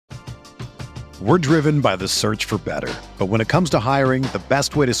We're driven by the search for better. But when it comes to hiring, the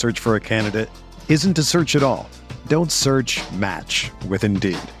best way to search for a candidate isn't to search at all. Don't search, match with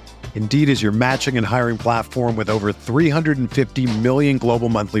Indeed. Indeed is your matching and hiring platform with over 350 million global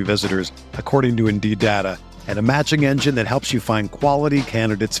monthly visitors, according to Indeed data, and a matching engine that helps you find quality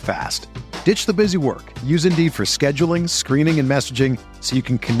candidates fast. Ditch the busy work. Use Indeed for scheduling, screening, and messaging so you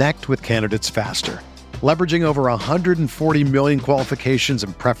can connect with candidates faster. Leveraging over 140 million qualifications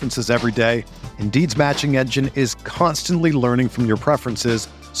and preferences every day, Indeed's matching engine is constantly learning from your preferences,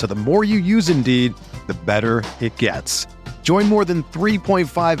 so the more you use Indeed, the better it gets. Join more than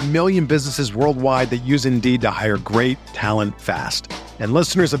 3.5 million businesses worldwide that use Indeed to hire great talent fast. And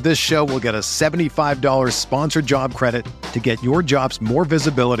listeners of this show will get a $75 sponsored job credit to get your jobs more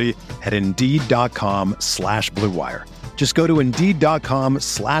visibility at Indeed.com/Blue Wire. Just go to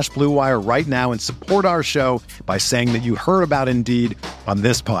Indeed.com/Blue Wire right now and support our show by saying that you heard about Indeed on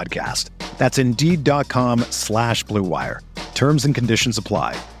this podcast. That's Indeed.com/Blue Wire. Terms and conditions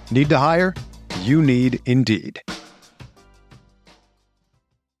apply. Need to hire? You need Indeed.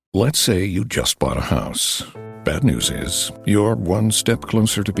 Let's say you just bought a house. Bad news is, you're one step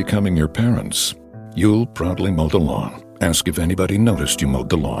closer to becoming your parents. You'll proudly mow the lawn, ask if anybody noticed you mowed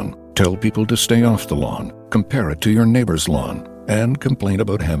the lawn, tell people to stay off the lawn, compare it to your neighbor's lawn, and complain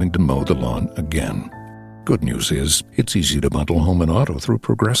about having to mow the lawn again. Good news is, it's easy to bundle home and auto through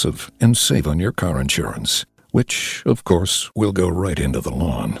Progressive and save on your car insurance, which, of course, will go right into the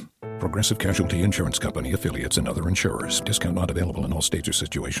lawn. Progressive Casualty Insurance Company, affiliates, and other insurers. Discount not available in all states or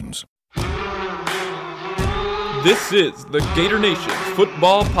situations. This is the Gator Nation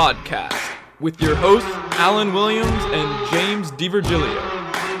Football Podcast with your hosts, Alan Williams and James DiVirgilio.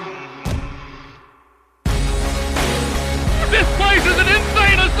 This place is an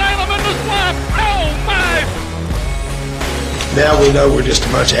insane asylum in the swamp! Oh my! Now we know we're just a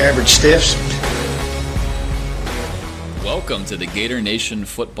bunch of average stiffs. Welcome to the Gator Nation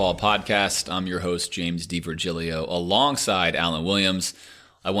Football Podcast. I'm your host, James DiVirgilio, alongside Alan Williams.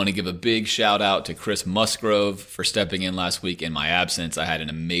 I want to give a big shout out to Chris Musgrove for stepping in last week in my absence. I had an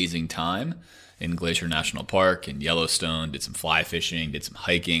amazing time in Glacier National Park in Yellowstone, did some fly fishing, did some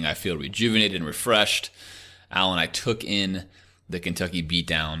hiking. I feel rejuvenated and refreshed. Alan, I took in the Kentucky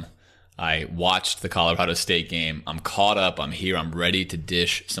beatdown. I watched the Colorado State game. I'm caught up. I'm here. I'm ready to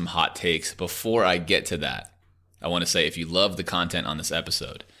dish some hot takes. Before I get to that, I want to say, if you love the content on this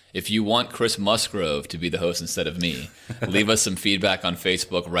episode, if you want Chris Musgrove to be the host instead of me, leave us some feedback on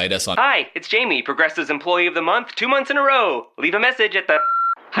Facebook. Write us on... Hi, it's Jamie, Progressive's Employee of the Month, 2 months in a row. Leave a message at the...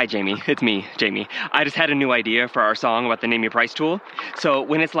 Hi, Jamie. It's me, Jamie. I just had a new idea for our song about the Name Your Price tool. So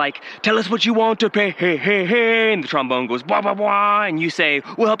when it's like, tell us what you want to pay, hey, hey, hey, and the trombone goes, blah, blah, blah, and you say,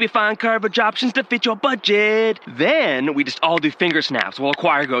 we'll help you find coverage options to fit your budget. Then we just all do finger snaps while a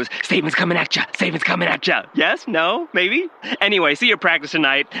choir goes, savings coming at ya, savings coming at ya. Yes? No? Maybe? Anyway, see you at practice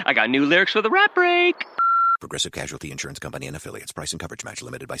tonight. I got new lyrics for the rap break. Progressive Casualty Insurance Company and affiliates. Price and coverage match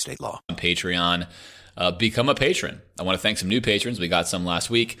limited by state law. On Patreon, become a patron. I want to thank some new patrons. We got some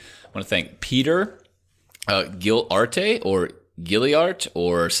last week. I want to thank Peter Gilarte or Gilliart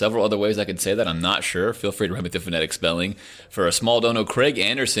or several other ways I could say that. I'm not sure. Feel free to write me the phonetic spelling. For a small dono, Craig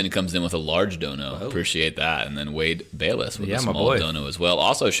Anderson comes in with a large dono. Oh. Appreciate that. And then Wade Bayless with a small dono as well.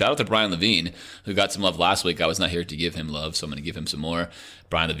 Also, shout out to Brian Levine, who got some love last week. I was not here to give him love, so I'm going to give him some more.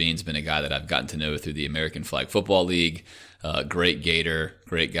 Brian Levine's been a guy that I've gotten to know through the American Flag Football League. Great Gator,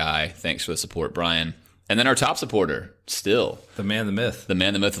 great guy. Thanks for the support, Brian. And then our top supporter, still. The man, the myth. The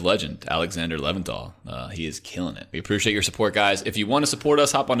man, the myth, the legend, Alexander Leventhal. He is killing it. We appreciate your support, guys. If you want to support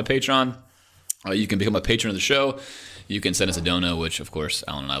us, hop onto Patreon. You can become a patron of the show. You can send us a dono, which, of course,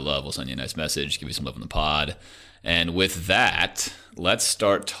 Alan and I love. We'll send you a nice message, give you some love on the pod. And with that, let's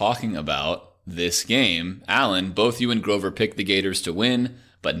start talking about this game. Alan, both you and Grover picked the Gators to win,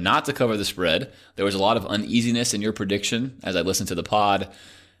 but not to cover the spread. There was a lot of uneasiness in your prediction as I listened to the pod.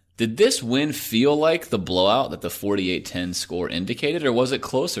 Did this win feel like the blowout that the 48-10 score indicated, or was it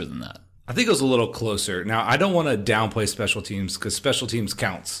closer than that? I think it was a little closer. Now, I don't want to downplay special teams because special teams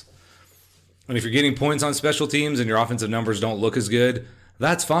counts. And if you're getting points on special teams and your offensive numbers don't look as good,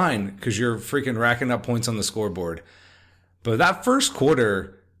 that's fine because you're freaking racking up points on the scoreboard. But that first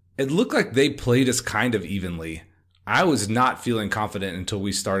quarter, it looked like they played us kind of evenly. I was not feeling confident until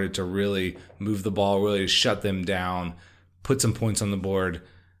we started to really move the ball, really shut them down, put some points on the board,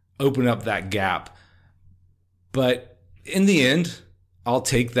 open up that gap. But in the end, I'll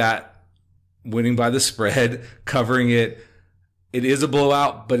take that winning by the spread, covering it. It is a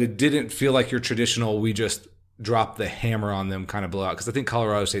blowout, but it didn't feel like your traditional, we just dropped the hammer on them kind of blowout. Because I think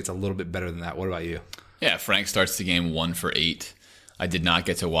Colorado State's a little bit better than that. What about you? Yeah, Frank starts the game 1 for 8. I did not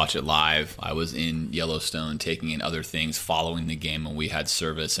get to watch it live. I was in Yellowstone taking in other things, following the game when we had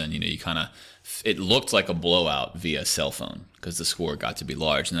service, and it looked like a blowout via cell phone because the score got to be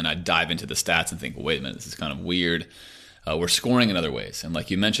large. And then I'd dive into the stats and think, wait a minute, this is kind of weird. We're scoring in other ways, and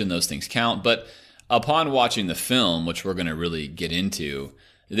like you mentioned, those things count. But upon watching the film, which we're going to really get into,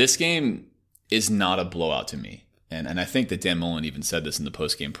 this game is not a blowout to me. And I think that Dan Mullen even said this in the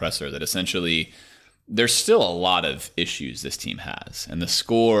post-game presser, that essentially there's still a lot of issues this team has. And the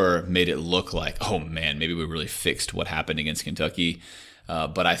score made it look like, oh man, maybe we really fixed what happened against Kentucky.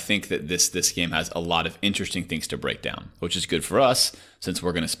 But I think that this game has a lot of interesting things to break down, which is good for us since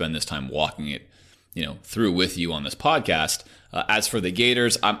we're going to spend this time walking it through with you on this podcast. As for the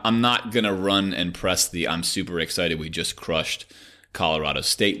Gators, I'm not going to run and press the I'm super excited we just crushed Colorado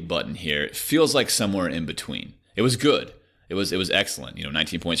State button here. It feels like somewhere in between. It was good. It was excellent.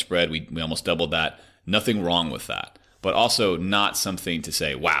 19-point spread. We almost doubled that. Nothing wrong with that. But also not something to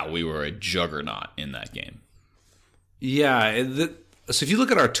say, wow, we were a juggernaut in that game. Yeah. So if you look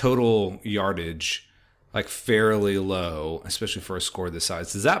at our total yardage, like fairly low, especially for a score this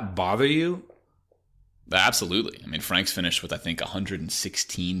size, does that bother you? Absolutely. I mean, Franks finished with, I think,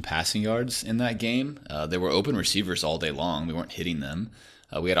 116 passing yards in that game. There were open receivers all day long. We weren't hitting them.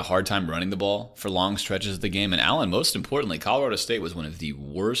 We had a hard time running the ball for long stretches of the game. And Allen, most importantly, Colorado State was one of the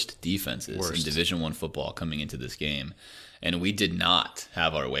worst defenses in Division I football coming into this game. And we did not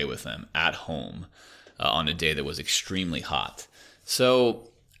have our way with them at home on a day that was extremely hot.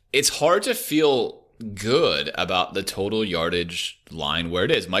 So it's hard to feel good about the total yardage line where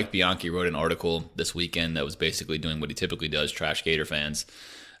it is. Mike Bianchi wrote an article this weekend that was basically doing what he typically does, trash Gator fans,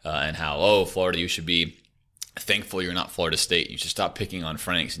 and how, Florida, you should be thankful you're not Florida State. You should stop picking on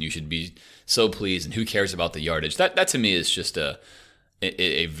Franks, and you should be so pleased, and who cares about the yardage? That to me is just a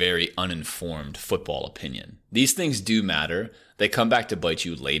very uninformed football opinion. These things do matter. They come back to bite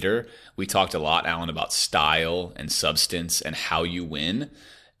you later. We talked a lot, Alan, about style and substance and how you win.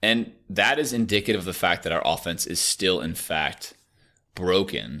 And that is indicative of the fact that our offense is still, in fact,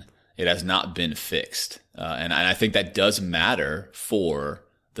 broken. It has not been fixed. And I think that does matter for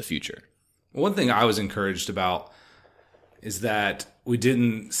the future. One thing I was encouraged about is that we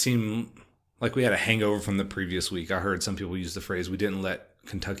didn't seem like we had a hangover from the previous week. I heard some people use the phrase, we didn't let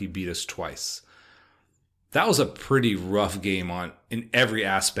Kentucky beat us twice. That was a pretty rough game in every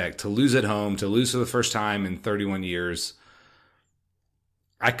aspect. To lose at home, to lose for the first time in 31 years.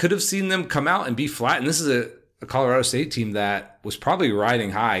 I could have seen them come out and be flat. And this is a Colorado State team that was probably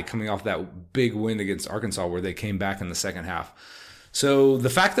riding high coming off that big win against Arkansas where they came back in the second half. So the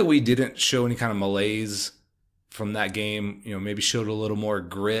fact that we didn't show any kind of malaise from that game, maybe showed a little more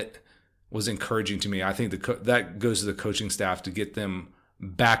grit, was encouraging to me. I think that goes to the coaching staff to get them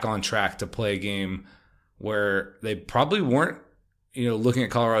back on track to play a game where they probably weren't, looking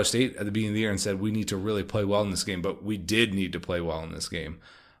at Colorado State at the beginning of the year and said, we need to really play well in this game, but we did need to play well in this game.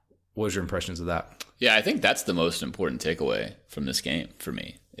 What was your impressions of that? Yeah, I think that's the most important takeaway from this game for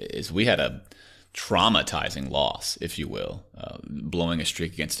me, is we had a traumatizing loss, if you will, blowing a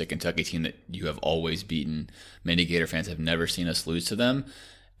streak against a Kentucky team that you have always beaten. Many Gator fans have never seen us lose to them.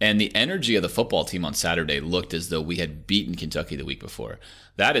 And the energy of the football team on Saturday looked as though we had beaten Kentucky the week before.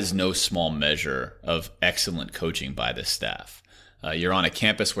 That is no small measure of excellent coaching by this staff. You're on a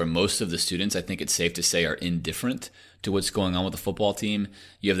campus where most of the students, I think it's safe to say, are indifferent to what's going on with the football team.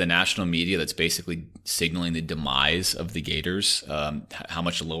 You have the national media that's basically signaling the demise of the Gators. How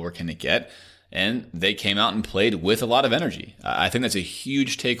much lower can it get? And they came out and played with a lot of energy. I think that's a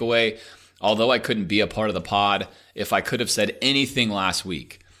huge takeaway. Although I couldn't be a part of the pod, if I could have said anything last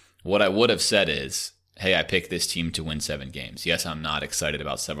week, what I would have said is, hey, I picked this team to win 7 games. Yes, I'm not excited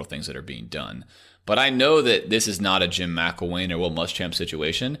about several things that are being done. But I know that this is not a Jim McElwain or Will Muschamp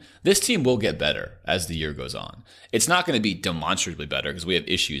situation. This team will get better as the year goes on. It's not going to be demonstrably better because we have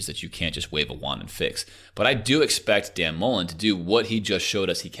issues that you can't just wave a wand and fix. But I do expect Dan Mullen to do what he just showed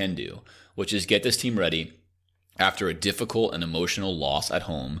us he can do, which is get this team ready after a difficult and emotional loss at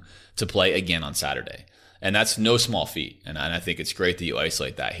home to play again on Saturday. And that's no small feat. And I think it's great that you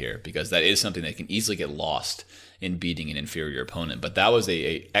isolate that here because that is something that can easily get lost in beating an inferior opponent. But that was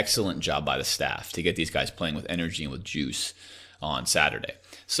a excellent job by the staff to get these guys playing with energy and with juice on Saturday.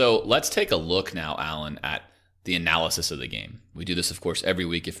 So let's take a look now, Alan, at the analysis of the game. We do this, of course, every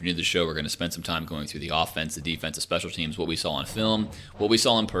week. If you're new to the show, we're going to spend some time going through the offense, the defense, the special teams, what we saw on film, what we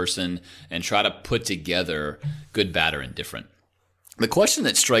saw in person, and try to put together good, bad, or indifferent. The question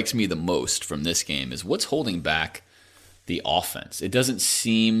that strikes me the most from this game is what's holding back the offense? It doesn't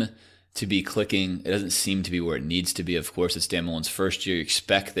seem to be clicking. It doesn't seem to be where it needs to be. Of course, it's Dan Mullen's first year. You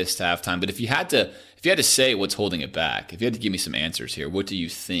expect this to have time. But if you had to say what's holding it back, if you had to give me some answers here, what do you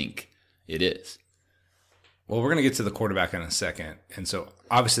think it is? Well, we're going to get to the quarterback in a second. And so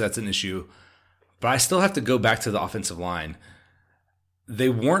obviously that's an issue. But I still have to go back to the offensive line. They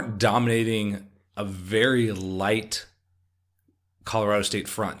weren't dominating a very light Colorado State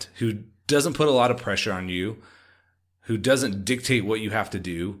front who doesn't put a lot of pressure on you, who doesn't dictate what you have to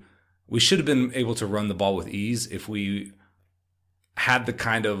do. We should have been able to run the ball with ease if we had the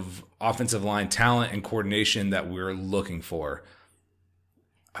kind of offensive line talent and coordination that we're looking for.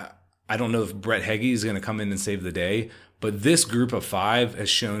 I don't know if Brett Heggie is going to come in and save the day, but this group of 5 has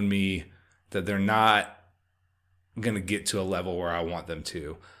shown me that they're not going to get to a level where I want them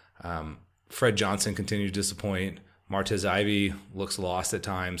to. Fred Johnson continued to disappoint. Martez Ivey looks lost at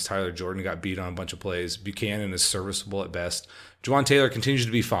times. Tyler Jordan got beat on a bunch of plays. Buchanan is serviceable at best. Juwan Taylor continues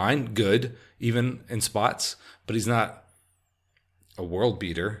to be fine, good, even in spots, but he's not a world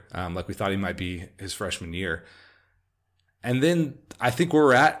beater like we thought he might be his freshman year. And then I think where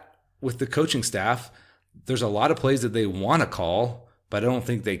we're at with the coaching staff, there's a lot of plays that they want to call, but I don't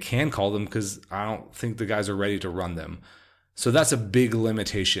think they can call them because I don't think the guys are ready to run them. So that's a big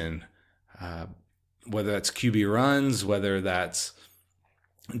limitation, whether that's QB runs, whether that's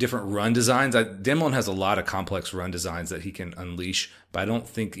different run designs. Dan Mullen has a lot of complex run designs that he can unleash, but I don't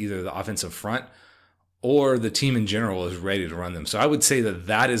think either the offensive front or the team in general is ready to run them. So I would say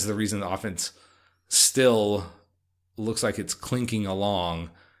that is the reason the offense still looks like it's clinking along,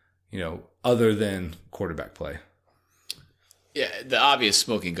 other than quarterback play. Yeah, the obvious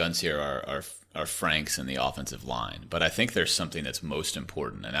smoking guns here are Franks and the offensive line. But I think there's something that's most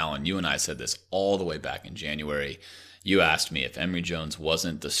important. And Alan, you and I said this all the way back in January. You asked me if Emory Jones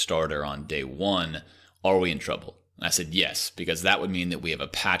wasn't the starter on day 1, are we in trouble? And I said yes, because that would mean that we have a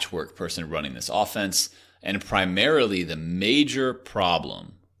patchwork person running this offense. And primarily the major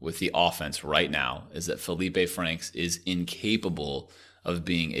problem with the offense right now is that Felipe Franks is incapable of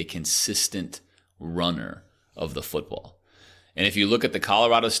being a consistent runner of the football. And if you look at the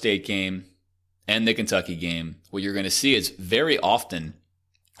Colorado State game and the Kentucky game, what you're going to see is very often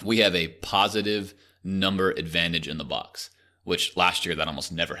we have a positive number advantage in the box, which last year that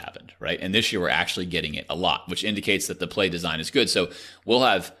almost never happened, right? And this year we're actually getting it a lot, which indicates that the play design is good. So we'll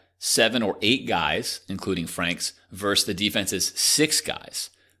have 7 or 8 guys, including Franks, versus the defense's 6 guys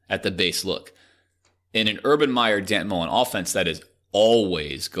at the base look. In an Urban Meyer, Dan Mullen offense, that is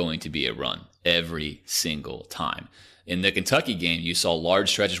always going to be a run every single time. In the Kentucky game, you saw large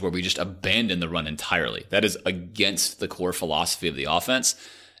stretches where we just abandoned the run entirely. That is against the core philosophy of the offense.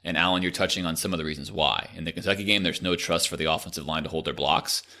 And Alan, you're touching on some of the reasons why. In the Kentucky game, there's no trust for the offensive line to hold their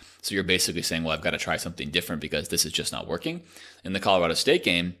blocks. So you're basically saying, well, I've got to try something different because this is just not working. In the Colorado State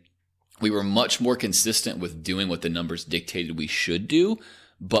game, we were much more consistent with doing what the numbers dictated we should do,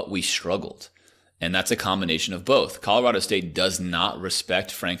 but we struggled. And that's a combination of both. Colorado State does not respect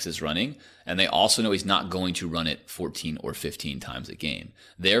Franks' running, and they also know he's not going to run it 14 or 15 times a game.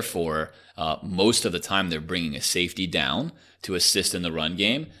 Therefore, most of the time they're bringing a safety down to assist in the run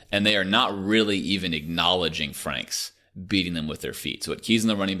game, and they are not really even acknowledging Franks beating them with their feet. So it keys in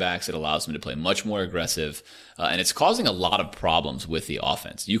the running backs. It allows them to play much more aggressive, and it's causing a lot of problems with the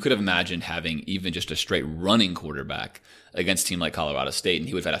offense. You could have imagined having even just a straight running quarterback against a team like Colorado State, and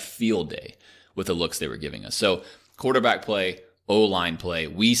he would have had a field day with the looks they were giving us. So quarterback play, O-line play.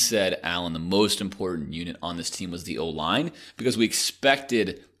 We said, Alan, the most important unit on this team was the O-line because we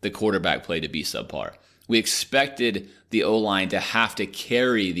expected the quarterback play to be subpar. We expected the O-line to have to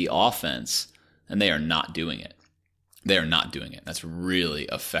carry the offense, and they are not doing it. They are not doing it. That's really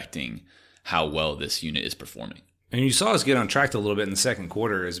affecting how well this unit is performing. And you saw us get on track a little bit in the second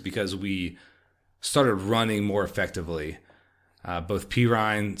quarter is because we started running more effectively. Both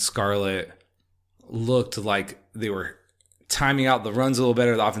Pirine, Scarlett looked like they were timing out the runs a little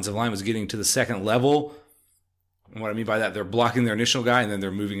better. The offensive line was getting to the second level. And what I mean by that, they're blocking their initial guy, and then they're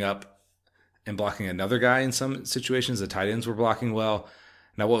moving up and blocking another guy in some situations. The tight ends were blocking well.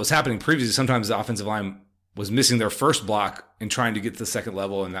 Now, what was happening previously, sometimes the offensive line was missing their first block and trying to get to the second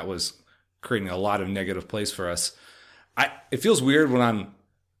level, and that was creating a lot of negative plays for us. It feels weird when I'm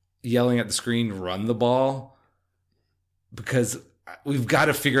yelling at the screen, run the ball, because we've got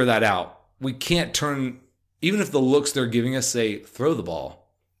to figure that out. We can't turn, even if the looks they're giving us say throw the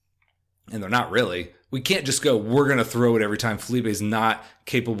ball, and they're not really, we can't just go, we're going to throw it every time. Felipe's not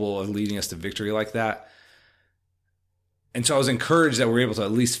capable of leading us to victory like that. And so I was encouraged that we were able to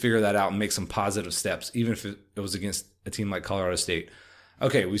at least figure that out and make some positive steps, even if it was against a team like Colorado State.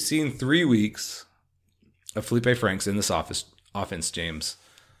 Okay, we've seen 3 weeks of Felipe Franks in this offense, James.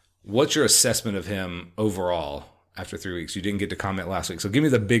 What's your assessment of him overall after 3 weeks? You didn't get to comment last week, so give me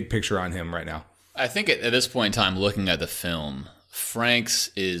the big picture on him right now. I think at this point in time, looking at the film,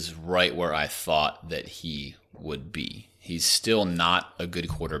 Franks is right where I thought that he would be. He's still not a good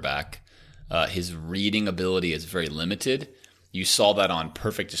quarterback. His reading ability is very limited. You saw that on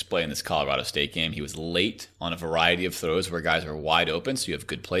perfect display in this Colorado State game. He was late on a variety of throws where guys are wide open, so you have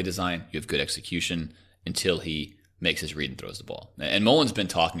good play design, you have good execution until he makes his read and throws the ball. And Mullen's been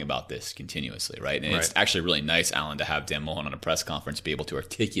talking about this continuously, right? And It's actually really nice, Alan, to have Dan Mullen on a press conference be able to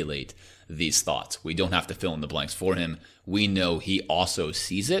articulate these thoughts. We don't have to fill in the blanks for him. We know he also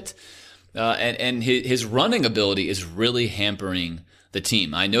sees it. And his running ability is really hampering the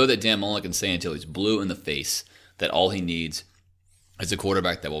team. I know that Dan Mullen can say until he's blue in the face that all he needs is a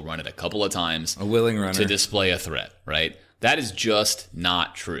quarterback that will run it a couple of times, a willing runner, to display a threat, right? That is just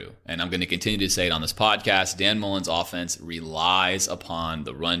not true. And I'm going to continue to say it on this podcast. Dan Mullen's offense relies upon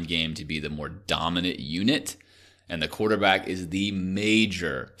the run game to be the more dominant unit, and the quarterback is the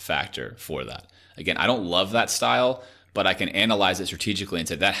major factor for that. Again, I don't love that style, but I can analyze it strategically and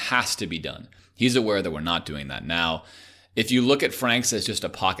say that has to be done. He's aware that we're not doing that now. If you look at Franks as just a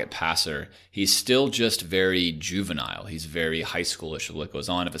pocket passer, he's still just very juvenile. He's very high schoolish of what goes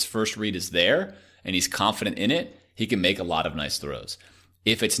on. If his first read is there and he's confident in it, he can make a lot of nice throws.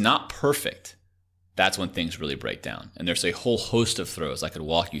 If it's not perfect, that's when things really break down. And there's a whole host of throws I could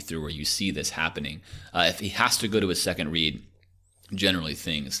walk you through where you see this happening. If he has to go to his second read, generally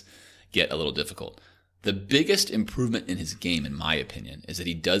things get a little difficult. The biggest improvement in his game, in my opinion, is that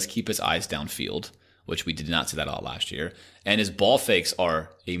he does keep his eyes downfield, which we did not see that all last year. And his ball fakes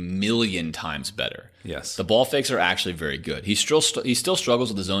are a million times better. Yes. The ball fakes are actually very good. He still struggles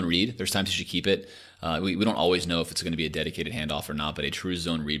with the zone read. There's times he should keep it. We don't always know if it's going to be a dedicated handoff or not, but a true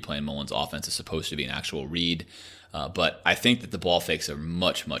zone read play in Mullen's offense is supposed to be an actual read. But I think that the ball fakes are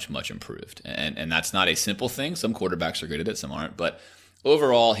much, much, much improved. And that's not a simple thing. Some quarterbacks are good at it, some aren't. But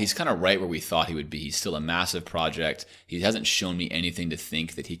overall, he's kind of right where we thought he would be. He's still a massive project. He hasn't shown me anything to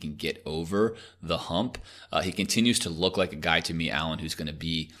think that he can get over the hump. He continues to look like a guy to me, Alan, who's going to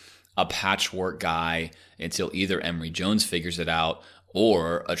be a patchwork guy until either Emory Jones figures it out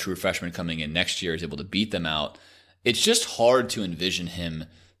or a true freshman coming in next year is able to beat them out. It's just hard to envision him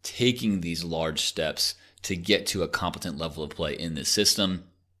taking these large steps to get to a competent level of play in this system.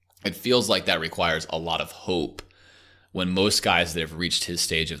 It feels like that requires a lot of hope, when most guys that have reached his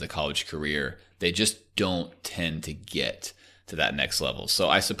stage of the college career, they just don't tend to get to that next level. So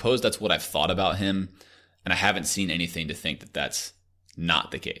I suppose that's what I've thought about him, and I haven't seen anything to think that that's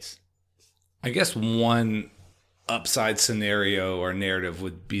not the case. I guess one upside scenario or narrative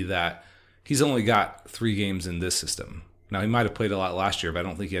would be that he's only got 3 games in this system. Now, he might have played a lot last year, but I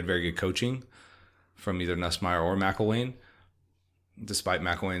don't think he had very good coaching from either Nussmeier or McElwain, despite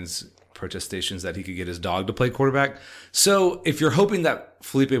McElwain's protestations that he could get his dog to play quarterback. So if you're hoping that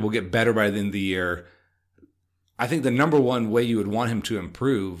Felipe will get better by the end of the year, I think the number one way you would want him to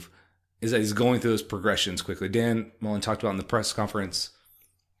improve is that he's going through those progressions quickly. Dan Mullen talked about in the press conference,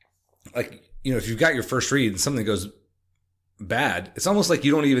 like, you know, if you've got your first read and something goes bad, it's almost like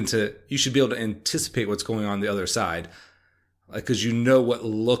you should be able to anticipate what's going on the other side, like, because you know what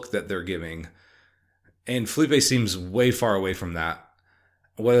look that they're giving. And Felipe seems way far away from that.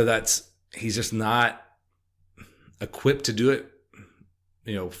 Whether that's he's just not equipped to do it,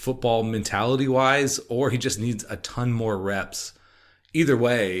 you know, football mentality wise, or he just needs a ton more reps. Either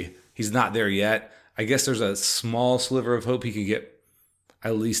way, he's not there yet. I guess there's a small sliver of hope he can get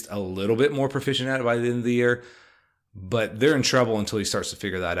at least a little bit more proficient at it by the end of the year, but they're in trouble until he starts to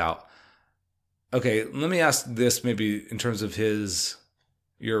figure that out. Okay, let me ask this maybe in terms of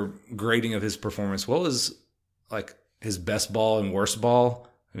your grading of his performance. What was like his best ball and worst ball?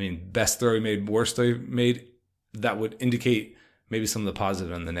 I mean, best throw he made, worst throw he made. That would indicate maybe some of the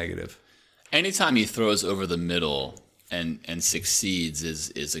positive and the negative. Anytime he throws over the middle and succeeds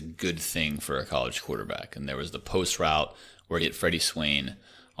is a good thing for a college quarterback. And there was the post route where he hit Freddie Swain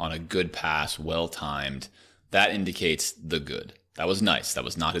on a good pass, well-timed. That indicates the good. That was nice. That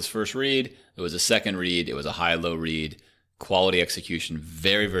was not his first read. It was a second read. It was a high-low read. Quality execution,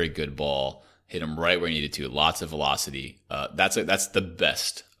 very, very good ball. Hit him right where he needed to. Lots of velocity. That's the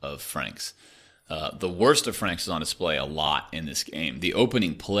best of Franks. The worst of Franks is on display a lot in this game. The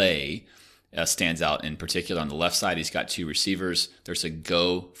opening play stands out in particular. On the left side, he's got 2 receivers. There's a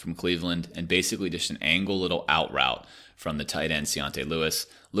go from Cleveland and basically just an angle little out route from the tight end, Ciante Lewis.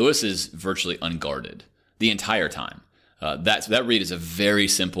 Lewis is virtually unguarded the entire time. That read is a very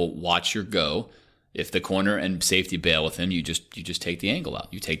simple watch your go. If the corner and safety bail with him, you just take the angle out.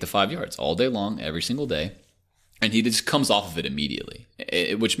 You take the 5 yards all day long, every single day. And he just comes off of it immediately,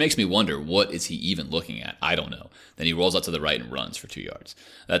 which makes me wonder, what is he even looking at? I don't know. Then he rolls out to the right and runs for 2 yards.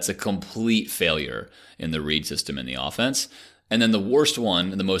 That's a complete failure in the read system in the offense. And then the worst one,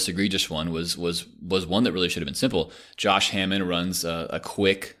 and the most egregious one, was one that really should have been simple. Josh Hammond runs a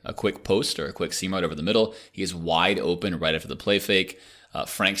quick post or a quick seam right over the middle. He is wide open right after the play fake.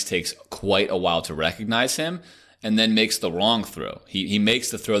 Franks takes quite a while to recognize him, and then makes the wrong throw. He makes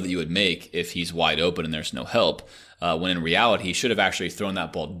the throw that you would make if he's wide open and there's no help, when in reality he should have actually thrown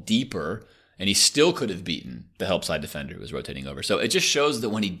that ball deeper, and he still could have beaten the help side defender who was rotating over. So it just shows that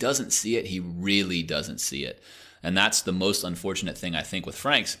when he doesn't see it, he really doesn't see it. And that's the most unfortunate thing, I think, with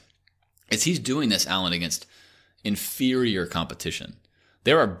Franks, is he's doing this, Alan, against inferior competition.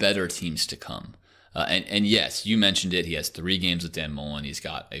 There are better teams to come. And yes, you mentioned it. He has 3 games with Dan Mullen. He's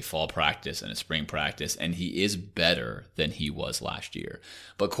got a fall practice and a spring practice, and he is better than he was last year.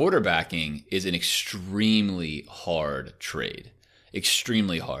 But quarterbacking is an extremely hard trade.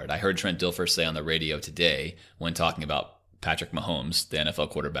 Extremely hard. I heard Trent Dilfer say on the radio today, when talking about Patrick Mahomes, the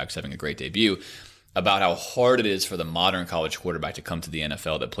NFL quarterback's having a great debut, about how hard it is for the modern college quarterback to come to the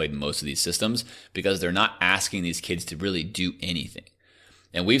NFL that played in most of these systems, because they're not asking these kids to really do anything.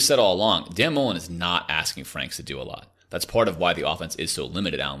 And we've said all along, Dan Mullen is not asking Franks to do a lot. That's part of why the offense is so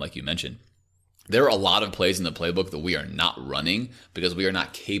limited, Alan, like you mentioned. There are a lot of plays in the playbook that we are not running because we are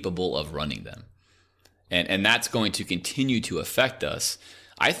not capable of running them. And that's going to continue to affect us.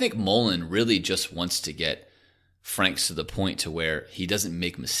 I think Mullen really just wants to get Franks to the point to where he doesn't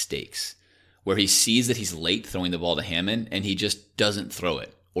make mistakes, where he sees that he's late throwing the ball to Hammond and he just doesn't throw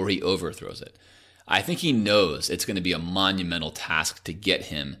it, or he overthrows it. I think he knows it's going to be a monumental task to get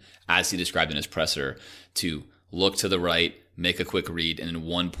him, as he described in his presser, to look to the right, make a quick read, and in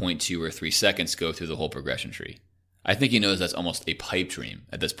 1.2 or 3 seconds go through the whole progression tree. I think he knows that's almost a pipe dream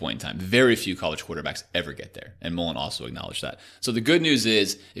at this point in time. Very few college quarterbacks ever get there, and Mullen also acknowledged that. So the good news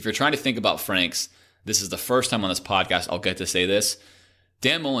is, if you're trying to think about Franks, this is the first time on this podcast I'll get to say this,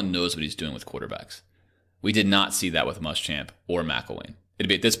 Dan Mullen knows what he's doing with quarterbacks. We did not see that with Muschamp or McElwain. It'd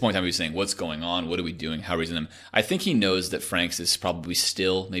be at this point in time he's saying, what's going on? What are we doing? How are we using them? I think he knows that Franks is probably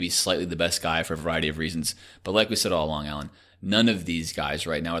still maybe slightly the best guy for a variety of reasons. But like we said all along, Alan, none of these guys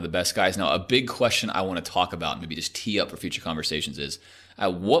right now are the best guys. Now, a big question I want to talk about, maybe just tee up for future conversations, is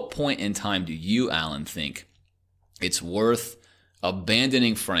at what point in time do you, Alan, think it's worth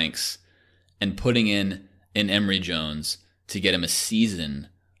abandoning Franks and putting in an Emory Jones to get him a season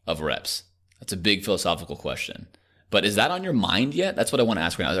of reps? That's a big philosophical question. But is that on your mind yet? That's what I want to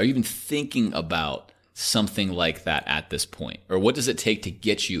ask right now. Are you even thinking about something like that at this point? Or what does it take to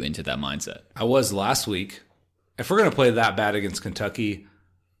get you into that mindset? I was last week. If we're going to play that bad against Kentucky,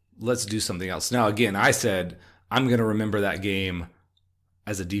 let's do something else. Now, again, I said I'm going to remember that game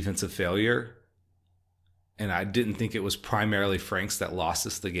as a defensive failure. And I didn't think it was primarily Franks that lost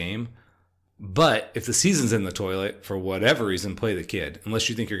us the game. But if the season's in the toilet, for whatever reason, play the kid. Unless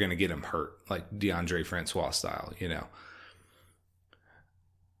you think you're going to get him hurt, like DeAndre Francois style, you know.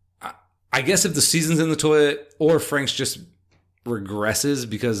 I guess if the season's in the toilet, or Franks just regresses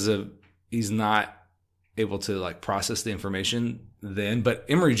because of he's not able to like process the information then. But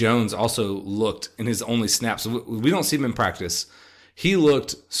Emory Jones also looked in his only snaps. We don't see him in practice. He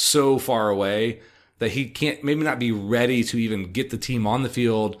looked so far away that he can't maybe not be ready to even get the team on the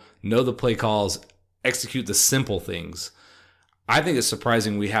field, know the play calls, execute the simple things. I think it's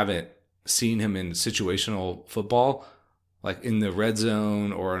surprising we haven't seen him in situational football, like in the red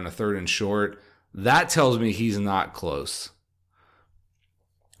zone or in a 3rd and short. That tells me he's not close.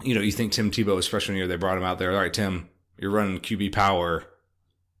 You know, you think Tim Tebow was freshman year, they brought him out there. All right, Tim, you're running QB power,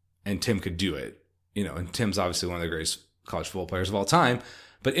 and Tim could do it. You know, and Tim's obviously one of the greatest college football players of all time.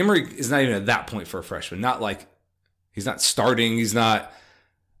 But Emory is not even at that point for a freshman. Not like he's not starting, he's not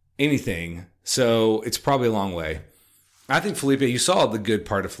anything. So it's probably a long way. I think Felipe, you saw the good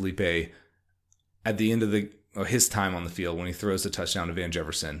part of Felipe at the end of his time on the field when he throws the touchdown to Van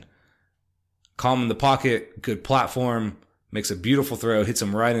Jefferson. Calm in the pocket, good platform, makes a beautiful throw, hits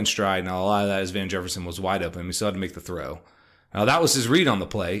him right in stride. Now, a lot of that is Van Jefferson was wide open. We still had to make the throw. Now, that was his read on the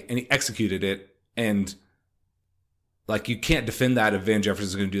play, and he executed it. And like, you can't defend that if Van Jefferson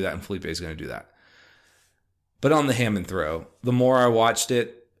is going to do that and Felipe is going to do that. But on the Hammond throw, the more I watched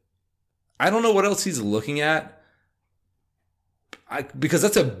it, I don't know what else he's looking at. Because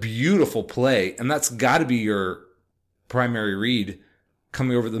that's a beautiful play, and that's got to be your primary read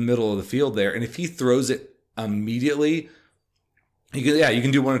coming over the middle of the field there. And if he throws it immediately, you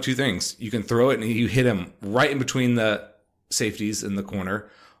can do one of two things. You can throw it and you hit him right in between the safeties in the corner,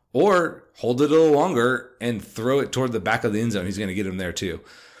 or hold it a little longer and throw it toward the back of the end zone. He's going to get him there too.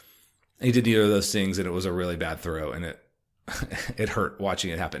 He did neither of those things, and it was a really bad throw, and it hurt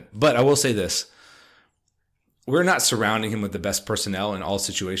watching it happen. But I will say this. We're not surrounding him with the best personnel in all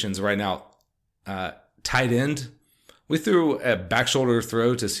situations right now. Tight end, we threw a back shoulder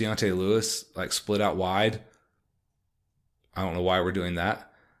throw to Keontae Lewis, like split out wide. I don't know why we're doing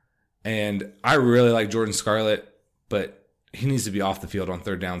that. And I really like Jordan Scarlett, but he needs to be off the field on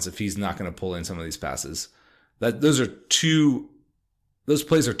third downs if he's not going to pull in some of these passes. Those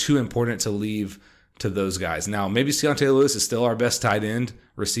plays are too important to leave to those guys. Now, maybe Keontae Lewis is still our best tight end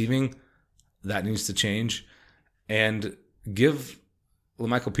receiving. That needs to change. And give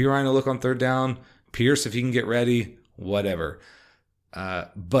La'Mical Pirine a look on third down. Pierce, if he can get ready, whatever.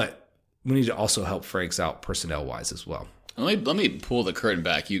 But we need to also help Franks out personnel-wise as well. Let me pull the curtain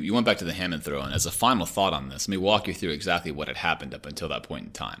back. You went back to the Hammond throw, and as a final thought on this, let me walk you through exactly what had happened up until that point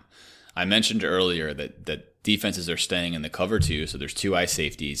in time. I mentioned earlier that defenses are staying in the cover two, so there's two eye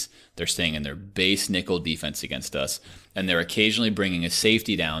safeties. They're staying in their base nickel defense against us, and they're occasionally bringing a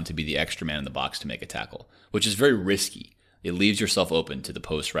safety down to be the extra man in the box to make a tackle, which is very risky. It leaves yourself open to the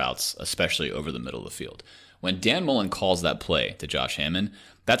post routes, especially over the middle of the field. When Dan Mullen calls that play to Josh Hammond,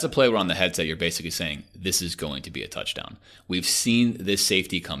 that's a play where on the headset you're basically saying, this is going to be a touchdown. We've seen this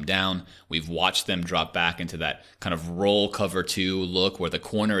safety come down. We've watched them drop back into that kind of roll cover two look where the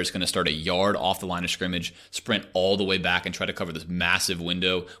corner is going to start a yard off the line of scrimmage, sprint all the way back and try to cover this massive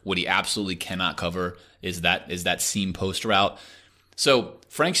window. What he absolutely cannot cover is that seam post route. So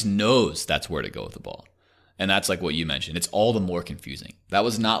Franks knows that's where to go with the ball. And that's like what you mentioned. It's all the more confusing. That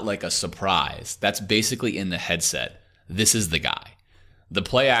was not like a surprise. That's basically in the headset. This is the guy. The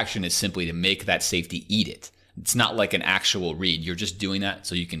play action is simply to make that safety eat it. It's not like an actual read. You're just doing that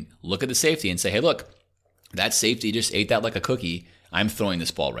so you can look at the safety and say, hey, look, that safety just ate that like a cookie. I'm throwing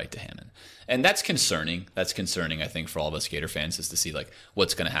this ball right to Hammond. And that's concerning. That's concerning, I think, for all of us Gator fans, is to see like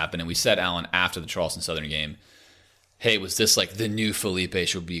what's going to happen. And we said, Alan, after the Charleston Southern game, hey, was this like the new Felipe?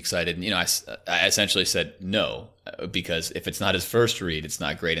 Should be excited? And, I essentially said no, because if it's not his first read, it's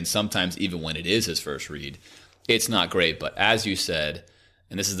not great. And sometimes even when it is his first read, it's not great. But as you said,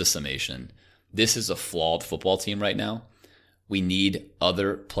 and this is the summation, this is a flawed football team right now. We need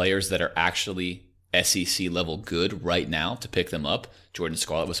other players that are actually SEC level good right now to pick them up. Jordan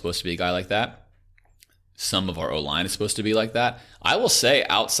Scarlett was supposed to be a guy like that. Some of our O-line is supposed to be like that. I will say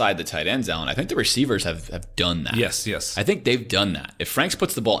outside the tight end zone, I think the receivers have done that. Yes. I think they've done that. If Franks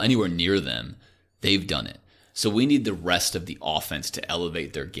puts the ball anywhere near them, they've done it. So we need the rest of the offense to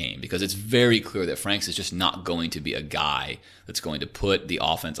elevate their game, because it's very clear that Franks is just not going to be a guy that's going to put the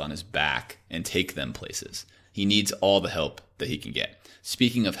offense on his back and take them places. He needs all the help that he can get.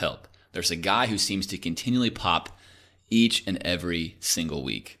 Speaking of help, there's a guy who seems to continually pop each and every single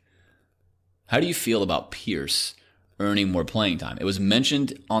week. How do you feel about Pierce earning more playing time? It was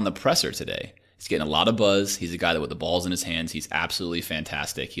mentioned on the presser today. He's getting a lot of buzz. He's a guy that with the ball's in his hands, he's absolutely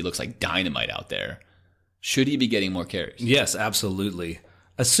fantastic. He looks like dynamite out there. Should he be getting more carries? Yes, absolutely.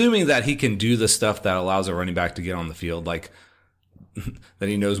 Assuming that he can do the stuff that allows a running back to get on the field, like that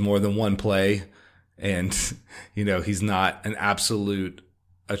he knows more than one play, and he's not an absolute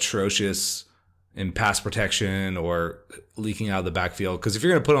atrocious in pass protection or leaking out of the backfield. Because if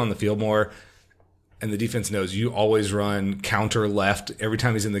you're going to put on the field more, and the defense knows you always run counter left every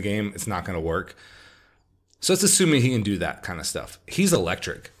time he's in the game, it's not going to work. So it's assuming he can do that kind of stuff. He's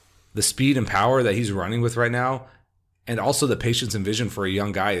electric. The speed and power that he's running with right now, and also the patience and vision for a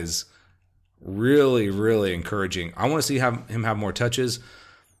young guy, is really, really encouraging. I want to see him have more touches.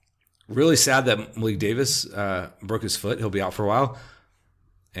 Really sad that Malik Davis broke his foot. He'll be out for a while.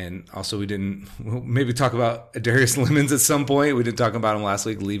 And also we'll maybe talk about Darius Lemons at some point. We didn't talk about him last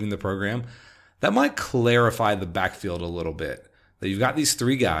week, leaving the program. That might clarify the backfield a little bit. That you've got these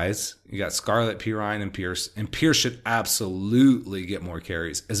three guys. You got Scarlett, Pirine, and Pierce. And Pierce should absolutely get more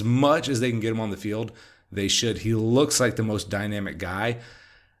carries. As much as they can get him on the field, they should. He looks like the most dynamic guy.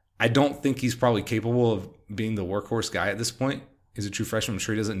 I don't think he's probably capable of being the workhorse guy at this point. He's a true freshman. I'm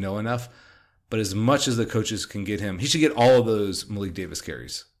sure he doesn't know enough. But as much as the coaches can get him, he should get all of those Malik Davis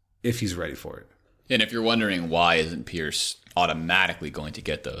carries if he's ready for it. And if you're wondering why isn't Pierce automatically going to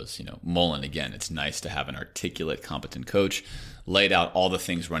get those, Mullen, again, it's nice to have an articulate, competent coach, laid out all the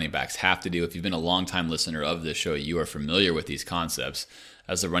things running backs have to do. If you've been a longtime listener of this show, you are familiar with these concepts,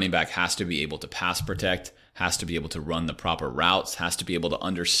 as the running back has to be able to pass protect, has to be able to run the proper routes, has to be able to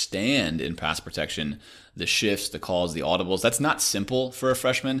understand in pass protection the shifts, the calls, the audibles. That's not simple for a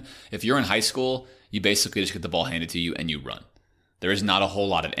freshman. If you're in high school, you basically just get the ball handed to you and you run. There is not a whole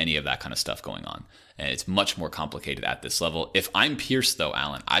lot of any of that kind of stuff going on. And it's much more complicated at this level. If I'm Pierce, though,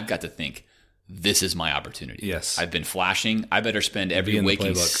 Alan, I've got to think, this is my opportunity. Yes. I've been flashing. I better spend every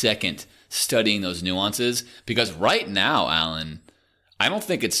waking second studying those nuances, because right now, Alan, I don't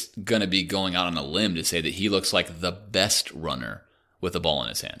think it's going to be going out on a limb to say that he looks like the best runner with the ball in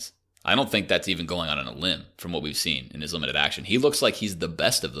his hands. I don't think that's even going out on a limb from what we've seen in his limited action. He looks like he's the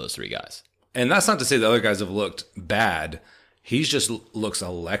best of those three guys. And that's not to say the other guys have looked bad. He just looks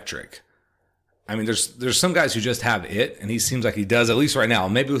electric. I mean, there's some guys who just have it, and he seems like he does, at least right now.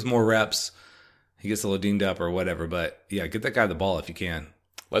 Maybe with more reps, he gets a little dinged up or whatever. But yeah, get that guy the ball if you can.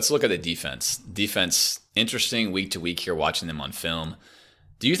 Let's look at the defense. Defense, interesting week to week here watching them on film.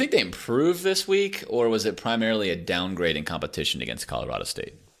 Do you think they improved this week, or was it primarily a downgrade in competition against Colorado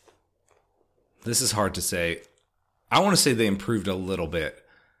State? This is hard to say. I want to say they improved a little bit.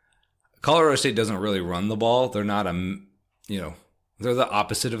 Colorado State doesn't really run the ball. They're not they're the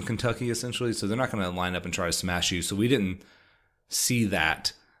opposite of Kentucky essentially, so they're not going to line up and try to smash you. So we didn't see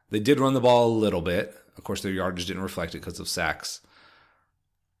that. They did run the ball a little bit. Of course, their yardage didn't reflect it because of sacks.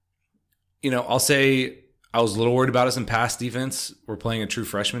 I'll say I was a little worried about us in pass defense. We're playing a true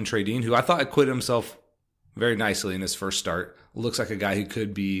freshman, Trey Dean, who I thought acquitted himself very nicely in his first start. Looks like a guy who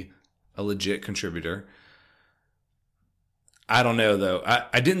could be a legit contributor. I don't know, though.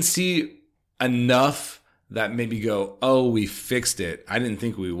 I didn't see enough that made me go, oh, we fixed it. I didn't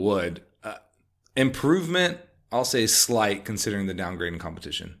think we would. Improvement, I'll say slight, considering the downgrade in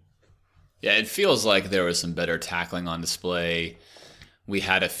competition. Yeah, it feels like there was some better tackling on display. We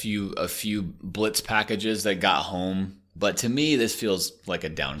had a few blitz packages that got home. But to me, this feels like a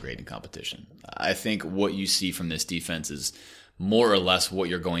downgrade in competition. I think what you see from this defense is more or less what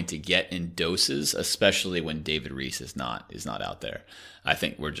you're going to get in doses, especially when David Reese is not out there. I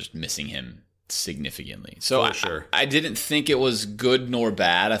think we're just missing him significantly. So sure. I didn't think it was good nor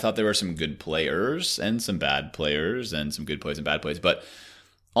bad. I thought there were some good players and some bad players and some good plays and bad plays. But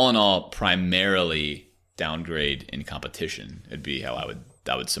all in all, primarily downgrade in competition would be how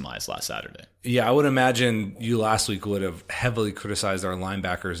I would surmise last Saturday. Yeah, I would imagine you last week would have heavily criticized our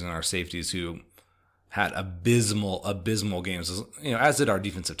linebackers and our safeties who had abysmal games, as did our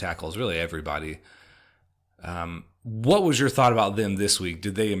defensive tackles, really everybody. What was your thought about them this week?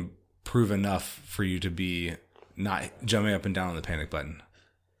 Did they improve enough for you to be not jumping up and down on the panic button?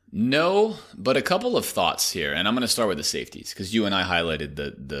 No, but a couple of thoughts here, and I'm going to start with the safeties, because you and I highlighted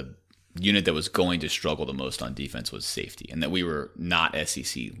the unit that was going to struggle the most on defense was safety, and that we were not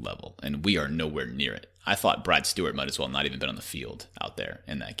SEC level, and we are nowhere near it. I thought Brad Stewart might as well not even been on the field out there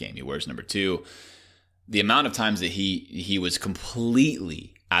in that game. He wears number 2. The amount of times that he was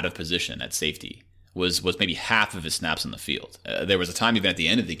completely out of position at safety was maybe half of his snaps on the field. There was a time even at the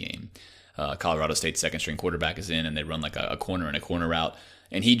end of the game, Colorado State's second-string quarterback is in, and they run like a corner and a corner route,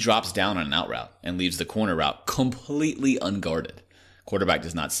 and he drops down on an out route and leaves the corner route completely unguarded. Quarterback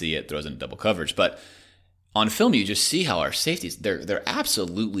does not see it, throws in double coverage. But on film, you just see how our safeties, they're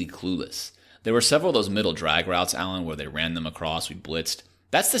absolutely clueless. There were several of those middle drag routes, Alan, where they ran them across, we blitzed.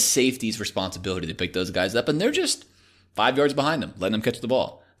 That's the safety's responsibility to pick those guys up, and they're just 5 yards behind them, letting them catch the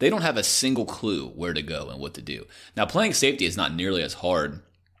ball. They don't have a single clue where to go and what to do. Now, playing safety is not nearly as hard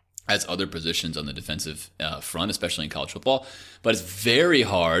as other positions on the defensive front, especially in college football, but it's very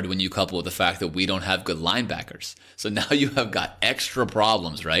hard when you couple with the fact that we don't have good linebackers. So now you have got extra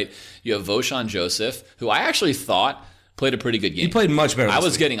problems, right? You have Voshon Joseph, who I actually thought played a pretty good game. He played much better. I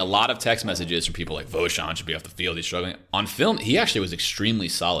was getting a lot of text messages from people like, Voshon should be off the field, he's struggling. On film, he actually was extremely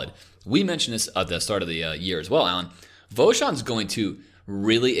solid. We mentioned this at the start of the year as well, Alan. Voshon's going to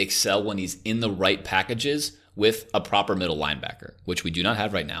really excel when he's in the right packages with a proper middle linebacker, which we do not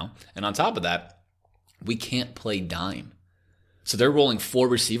have right now. And on top of that, we can't play dime. So they're rolling 4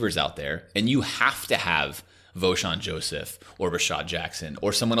 receivers out there, and you have to have Voshon Joseph or Rashad Jackson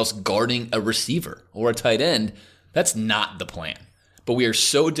or someone else guarding a receiver or a tight end. That's not the plan. But we are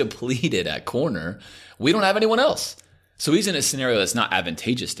so depleted at corner, we don't have anyone else. So he's in a scenario that's not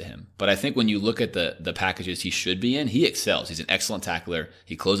advantageous to him. But I think when you look at the packages he should be in, he excels. He's an excellent tackler.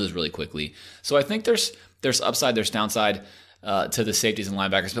 He closes really quickly. So I think there's upside, there's downside to the safeties and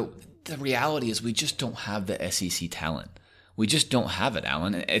linebackers. But the reality is we just don't have the SEC talent. We just don't have it,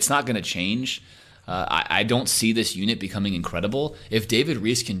 Alan. It's not going to change. I don't see this unit becoming incredible. If David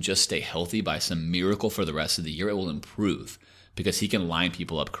Reese can just stay healthy by some miracle for the rest of the year, it will improve because he can line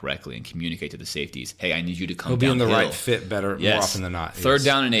people up correctly and communicate to the safeties, hey, I need you to come downhill. He'll be in the right fit better more often than not. Third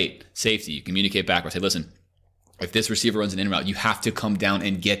down and 8, safety. You communicate backwards. Hey, listen, if this receiver runs an in route, you have to come down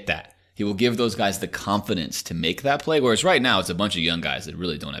and get that. He will give those guys the confidence to make that play, whereas right now it's a bunch of young guys that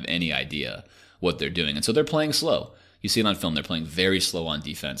really don't have any idea what they're doing. And so they're playing slow. You see it on film. They're playing very slow on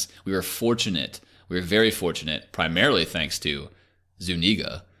defense. We were very fortunate, primarily thanks to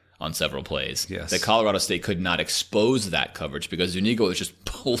Zuniga, on several plays. Yes. That Colorado State could not expose that coverage because Zuniga was just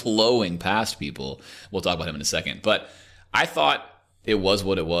blowing past people. We'll talk about him in a second. But I thought it was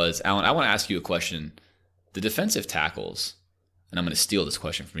what it was. Alan, I want to ask you a question. The defensive tackles, and I'm going to steal this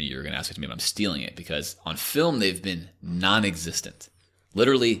question from you. You're going to ask it to me, but I'm stealing it because on film they've been non-existent.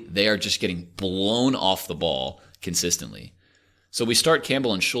 Literally, they are just getting blown off the ball consistently. So we start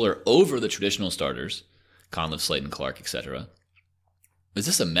Campbell and Schuler over the traditional starters, Conliffe, Slayton, Clark, etc. Is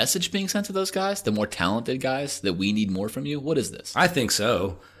this a message being sent to those guys, the more talented guys, that we need more from you? What is this? I think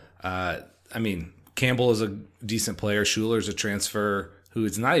so. Campbell is a decent player. Schuler's a transfer who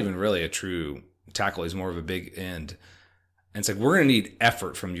is not even really a true tackle. He's more of a big end. And it's like, we're going to need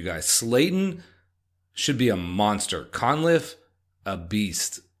effort from you guys. Slayton should be a monster. Conliffe, a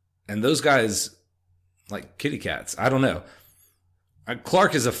beast. And those guys, like kitty cats. I don't know.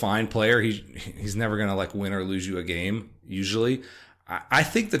 Clark is a fine player. He's never going to win or lose you a game, usually. I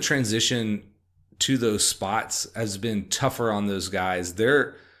think the transition to those spots has been tougher on those guys.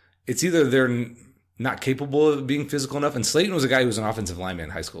 It's either they're not capable of being physical enough, and Slayton was a guy who was an offensive lineman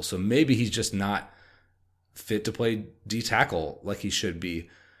in high school, so maybe he's just not fit to play D-tackle like he should be.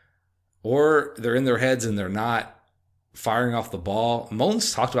 Or they're in their heads and they're not firing off the ball.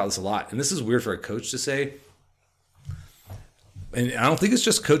 Mullen's talked about this a lot, and this is weird for a coach to say. And I don't think it's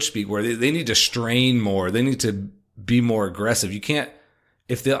just coach speak where they need to strain more. They need to be more aggressive. You can't,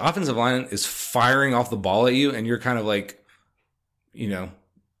 if the offensive line is firing off the ball at you and you're kind of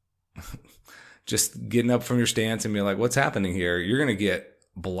just getting up from your stance and being like, what's happening here? You're going to get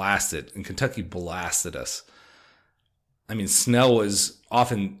blasted. And Kentucky blasted us. Snell was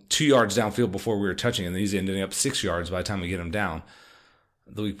often 2 yards downfield before we were touching, and he's ending up 6 yards by the time we get him down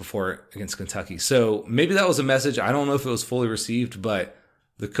the week before against Kentucky. So maybe that was a message. I don't know if it was fully received, but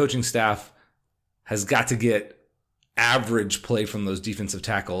the coaching staff has got to get average play from those defensive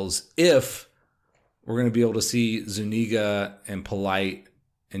tackles if we're going to be able to see Zuniga and Polite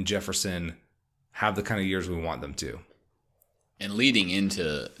and Jefferson have the kind of years we want them to. And leading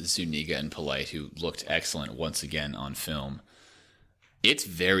into Zuniga and Polite, who looked excellent once again on film, it's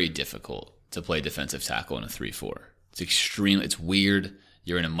very difficult to play defensive tackle in a 3-4. It's weird.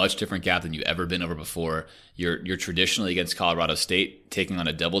 You're in a much different gap than you've ever been over before. You're traditionally against Colorado State taking on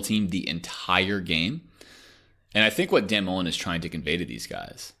a double team the entire game. And I think what Dan Mullen is trying to convey to these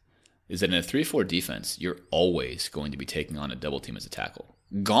guys is that in a 3-4 defense, you're always going to be taking on a double team as a tackle.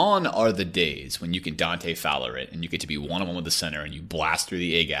 Gone are the days when you can Dante Fowler it and you get to be one-on-one with the center and you blast through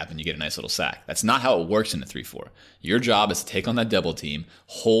the A-gap and you get a nice little sack. That's not how it works in a 3-4. Your job is to take on that double team,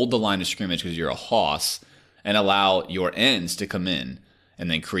 hold the line of scrimmage because you're a hoss, and allow your ends to come in and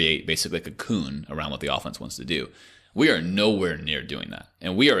then create basically a cocoon around what the offense wants to do. We are nowhere near doing that.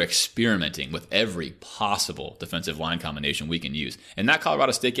 And we are experimenting with every possible defensive line combination we can use. In that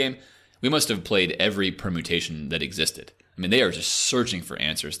Colorado State game, we must have played every permutation that existed. They are just searching for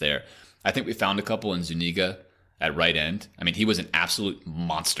answers there. I think we found a couple in Zuniga at right end. He was an absolute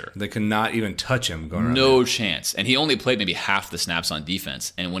monster. They could not even touch him going around. No chance. And he only played maybe half the snaps on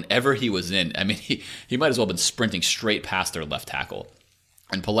defense. And whenever he was in, he might as well have been sprinting straight past their left tackle.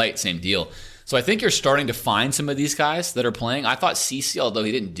 And Polite, same deal. So I think you're starting to find some of these guys that are playing. I thought Cece, although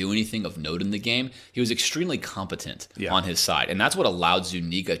he didn't do anything of note in the game, he was extremely competent on his side. And that's what allowed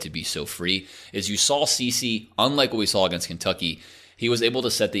Zuniga to be so free, is you saw Cece, unlike what we saw against Kentucky, he was able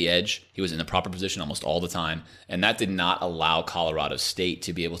to set the edge. He was in the proper position almost all the time. And that did not allow Colorado State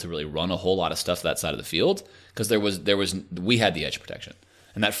to be able to really run a whole lot of stuff to that side of the field because we had the edge protection.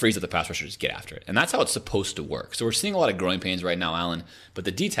 And that frees up the pass rushers to just get after it. And that's how it's supposed to work. So we're seeing a lot of growing pains right now, Alan, but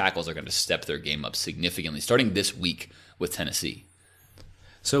the D tackles are going to step their game up significantly starting this week with Tennessee.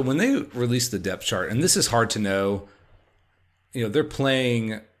 So when they released the depth chart, and this is hard to know, they're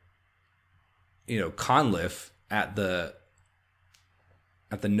playing, Conliffe at the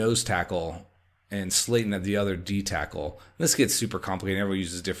nose tackle and Slayton at the other D tackle. This gets super complicated. Everyone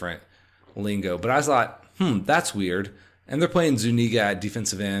uses different lingo. But I thought, that's weird. And they're playing Zuniga at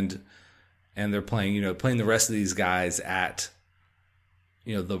defensive end, and they're playing the rest of these guys at,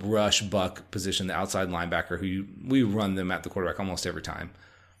 the rush buck position, the outside linebacker, we run them at the quarterback almost every time.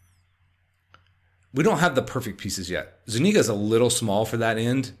 We don't have the perfect pieces yet. Zuniga's a little small for that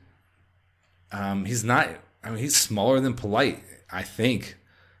end. He's not. He's smaller than Polite, I think,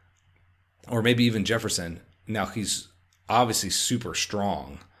 or maybe even Jefferson. Now he's obviously super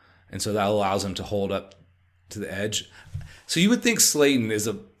strong, and so that allows him to hold up to the edge. So you would think Slayton is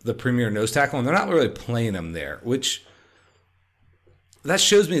the premier nose tackle, and they're not really playing him there, which that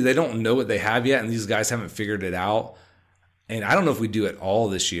shows me they don't know what they have yet, and these guys haven't figured it out. And I don't know if we do it all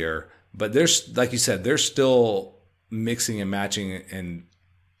this year, but there's, like you said, they're still mixing and matching and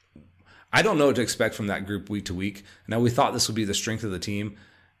I don't know what to expect from that group week to week. Now, we thought this would be the strength of the team,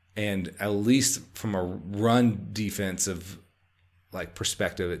 and at least from a run defensive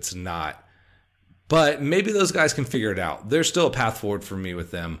perspective, it's not. But maybe those guys can figure it out. There's still a path forward for me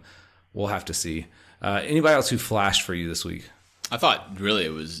with them. We'll have to see. Anybody else who flashed for you this week? I thought really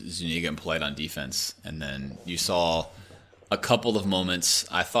it was Zuniga and Polite on defense, and then you saw a couple of moments.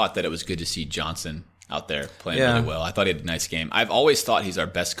 I thought that it was good to see Johnson out there playing really well. I thought he had a nice game. I've always thought he's our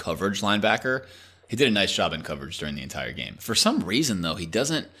best coverage linebacker. He did a nice job in coverage during the entire game. For some reason, though, he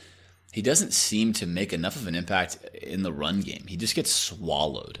doesn't seem to make enough of an impact in the run game. He just gets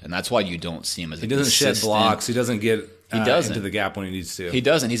swallowed, and that's why you don't see him as a consistent. He doesn't shed blocks. He doesn't get into the gap when he needs to. He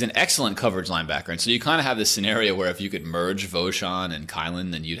doesn't. He's an excellent coverage linebacker, and so you kind of have this scenario where if you could merge Voshan and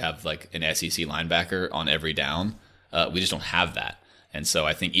Kylan, then you'd have like an SEC linebacker on every down. We just don't have that. And so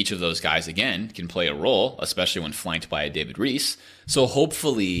I think each of those guys, again, can play a role, especially when flanked by a David Reese. So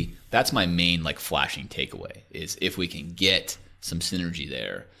hopefully that's my main flashing takeaway is if we can get some synergy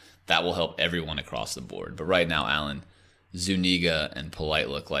there, that will help everyone across the board. But right now, Alan, Zuniga and Polite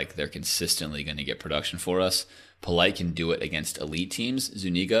look like they're consistently going to get production for us. Polite can do it against elite teams.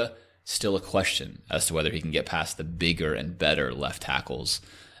 Zuniga, still a question as to whether he can get past the bigger and better left tackles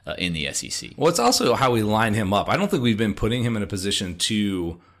in the SEC. Well, it's also how we line him up. I don't think we've been putting him in a position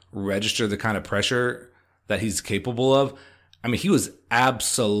to register the kind of pressure that he's capable of. I mean, he was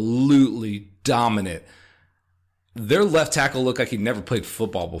absolutely dominant. Their left tackle looked like he'd never played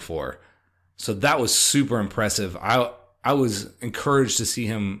football before. So that was super impressive. I was encouraged to see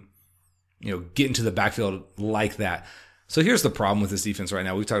him, get into the backfield like that. So here's the problem with this defense right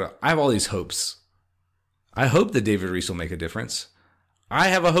now. We've talked about, I have all these hopes. I hope that David Reese will make a difference. I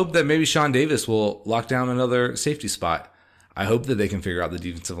have a hope that maybe Sean Davis will lock down another safety spot. I hope that they can figure out the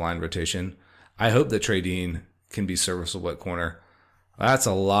defensive line rotation. I hope that Trey Dean can be serviceable at corner. That's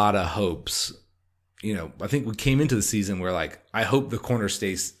a lot of hopes. I think we came into the season where I hope the corner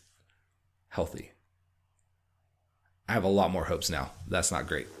stays healthy. I have a lot more hopes now. That's not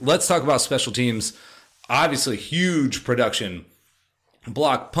great. Let's talk about special teams. Obviously, huge production.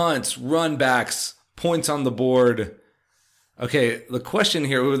 Block punts, run backs, points on the board. Okay, the question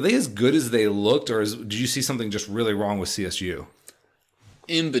here, were they as good as they looked, or did you see something just really wrong with CSU?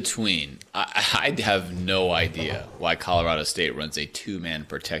 In between, I have no idea why Colorado State runs a two-man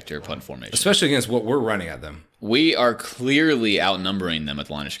protector punt formation. Especially against what we're running at them. We are clearly outnumbering them at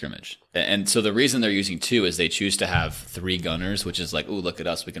the line of scrimmage. And so the reason they're using two is they choose to have three gunners, which is ooh, look at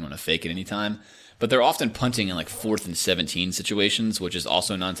us, we can run a fake at any time. But they're often punting in 4th and 17 situations, which is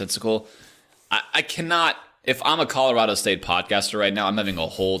also nonsensical. I cannot... If I'm a Colorado State podcaster right now, I'm having a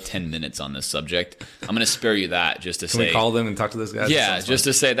whole 10 minutes on this subject. I'm going to spare you that just to say... Can we call them and talk to those guys? Yeah, just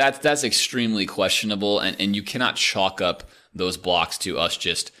to say that's extremely questionable, and you cannot chalk up those blocks to us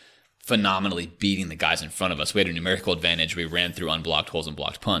just phenomenally beating the guys in front of us. We had a numerical advantage. We ran through unblocked holes and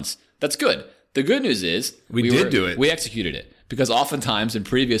blocked punts. That's good. The good news is... We did do it. We executed it. Because oftentimes in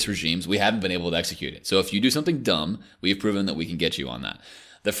previous regimes, we haven't been able to execute it. So if you do something dumb, we've proven that we can get you on that.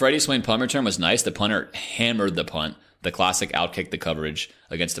 The Freddie Swain punt return was nice. The punter hammered the punt. The classic outkicked the coverage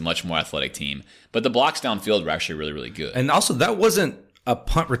against a much more athletic team. But the blocks downfield were actually really, really good. And also, that wasn't a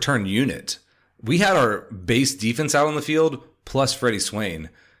punt return unit. We had our base defense out on the field plus Freddie Swain.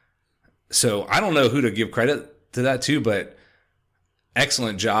 So I don't know who to give credit to that to, but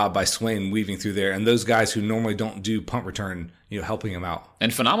excellent job by Swain weaving through there. And those guys who normally don't do punt return, helping him out.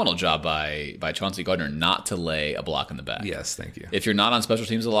 And phenomenal job by Chauncey Gardner not to lay a block in the back. Yes, thank you. If you're not on special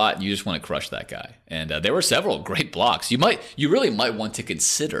teams a lot, you just want to crush that guy. And there were several great blocks. You really might want to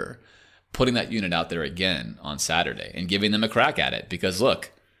consider putting that unit out there again on Saturday and giving them a crack at it. Because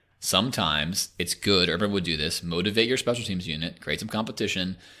look, sometimes it's good. Urban would do this. Motivate your special teams unit, create some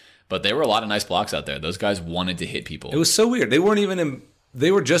competition. But there were a lot of nice blocks out there. Those guys wanted to hit people. It was so weird. They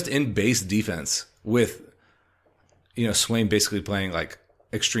were just in base defense with, Swain basically playing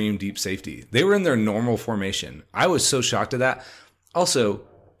extreme deep safety. They were in their normal formation. I was so shocked at that. Also,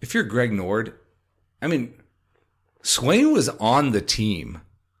 if you're Greg Nord, Swain was on the team.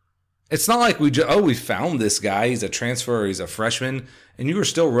 It's not like we found this guy. He's a transfer. He's a freshman. And you were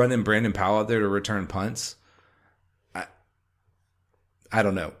still running Brandon Powell out there to return punts. I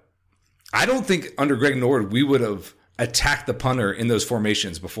don't know. I don't think under Greg Nord we would have attacked the punter in those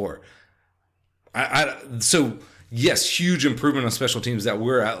formations before. So yes, huge improvement on special teams that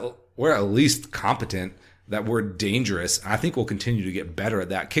we're at least competent, that we're dangerous. I think we'll continue to get better at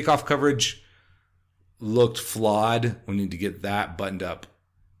that. Kickoff coverage looked flawed. We need to get that buttoned up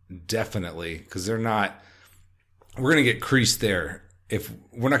definitely because we're going to get creased there if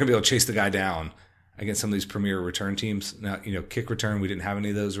we're not going to be able to chase the guy down against some of these premier return teams. Now, kick return, we didn't have any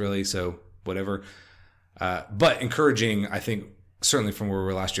of those really, so whatever. But encouraging, I think, certainly from where we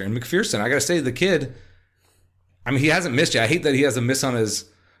were last year. And McPherson, I got to say, the kid, I mean, he hasn't missed yet. I hate that he has a miss on his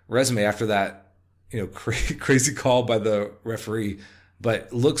resume after that, crazy call by the referee.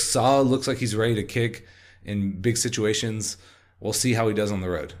 But looks solid, looks like he's ready to kick in big situations. We'll see how he does on the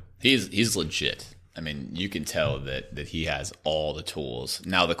road. He's legit. I mean, you can tell that he has all the tools.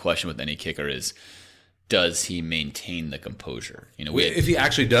 Now the question with any kicker is, does he maintain the composure? If he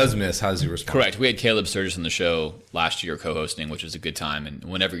actually does miss, how does he respond? Correct. We had Caleb Sturgis on the show last year co-hosting, which was a good time. And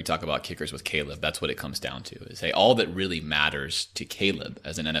whenever you talk about kickers with Caleb, that's what it comes down to. Is all that really matters to Caleb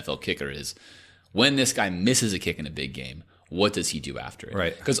as an NFL kicker is when this guy misses a kick in a big game, what does he do after it?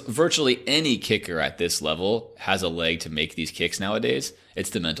 Right. Because virtually any kicker at this level has a leg to make these kicks nowadays. It's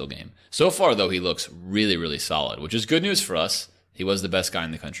the mental game. So far, though, he looks really, really solid, which is good news for us. He was the best guy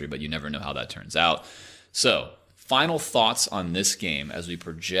in the country, but you never know how that turns out. So, final thoughts on this game as we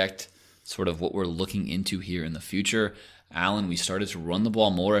project sort of what we're looking into here in the future. Alan, we started to run the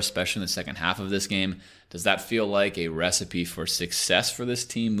ball more, especially in the second half of this game. Does that feel like a recipe for success for this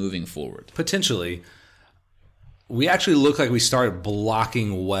team moving forward? Potentially. We actually look like we started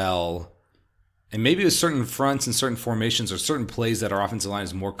blocking well. And maybe with certain fronts and certain formations or certain plays that our offensive line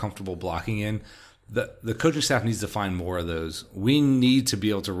is more comfortable blocking in, the coaching staff needs to find more of those. We need to be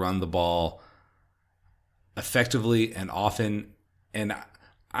able to run the ball effectively and often. And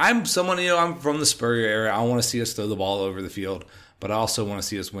I'm someone, I'm from the Spurrier area. I want to see us throw the ball over the field, but I also want to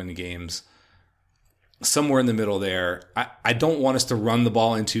see us win games. Somewhere in the middle there. I don't want us to run the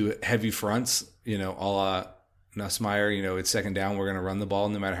ball into heavy fronts, a la Nussmeier, it's second down. We're going to run the ball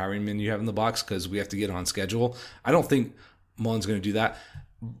no matter how many men you have in the box because we have to get on schedule. I don't think Mullen's going to do that.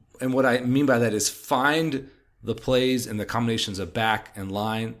 And what I mean by that is find the plays and the combinations of back and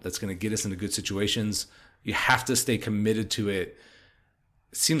line that's going to get us into good situations. You have to stay committed to it.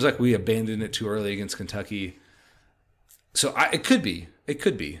 It seems like we abandoned it too early against Kentucky. So it could be.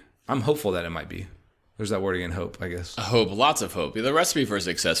 I'm hopeful that it might be. There's that word again, hope, I guess. Hope, lots of hope. The recipe for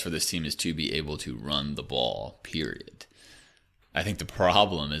success for this team is to be able to run the ball, period. I think the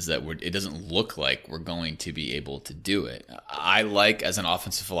problem is that it doesn't look like we're going to be able to do it. I like, as an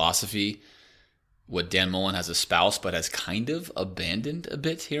offensive philosophy, what Dan Mullen has espoused but has kind of abandoned a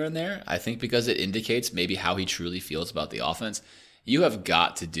bit here and there. I think because it indicates maybe how he truly feels about the offense. You have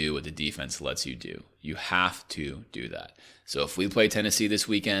got to do what the defense lets you do. You have to do that. So if we play Tennessee this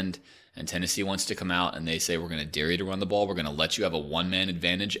weekend and Tennessee wants to come out and they say, we're going to dare you to run the ball, we're going to let you have a one-man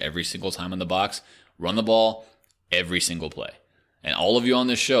advantage every single time in the box, run the ball every single play. And all of you on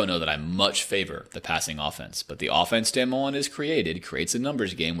this show know that I much favor the passing offense. But the offense Dan Mullen has created creates a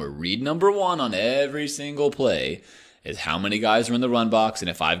numbers game where read number one on every single play is how many guys are in the run box. And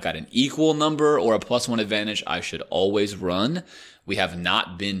if I've got an equal number or a +1 advantage, I should always run. We have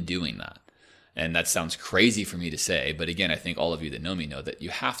not been doing that. And that sounds crazy for me to say. But again, I think all of you that know me know that you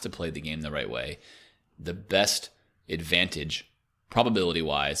have to play the game the right way. The best advantage,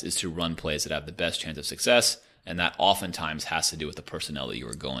 probability-wise, is to run plays that have the best chance of success. And that oftentimes has to do with the personnel that you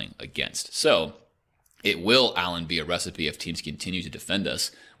are going against. So it will, Alan, be a recipe if teams continue to defend us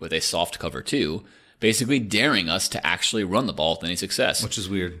with a soft cover 2, basically daring us to actually run the ball with any success. Which is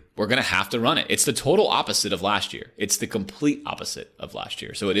weird. We're going to have to run it. It's the total opposite of last year. It's the complete opposite of last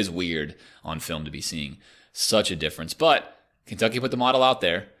year. So it is weird on film to be seeing such a difference. But Kentucky put the model out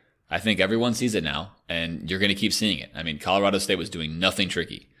there. I think everyone sees it now, and you're going to keep seeing it. I mean, Colorado State was doing nothing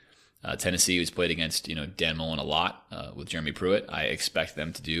tricky. Tennessee was played against, Dan Mullen a lot with Jeremy Pruitt. I expect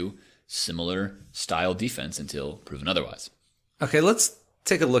them to do similar style defense until proven otherwise. Okay, let's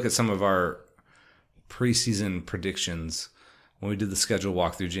take a look at some of our preseason predictions. When we did the schedule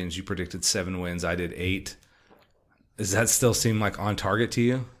walkthrough, James, you predicted 7 wins. I did 8. Does that still seem like on target to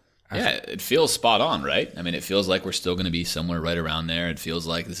you? Yeah, it feels spot on, right? I mean, it feels like we're still going to be somewhere right around there. It feels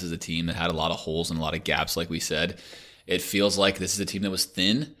like this is a team that had a lot of holes and a lot of gaps, like we said. It feels like this is a team that was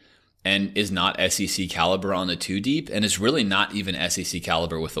thin and is not SEC caliber on the 2 deep, and is really not even SEC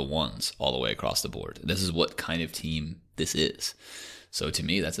caliber with the 1s all the way across the board. This is what kind of team this is. So to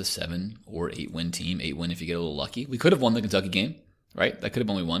me, that's a 7 or 8 win team. 8 win if you get a little lucky. We could have won the Kentucky game, right? That could have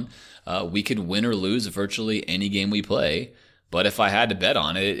only won. We could win or lose virtually any game we play. But if I had to bet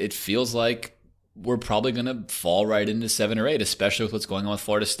on it, it feels like we're probably going to fall right into 7 or 8, especially with what's going on with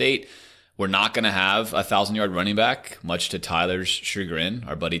Florida State. We're not going to have a 1,000-yard running back, much to Tyler's chagrin.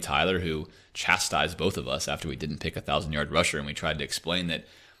 Our buddy Tyler, who chastised both of us after we didn't pick a 1,000-yard rusher, and we tried to explain that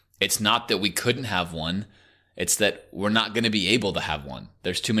it's not that we couldn't have one. It's that we're not going to be able to have one.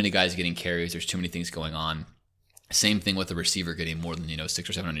 There's too many guys getting carries. There's too many things going on. Same thing with the receiver getting more than 600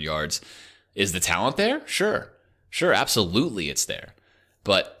 or 700 yards. Is the talent there? Sure, absolutely it's there.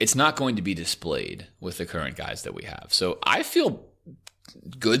 But it's not going to be displayed with the current guys that we have. So I feel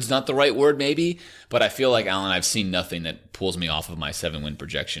good's not the right word maybe, but I feel like, Alan, I've seen nothing that pulls me off of my 7-win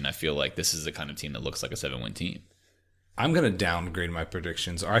projection. I feel like this is the kind of team that looks like a 7-win team. I'm going to downgrade my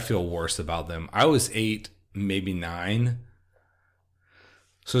predictions, or I feel worse about them. I was 8, maybe 9.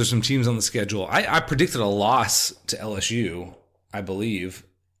 So there's some teams on the schedule. I predicted a loss to LSU, I believe,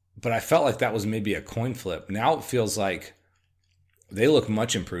 but I felt like that was maybe a coin flip. Now it feels like they look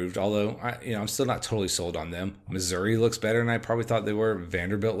much improved, although I'm still not totally sold on them. Missouri looks better than I probably thought they were.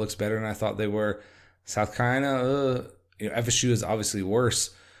 Vanderbilt looks better than I thought they were. South Carolina, FSU is obviously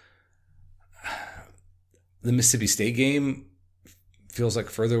worse. The Mississippi State game feels like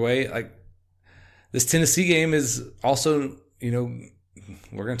further away. Like this Tennessee game is also,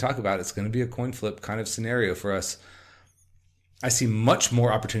 we're going to talk about it. It's going to be a coin flip kind of scenario for us. I see much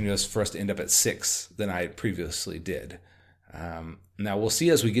more opportunities for us to end up at 6 than I previously did. Now we'll see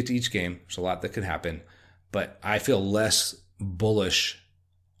as we get to each game. There's a lot that could happen, but I feel less bullish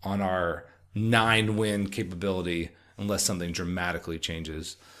on our 9-win capability unless something dramatically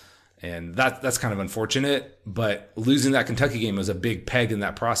changes. And that's kind of unfortunate, but losing that Kentucky game was a big peg in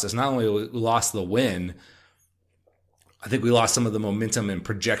that process. Not only we lost the win, I think we lost some of the momentum and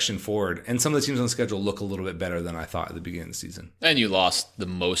projection forward, and some of the teams on the schedule look a little bit better than I thought at the beginning of the season. And you lost the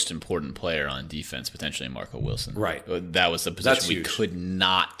most important player on defense, potentially Marco Wilson. Right. That was the position we could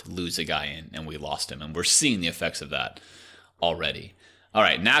not lose a guy in, and we lost him. And we're seeing the effects of that already. All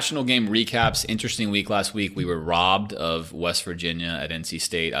right, national game recaps. Interesting week last week. We were robbed of West Virginia at NC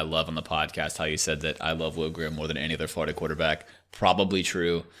State. I love on the podcast how you said that I love Will Grier more than any other Florida quarterback. Probably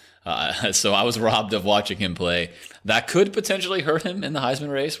true. So I was robbed of watching him play. That could potentially hurt him in the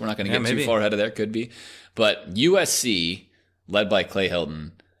Heisman race. We're not going to get too far ahead of there. Could be. But USC, led by Clay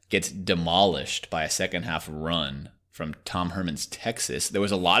Helton, gets demolished by a second-half run from Tom Herman's Texas. There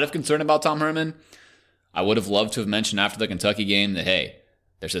was a lot of concern about Tom Herman. I would have loved to have mentioned after the Kentucky game that, hey,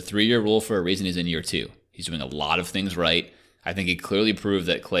 there's a 3-year rule for a reason. He's in year 2. He's doing a lot of things right. I think he clearly proved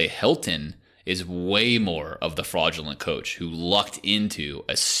that Clay Helton is way more of the fraudulent coach who lucked into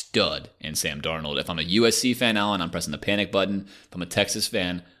a stud in Sam Darnold. If I'm a USC fan, Alan, I'm pressing the panic button. If I'm a Texas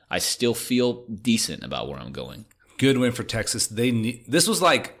fan, I still feel decent about where I'm going. Good win for Texas. This was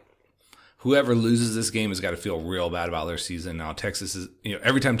like whoever loses this game has got to feel real bad about their season. Now Texas is,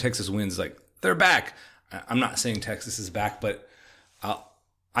 every time Texas wins, like they're back. I'm not saying Texas is back, but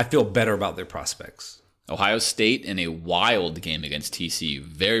I feel better about their prospects. Ohio State in a wild game against TCU,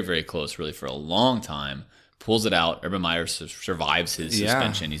 very, very close, really, for a long time, pulls it out. Urban Meyer survives his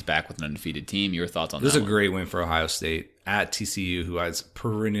suspension. He's back with an undefeated team. Your thoughts on that? This is a great win for Ohio State at TCU, who is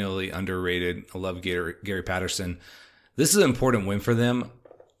perennially underrated. I love Gary Patterson. This is an important win for them.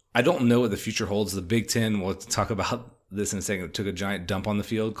 I don't know what the future holds. The Big Ten, we'll talk about this in a second, took a giant dump on the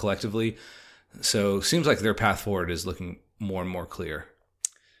field collectively. So it seems like their path forward is looking more and more clear.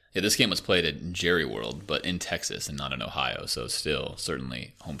 Yeah, this game was played at Jerry World, but in Texas and not in Ohio, so still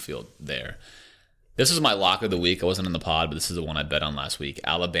certainly home field there. This is my lock of the week. I wasn't in the pod, but this is the one I bet on last week.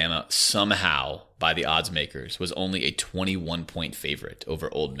 Alabama somehow, by the odds makers, was only a 21-point favorite over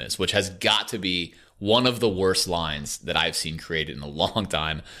Ole Miss, which has got to be one of the worst lines that I've seen created in a long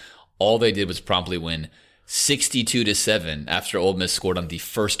time. All they did was promptly win 62-7 after Ole Miss scored on the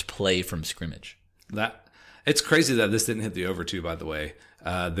first play from scrimmage. It's crazy that this didn't hit the over too, by the way.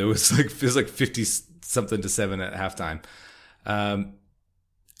 There was feels like 50-something to 7 at halftime.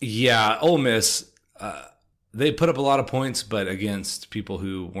 Ole Miss, they put up a lot of points, but against people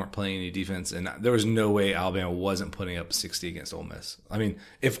who weren't playing any defense, and there was no way Alabama wasn't putting up 60 against Ole Miss. I mean,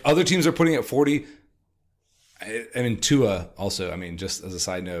 if other teams are putting up 40, Tua also, just as a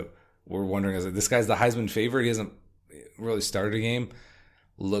side note, we're wondering, this guy's the Heisman favorite. He hasn't really started a game.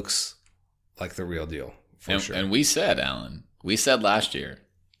 Looks like the real deal, for sure. And we said, Alan, last year,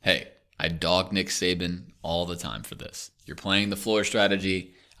 hey, I dog Nick Saban all the time for this. You're playing the floor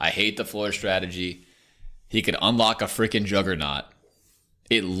strategy. I hate the floor strategy. He could unlock a freaking juggernaut.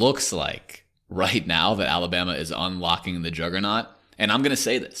 It looks like right now that Alabama is unlocking the juggernaut. And I'm going to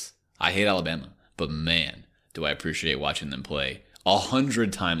say this. I hate Alabama, but man, do I appreciate watching them play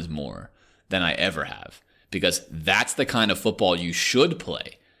 100 times more than I ever have. Because that's the kind of football you should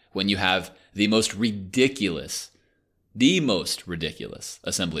play when you have the most ridiculous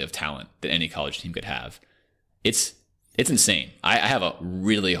assembly of talent that any college team could have. It's insane. I have a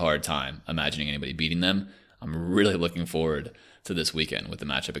really hard time imagining anybody beating them. I'm really looking forward to this weekend with the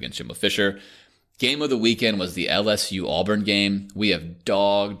matchup against Jimbo Fisher. Game of the weekend was the LSU-Auburn game. We have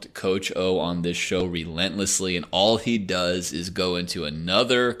dogged Coach O on this show relentlessly, and all he does is go into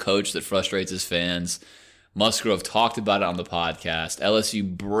another coach that frustrates his fans. Musgrove talked about it on the podcast.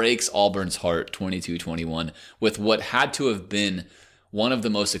 LSU breaks Auburn's heart 22-21 with what had to have been one of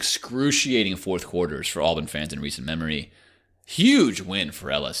the most excruciating fourth quarters for Auburn fans in recent memory. Huge win for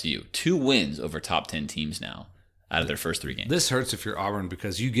LSU. 2 wins over top 10 teams now out of their first 3 games. This hurts if you're Auburn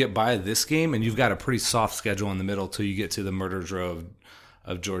because you get by this game and you've got a pretty soft schedule in the middle till you get to the murder drove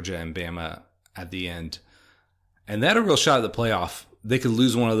of Georgia and Bama at the end. And they had a real shot at the playoff. They could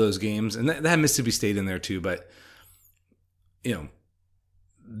lose one of those games. And that had Mississippi State in there too. But,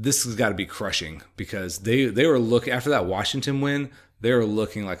 this has got to be crushing because they were looking, after that Washington win, they were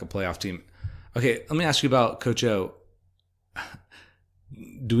looking like a playoff team. Okay, let me ask you about Coach O.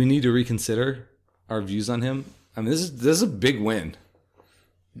 Do we need to reconsider our views on him? I mean, this is a big win.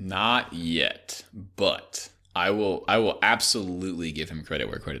 Not yet, but I will absolutely give him credit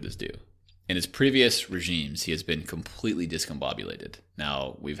where credit is due. In his previous regimes, he has been completely discombobulated.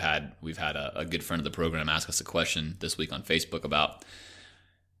 Now, we've had a good friend of the program ask us a question this week on Facebook about,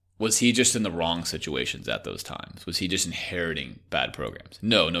 was he just in the wrong situations at those times? Was he just inheriting bad programs?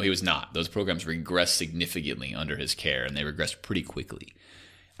 No, he was not. Those programs regressed significantly under his care, and they regressed pretty quickly.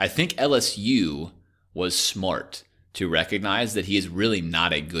 I think LSU was smart to recognize that he is really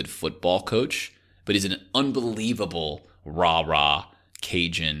not a good football coach, but he's an unbelievable rah-rah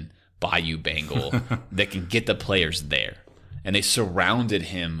Cajun Bayou Bengal that can get the players there. And they surrounded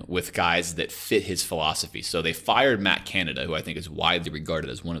him with guys that fit his philosophy. So they fired Matt Canada, who I think is widely regarded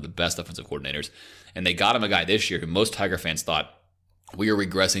as one of the best offensive coordinators, and they got him a guy this year who most Tiger fans thought we are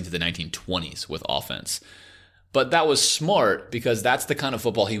regressing to the 1920s with offense. But that was smart because that's the kind of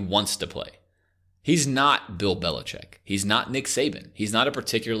football he wants to play. He's not Bill Belichick. He's not Nick Saban. He's not a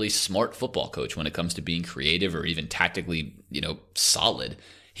particularly smart football coach when it comes to being creative or even tactically, solid.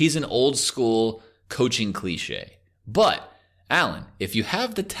 He's an old school coaching cliche. But, Alan, if you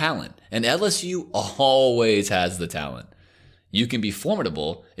have the talent, and LSU always has the talent, you can be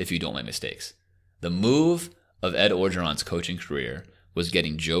formidable if you don't make mistakes. The move of Ed Orgeron's coaching career was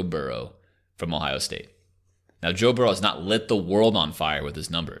getting Joe Burrow from Ohio State. Now, Joe Burrow has not lit the world on fire with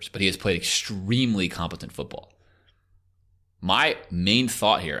his numbers, but he has played extremely competent football. My main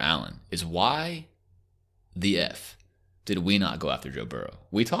thought here, Alan, is why the F did we not go after Joe Burrow?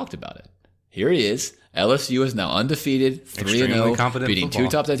 We talked about it. Here he is. LSU is now undefeated, 3-0, beating 2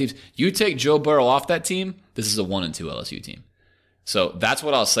 top 10 teams. You take Joe Burrow off that team, this is a 1-2 LSU team. So that's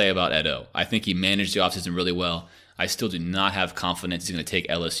what I'll say about Ed O. I think he managed the offseason really well. I still do not have confidence he's going to take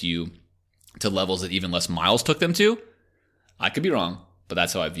LSU to levels that even Les Miles took them to. I could be wrong, but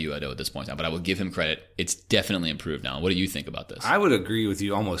that's how I view Edo at this point. But I will give him credit. It's definitely improved now. What do you think about this? I would agree with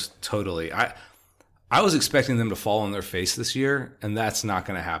you almost totally. I was expecting them to fall on their face this year, and that's not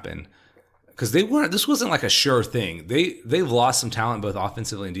going to happen because they weren't. This wasn't like a sure thing. They've lost some talent both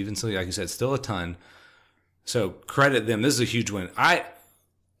offensively and defensively. Like you said, still a ton. So credit them. This is a huge win. I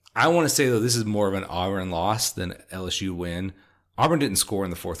want to say though, this is more of an Auburn loss than LSU win. Auburn didn't score in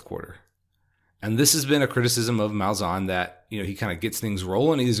the fourth quarter. And this has been a criticism of Malzahn that, he kind of gets things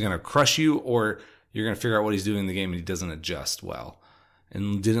rolling. He's going to crush you or you're going to figure out what he's doing in the game and he doesn't adjust well.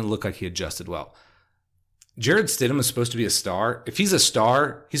 And didn't look like he adjusted well. Jared Stidham is supposed to be a star. If he's a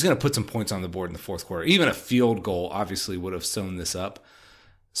star, he's going to put some points on the board in the fourth quarter. Even a field goal obviously would have sewn this up.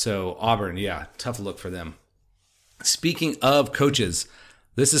 So Auburn, yeah, tough look for them. Speaking of coaches,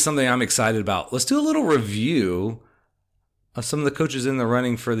 this is something I'm excited about. Let's do a little review of some of the coaches in the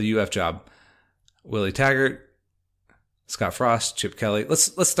running for the UF job. Willie Taggart, Scott Frost, Chip Kelly.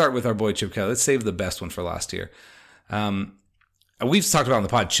 Let's start with our boy Chip Kelly. Let's save the best one for last year. We've talked about on the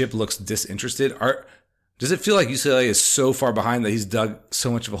pod, Chip looks disinterested. Does it feel like UCLA is so far behind that he's dug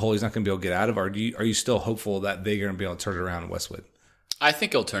so much of a hole he's not going to be able to get out of? Or are you still hopeful that they're going to be able to turn it around in Westwood? I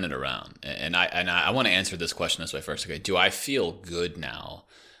think he'll turn it around. And I want to answer this question this way first. Okay, do I feel good now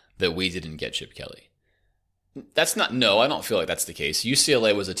that we didn't get Chip Kelly? No, I don't feel like that's the case.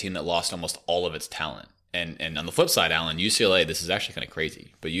 UCLA was a team that lost almost all of its talent. And on the flip side, Alan, UCLA, this is actually kind of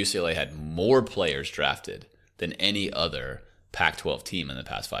crazy, but UCLA had more players drafted than any other Pac-12 team in the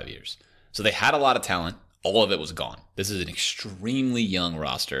past 5 years. So they had a lot of talent. All of it was gone. This is an extremely young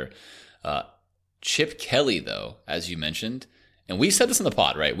roster. Chip Kelly, though, as you mentioned, and we said this in the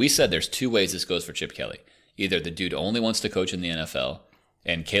pod, right? We said there's 2 ways this goes for Chip Kelly. Either the dude only wants to coach in the NFL,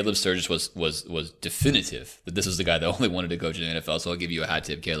 and Caleb Sturgis was definitive that this is the guy that only wanted to coach in the NFL, so I'll give you a hat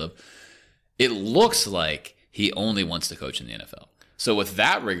tip, Caleb. It looks like he only wants to coach in the NFL. So with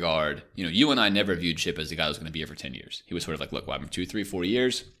that regard, you and I never viewed Chip as the guy who was going to be here for 10 years. He was sort of like, look, I'm 2, 3, 4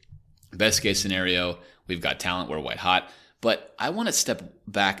 years. Best case scenario, we've got talent, we're white hot. But I want to step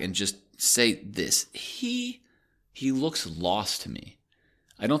back and just say this. He looks lost to me.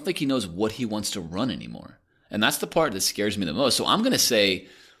 I don't think he knows what he wants to run anymore. And that's the part that scares me the most. So I'm going to say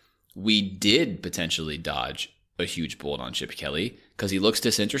we did potentially dodge a huge bullet on Chip Kelly because he looks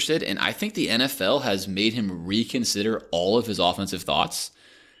disinterested. And I think the NFL has made him reconsider all of his offensive thoughts.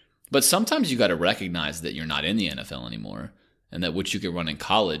 But sometimes you got to recognize that you're not in the NFL anymore and that what you could run in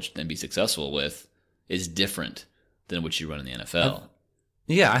college and be successful with is different than what you run in the NFL.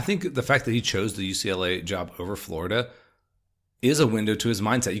 Yeah, I think the fact that he chose the UCLA job over Florida is a window to his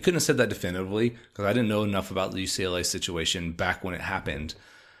mindset. You couldn't have said that definitively because I didn't know enough about the UCLA situation back when it happened.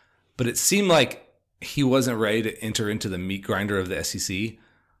 But it seemed like he wasn't ready to enter into the meat grinder of the SEC.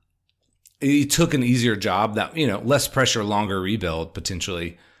 He took an easier job that, less pressure, longer rebuild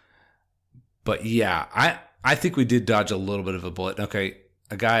potentially. But yeah, I think we did dodge a little bit of a bullet. Okay,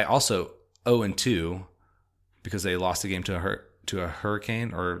 a guy also 0-2 because they lost a game to a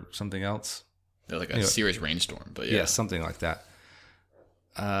hurricane or something else. Like a serious rainstorm, but yeah, something like that.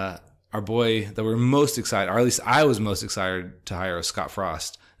 Our boy that we're most excited, or at least I was most excited to hire, Scott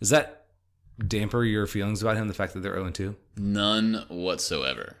Frost. Does that damper your feelings about him, the fact that they're 0-2? None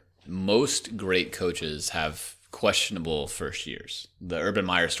whatsoever. Most great coaches have questionable first years. The Urban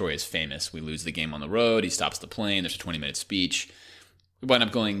Meyer story is famous. We lose the game on the road. He stops the plane. There's a 20-minute speech. We wind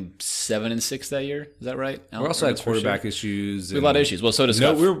up going 7-6 that year. Is that right? We also had quarterback issues. We had a lot of issues. Well, so does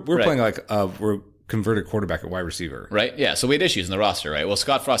Scott. No, we're playing like we're converted quarterback at wide receiver. Right? Yeah. So we had issues in the roster, right? Well,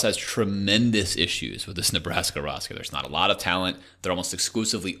 Scott Frost has tremendous issues with this Nebraska roster. There's not a lot of talent. They're almost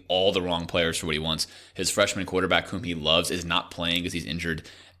exclusively all the wrong players for what he wants. His freshman quarterback, whom he loves, is not playing because he's injured.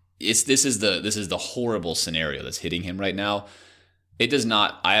 This is the horrible scenario that's hitting him right now. It does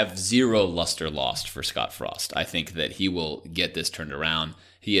not. I have zero luster lost for Scott Frost. I think that he will get this turned around.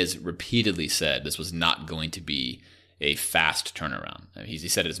 He has repeatedly said this was not going to be a fast turnaround. I mean, he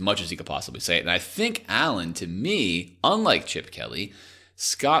said it as much as he could possibly say it. And I think, Alan, to me, unlike Chip Kelly,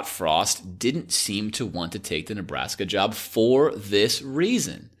 Scott Frost didn't seem to want to take the Nebraska job for this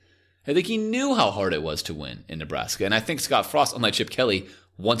reason. I think he knew how hard it was to win in Nebraska. And I think Scott Frost, unlike Chip Kelly,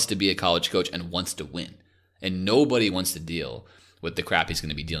 wants to be a college coach and wants to win. And nobody wants to deal with the crap he's going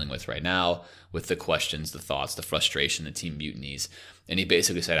to be dealing with right now, with the questions, the thoughts, the frustration, the team mutinies. And he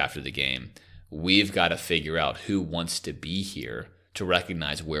basically said after the game, we've got to figure out who wants to be here to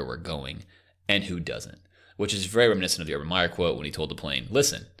recognize where we're going and who doesn't, which is very reminiscent of the Urban Meyer quote when he told the plane,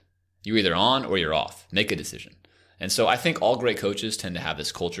 listen, you're either on or you're off. Make a decision. And so I think all great coaches tend to have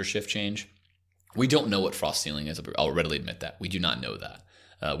this culture shift change. We don't know what Frost's ceiling is. I'll readily admit that. We do not know that.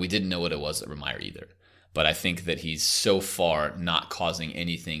 We didn't know what it was at Urban Meyer either. But I think that he's so far not causing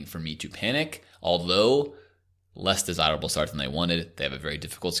anything for me to panic, although less desirable start than they wanted. They have a very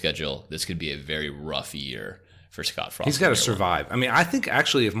difficult schedule. This could be a very rough year for Scott Frost. He's got to survive. I mean, I think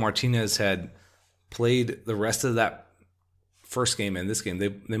actually if Martinez had played the rest of that first game and this game,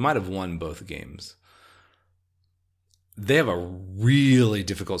 they might have won both games. They have a really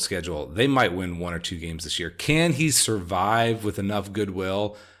difficult schedule. They might win 1 or 2 games this year. Can he survive with enough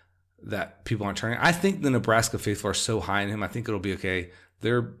goodwill that people aren't turning? I think the Nebraska faithful are so high in him. I think it'll be okay.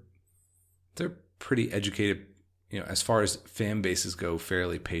 They're pretty educated, as far as fan bases go,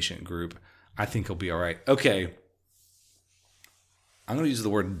 fairly patient group. I think he'll be all right. Okay. I'm going to use the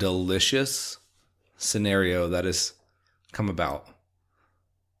word delicious scenario that has come about.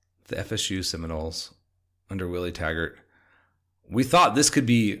 The FSU Seminoles under Willie Taggart. We thought this could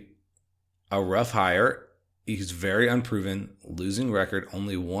be a rough hire. He's very unproven, losing record,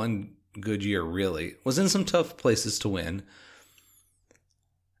 only one good year really. Was in some tough places to win.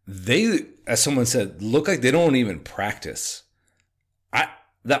 They, as someone said, look like they don't even practice.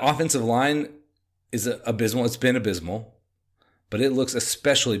 That offensive line is abysmal. It's been abysmal, but it looks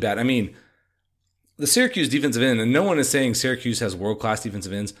especially bad. I mean, the Syracuse defensive end, and no one is saying Syracuse has world-class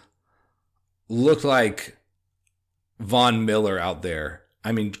defensive ends, looked like Von Miller out there.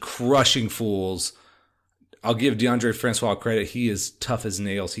 I mean, crushing fools. I'll give DeAndre Francois credit. He is tough as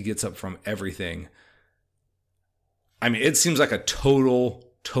nails. He gets up from everything. I mean, it seems like a total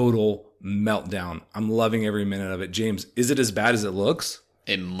meltdown. I'm loving every minute of it. James, is it as bad as it looks?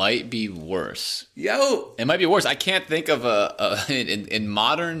 It might be worse. It might be worse. I can't think of in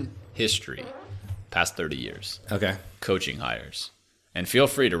modern history, past 30 years. Okay. Coaching hires. And feel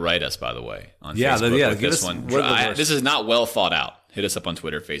free to write us, by the way, on Facebook with this one. This is not well thought out. Hit us up on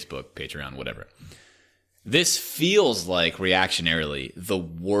Twitter, Facebook, Patreon, whatever. This feels like, reactionarily, the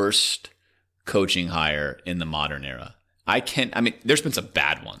worst coaching hire in the modern era. There's been some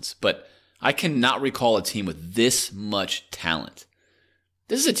bad ones, but I cannot recall a team with this much talent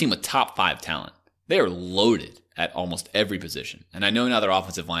This is a team with top 5 talent. They are loaded at almost every position. And I know now their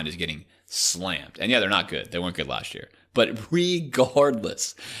offensive line is getting slammed. And yeah, they're not good. They weren't good last year. But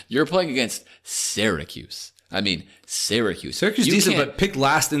regardless, you're playing against Syracuse. I mean, Syracuse. Syracuse is decent, but picked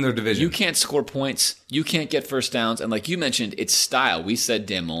last in their division. You can't score points. You can't get first downs. And like you mentioned, it's style. We said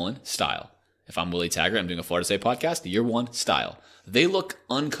Dan Mullen, style. If I'm Willie Taggart, I'm doing a Florida State podcast, year 1, style. They look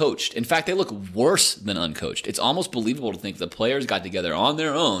uncoached. In fact, they look worse than uncoached. It's almost believable to think the players got together on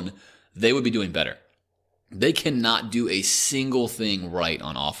their own, they would be doing better. They cannot do a single thing right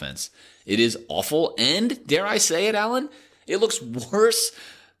on offense. It is awful. And, dare I say it, Alan, it looks worse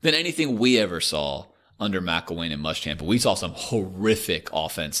than anything we ever saw under McElwain and Muschamp. We saw some horrific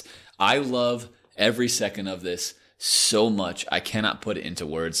offense. I love every second of this so much. I cannot put it into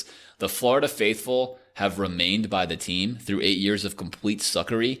words. The Florida faithful have remained by the team through 8 years of complete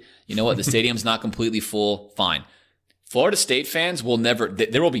suckery. You know what? The stadium's not completely full. Fine. Florida State fans will never,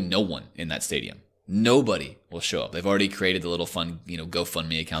 there will be no one in that stadium. Nobody will show up. They've already created the little fun,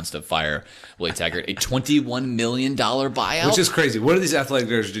 GoFundMe accounts to fire Willie Taggart. A $21 million buyout. Which is crazy. What are these athletic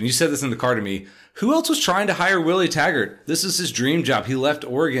directors doing? You said this in the car to me. Who else was trying to hire Willie Taggart? This is his dream job. He left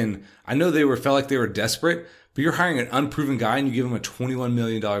Oregon. I know felt like they were desperate, but you're hiring an unproven guy and you give him a $21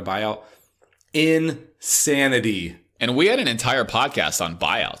 million buyout. Insanity. And we had an entire podcast on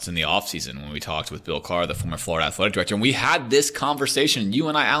buyouts in the offseason when we talked with Bill Carr, the former Florida athletic director. And we had this conversation. You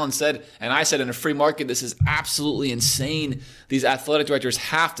and I, Alan, said, and I said, in a free market, this is absolutely insane. These athletic directors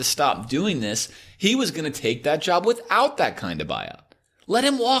have to stop doing this. He was going to take that job without that kind of buyout. Let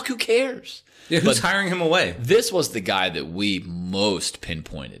him walk. Who cares? Yeah, who's hiring him away? This was the guy that we most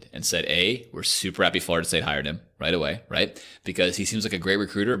pinpointed and said, A, we're super happy Florida State hired him right away, right? Because he seems like a great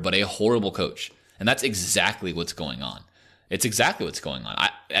recruiter, but a horrible coach. And that's exactly what's going on. It's exactly what's going on.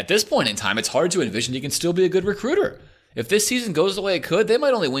 At this point in time, it's hard to envision he can still be a good recruiter. If this season goes the way it could, they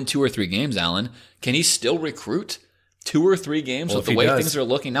might only win 2 or 3 games, Alan. Can he still recruit 2 or 3 games with the way things are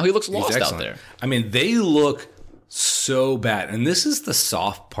looking? Now he looks lost out there. I mean, they look so bad. And this is the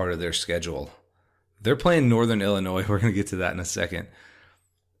soft part of their schedule. They're playing Northern Illinois. We're going to get to that in a second.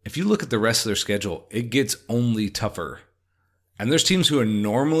 If you look at the rest of their schedule, it gets only tougher. And there's teams who are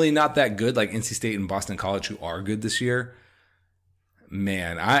normally not that good, like NC State and Boston College, who are good this year.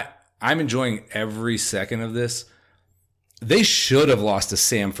 Man, I'm enjoying every second of this. They should have lost to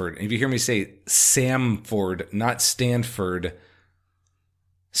Samford. If you hear me say Samford, not Stanford.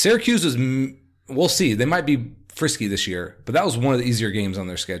 Syracuse was, we'll see. They might be frisky this year, but that was one of the easier games on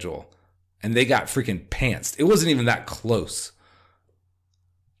their schedule. And they got freaking pantsed. It wasn't even that close.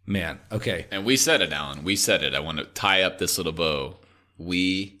 Man, okay. And we said it, Alan. We said it. I want to tie up this little bow.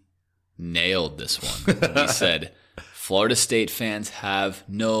 We nailed this one. We said Florida State fans have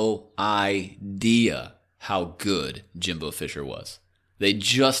no idea how good Jimbo Fisher was. They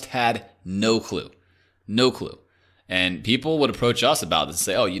just had no clue. No clue. And people would approach us about this and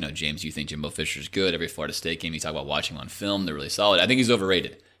say, oh, James, you think Jimbo Fisher's good? Every Florida State game you talk about watching on film, they're really solid. I think he's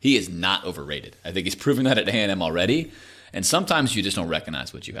overrated. He is not overrated. I think he's proven that at A&M already. And sometimes you just don't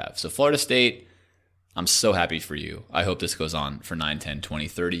recognize what you have. So Florida State, I'm so happy for you. I hope this goes on for 9, 10, 20,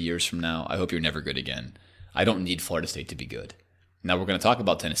 30 years from now. I hope you're never good again. I don't need Florida State to be good. Now we're going to talk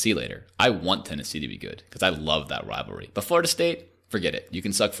about Tennessee later. I want Tennessee to be good because I love that rivalry. But Florida State, forget it. You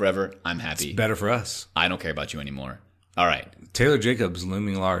can suck forever. I'm happy. It's better for us. I don't care about you anymore. All right. Taylor Jacobs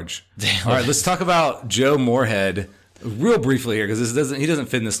looming large. All right, let's talk about Joe Moorhead real briefly here because he doesn't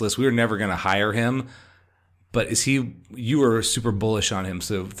fit in this list. We were never going to hire him. But you were super bullish on him.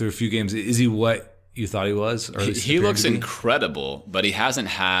 So through a few games, is he what you thought he was? Or he looks incredible, but he hasn't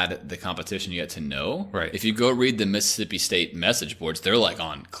had the competition yet to know. Right. If you go read the Mississippi State message boards, they're like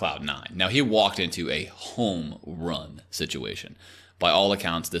on cloud 9. Now, he walked into a home run situation. By all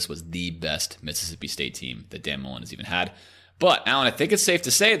accounts, this was the best Mississippi State team that Dan Mullen has even had. But, Alan, I think it's safe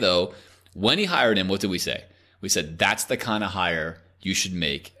to say, though, when he hired him, what did we say? We said that's the kind of hire you should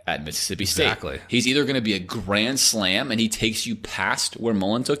make at Mississippi State. Exactly. He's either going to be a grand slam and he takes you past where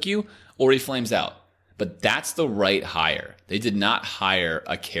Mullen took you, or he flames out. But that's the right hire. They did not hire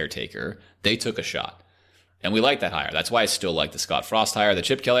a caretaker. They took a shot. And we like that hire. That's why I still like the Scott Frost hire. The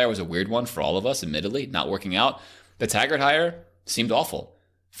Chip Kelly hire was a weird one for all of us, admittedly, not working out. The Taggart hire seemed awful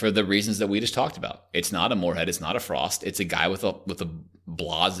for the reasons that we just talked about. It's not a Moorhead. It's not a Frost. It's a guy with a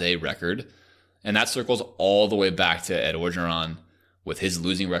blasé record. And that circles all the way back to Ed Orgeron. With his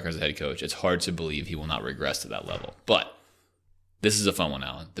losing record as a head coach, it's hard to believe he will not regress to that level. But this is a fun one,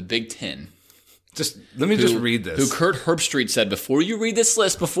 Alan. The Big Ten. Let me just read this. Who Kurt Herbstreit said, before you read this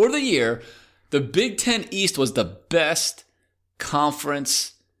list, before the year, the Big Ten East was the best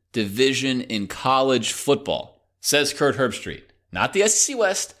conference division in college football, says Kurt Herbstreit. Not the SEC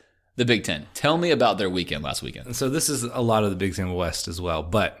West, the Big Ten. Tell me about their weekend last weekend. And so this is a lot of the Big Ten West as well,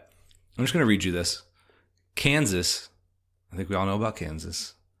 but I'm just going to read you this. Kansas, I think we all know about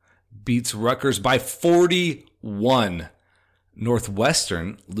Kansas, beats Rutgers by 41.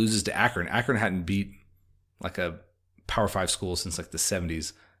 Northwestern loses to Akron. Akron hadn't beat like a Power 5 school since like the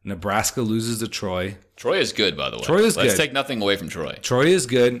 70s. Nebraska loses to Troy. Troy is good, by the way. Troy is good. Let's take nothing away from Troy. Troy is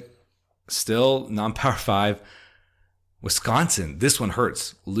good. Still non-Power 5. Wisconsin, this one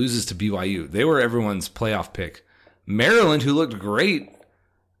hurts, loses to BYU. They were everyone's playoff pick. Maryland, who looked great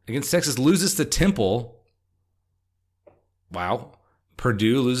against Texas, loses to Temple. Wow.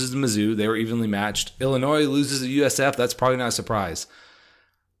 Purdue loses to Mizzou. They were evenly matched. Illinois loses to USF. That's probably not a surprise.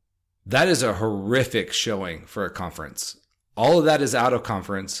 That is a horrific showing for a conference. All of that is out of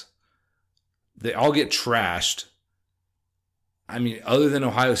conference. They all get trashed. I mean, other than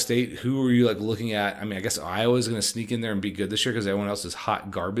Ohio State, who are you like looking at? I mean, I guess Iowa's going to sneak in there and be good this year because everyone else is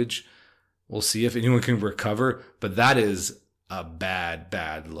hot garbage. We'll see if anyone can recover. But that is a bad,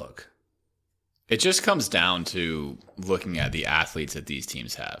 bad look. It just comes down to looking at the athletes that these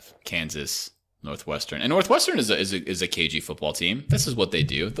teams have. Kansas, Northwestern. And Northwestern is a cagey football team. This is what they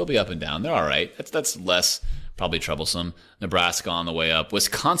do. They'll be up and down. They're all right. That's less probably troublesome. Nebraska on the way up.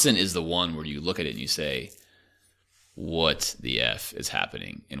 Wisconsin is the one where you look at it and you say, what the F is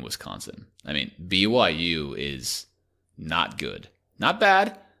happening in Wisconsin? I mean, BYU is not good. Not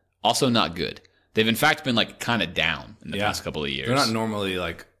bad, also not good. They've in fact been like kind of down in the past couple of years. They're not normally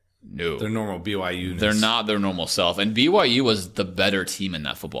like no. They're normal BYU. They're not their normal self. And BYU was the better team in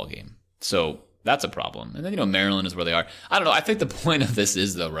that football game. So that's a problem. And then, Maryland is where they are. I don't know. I think the point of this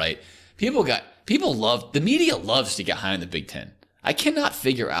is, though, right? The media loves to get high in the Big Ten. I cannot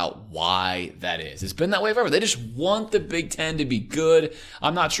figure out why that is. It's been that way forever. They just want the Big Ten to be good.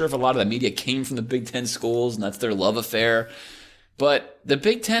 I'm not sure if a lot of the media came from the Big Ten schools and that's their love affair. But the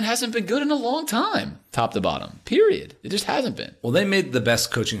Big Ten hasn't been good in a long time, top to bottom, period. It just hasn't been. Well, they made the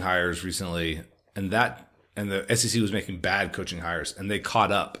best coaching hires recently, and the SEC was making bad coaching hires, and they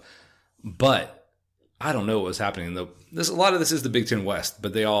caught up. But I don't know what was happening. A lot of this is the Big Ten West,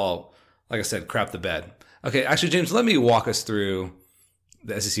 but they all, like I said, crap the bed. Okay, actually, James, let me walk us through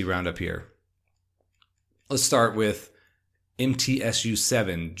the SEC roundup here. Let's start with MTSU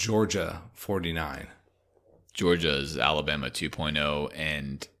 7, Georgia 49. Georgia is Alabama 2.0,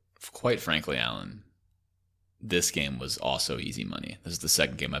 and quite frankly, Alan, this game was also easy money. This is the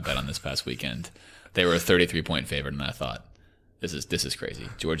second game I bet on this past weekend. They were a 33-point favorite, and I thought, this is crazy.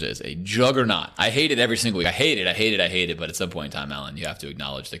 Georgia is a juggernaut. I hate it every single week. I hate it, but at some point in time, Alan, you have to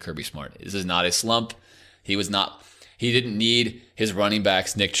acknowledge that Kirby Smart. This is not a slump. He didn't need his running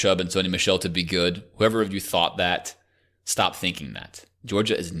backs, Nick Chubb and Sony Michel, to be good. Whoever of you thought that, stop thinking that.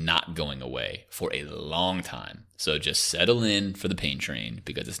 Georgia is not going away for a long time. So just settle in for the pain train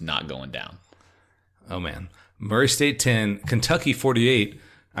because it's not going down. Oh, man. Murray State 10, Kentucky 48.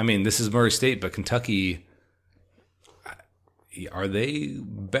 I mean, this is Murray State, but Kentucky, are they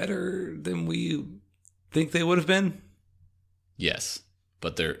better than we think they would have been? Yes,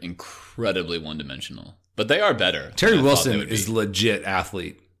 but they're incredibly one-dimensional. But they are better. Terry Wilson is a legit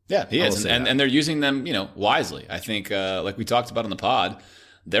athlete. Yeah, he is. And they're using them, wisely. I think, like we talked about on the pod,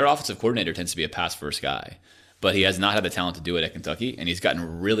 their offensive coordinator tends to be a pass-first guy. But he has not had the talent to do it at Kentucky, and he's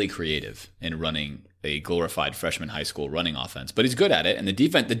gotten really creative in running a glorified freshman high school running offense. But he's good at it. And the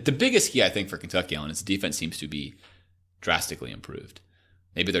defense, the biggest key, I think, for Kentucky, Alan, is the defense seems to be drastically improved.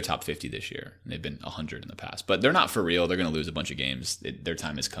 Maybe they're top 50 this year, and they've been 100 in the past. But they're not for real. They're going to lose a bunch of games. Their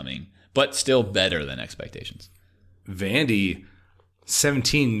time is coming. But still better than expectations. Vandy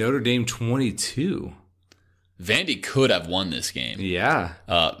 17, Notre Dame 22. Vandy could have won this game. Yeah.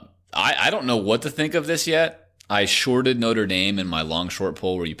 I don't know what to think of this yet. I shorted Notre Dame in my long short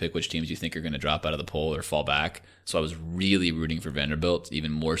poll where you pick which teams you think are going to drop out of the poll or fall back. So I was really rooting for Vanderbilt,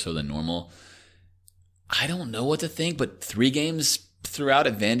 even more so than normal. I don't know what to think, but 3 games throughout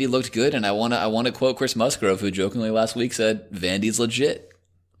it, Vandy looked good. And I want to quote Chris Musgrove, who jokingly last week said, Vandy's legit.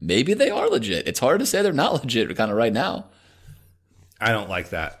 Maybe they are legit. It's hard to say they're not legit kind of right now. I don't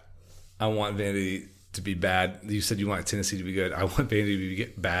like that. I want Vandy to be bad. You said you want Tennessee to be good. I want Vandy to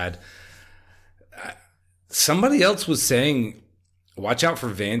be bad. Somebody else was saying, watch out for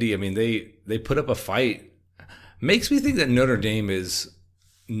Vandy. I mean, they put up a fight. Makes me think that Notre Dame is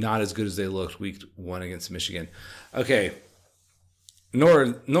not as good as they looked week 1 against Michigan. Okay.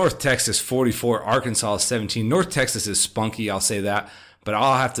 North Texas 44, Arkansas 17. North Texas is spunky, I'll say that. But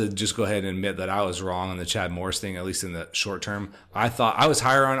I'll have to just go ahead and admit that I was wrong on the Chad Morris thing, at least in the short term. I thought I was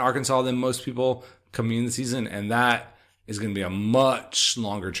higher on Arkansas than most people coming in the season, and that is going to be a much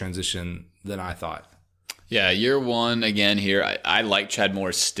longer transition than I thought. Yeah, year one again here. I like Chad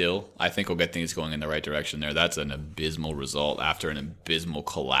Morris still. I think we'll get things going in the right direction there. That's an abysmal result after an abysmal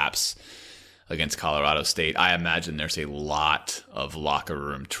collapse against Colorado State. I imagine there's a lot of locker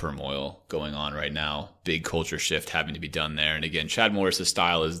room turmoil going on right now. Big culture shift having to be done there. And again, Chad Morris'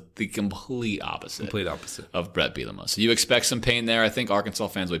 style is the complete opposite of Brett Bielema. So you expect some pain there. I think Arkansas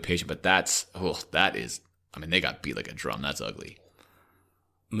fans will be patient, but that is, they got beat like a drum. That's ugly.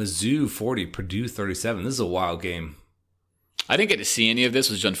 Mizzou 40, Purdue 37. This is a wild game. I didn't get to see any of this,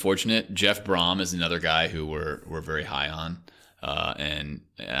 which is unfortunate. Jeff Brom is another guy who we're very high on. And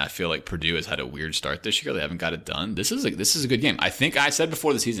I feel like Purdue has had a weird start this year. They haven't got it done. This is a good game. I think I said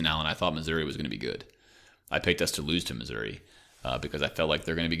before the season, Alan, I thought Missouri was going to be good. I picked us to lose to Missouri because I felt like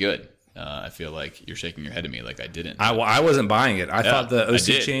they're going to be good. I feel like you're shaking your head at me like I didn't. I wasn't buying it. I thought the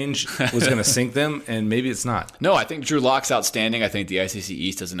OC change was going to sink them, and maybe it's not. No, I think Drew Lock's outstanding. I think the ICC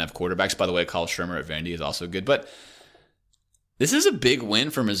East doesn't have quarterbacks. By the way, Kyle Schirmer at Vandy is also good. But this is a big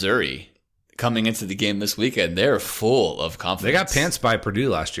win for Missouri coming into the game this weekend. They're full of confidence. They got pantsed by Purdue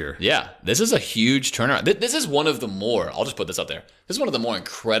last year. Yeah, this is a huge turnaround. This is one of the more, I'll just put this out there, this is one of the more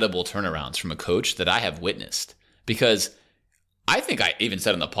incredible turnarounds from a coach that I have witnessed. Because I think I even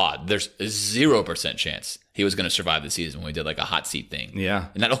said on the pod, there's a 0% chance he was going to survive the season when we did like a hot seat thing. Yeah.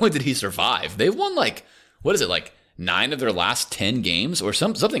 And not only did he survive, they've won 9 of their last 10 games or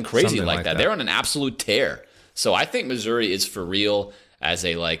something crazy like that. They're on an absolute tear. So I think Missouri is for real as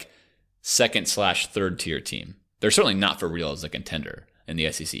a second/third tier team. They're certainly not for real as a contender in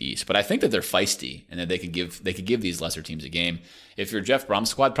the SEC East, but I think that they're feisty and that they could give these lesser teams a game. If you're Jeff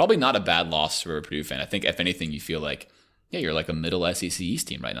Brom's squad, probably not a bad loss for a Purdue fan. I think if anything, you feel like, yeah, you're like a middle SEC East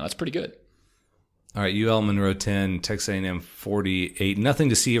team right now. That's pretty good. All right, UL Monroe 10, Texas A&M 48. Nothing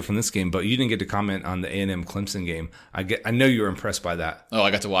to see here from this game, but you didn't get to comment on the A&M Clemson game. I know you were impressed by that. Oh, I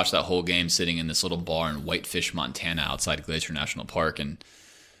got to watch that whole game sitting in this little bar in Whitefish, Montana, outside Glacier National Park, and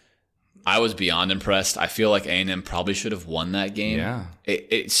I was beyond impressed. I feel like A&M probably should have won that game. Yeah.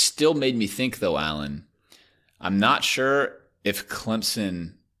 It still made me think, though, Alan, I'm not sure if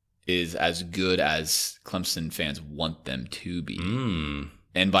Clemson is as good as Clemson fans want them to be.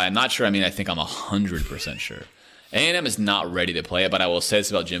 And by I'm not sure, I think I'm 100% sure. A&M is not ready to play it, but I will say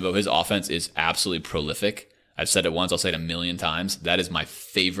this about Jimbo. His offense is absolutely prolific. I've said it once, I'll say it a million times. That is my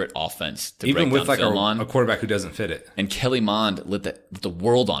favorite offense to even break with down film on. A quarterback who doesn't fit it. And Kelly Mond lit the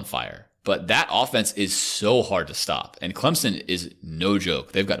world on fire. But that offense is so hard to stop. And Clemson is no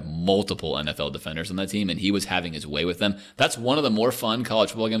joke. They've got multiple NFL defenders on that team, and he was having his way with them. That's one of the more fun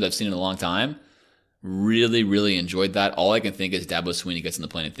college football games I've seen in a long time. Really, really enjoyed that. All I can think is Dabo Swinney gets in the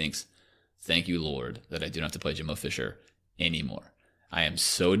plane and thinks, thank you, Lord, that I don't have to play Jimbo Fisher anymore. I am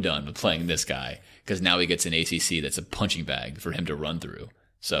so done with playing this guy because now he gets an ACC that's a punching bag for him to run through.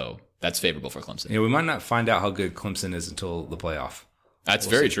 So that's favorable for Clemson. Yeah, we might not find out how good Clemson is until the playoff. That's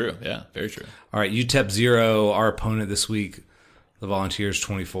very true. Yeah, very true. All right, UTEP 0, our opponent this week, the Volunteers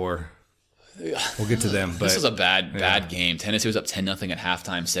 24. We'll get to them. But this was a bad game. Tennessee was up 10-0 at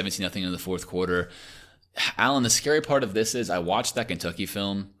halftime, 17-0 in the fourth quarter. Alan, the scary part of this is I watched that Kentucky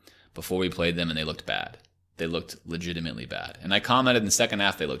film before we played them, and they looked bad. They looked legitimately bad. And I commented in the second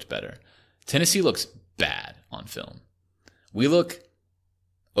half they looked better. Tennessee looks bad on film. We look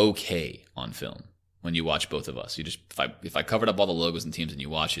okay on film. When you watch both of us, you just if I covered up all the logos and teams and you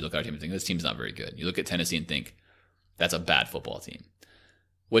watch, you look at our team and think this team's not very good. You look at Tennessee and think that's a bad football team,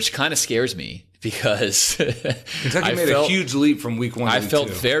 which kind of scares me because Kentucky made a huge leap from week 1 to week 2. I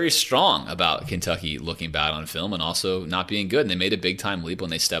felt very strong about Kentucky looking bad on film and also not being good. And they made a big time leap when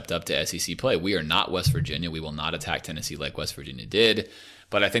they stepped up to SEC play. We are not West Virginia. We will not attack Tennessee like West Virginia did.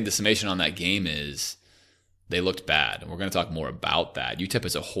 But I think the summation on that game is they looked bad, and we're going to talk more about that. UTEP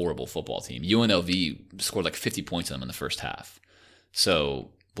is a horrible football team. UNLV scored like 50 points on them in the first half.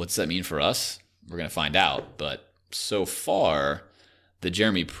 So what's that mean for us? We're going to find out. But so far, the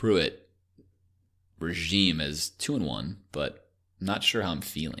Jeremy Pruitt regime is 2-1, but I'm not sure how I'm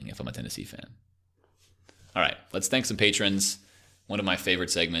feeling if I'm a Tennessee fan. All right, let's thank some patrons. One of my favorite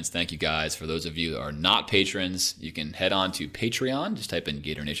segments. Thank you guys. For those of you that are not patrons, you can head on to Patreon. Just type in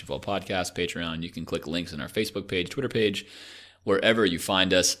Gator Nation Football Podcast, Patreon. You can click links on our Facebook page, Twitter page, wherever you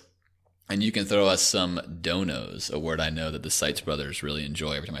find us. And you can throw us some donos, a word I know that the Seitz brothers really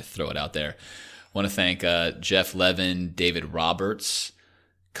enjoy every time I throw it out there. I want to thank Jeff Levin, David Roberts,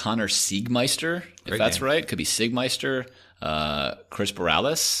 Connor Siegmeister, if that's right. Could be Siegmeister, Chris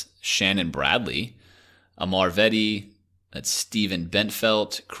Morales, Shannon Bradley, Amar Vetti, that's Stephen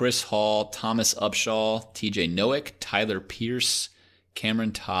Bentfeld, Chris Hall, Thomas Upshaw, TJ Noack, Tyler Pierce,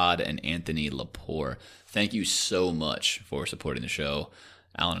 Cameron Todd, and Anthony Lepore. Thank you so much for supporting the show.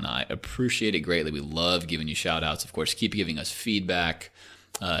 Alan and I appreciate it greatly. We love giving you shout outs. Of course, keep giving us feedback,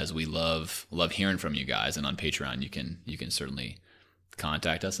 as we love hearing from you guys. And on Patreon, you can certainly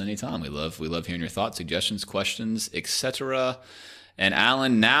contact us anytime. We love hearing your thoughts, suggestions, questions, etc. And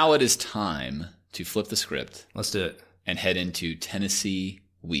Alan, now it is time to flip the script. Let's do it. And head into Tennessee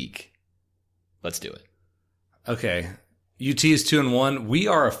week. Let's do it. Okay. UT is 2-1. We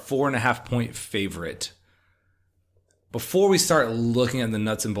are a 4.5 point favorite. Before we start looking at the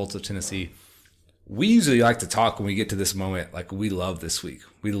nuts and bolts of Tennessee, we usually like to talk when we get to this moment like we love this week.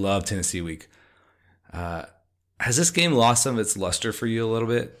 We love Tennessee week. Has this game lost some of its luster for you a little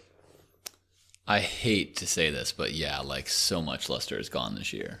bit? I hate to say this, but yeah, like so much luster is gone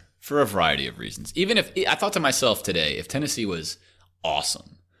this year for a variety of reasons. Even if I thought to myself today, if Tennessee was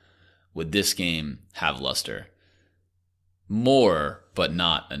awesome, would this game have luster? More, but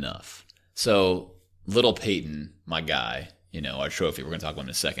not enough. So little Peyton, my guy, our trophy, we're going to talk about him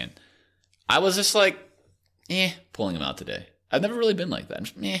in a second. I was just like, pulling him out today. I've never really been like that.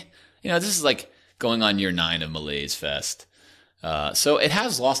 Just, this is like going on year 9 of Malaise Fest. So it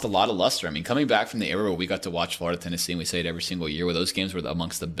has lost a lot of luster. I mean, coming back from the era where we got to watch Florida, Tennessee, and we say it every single year, where those games were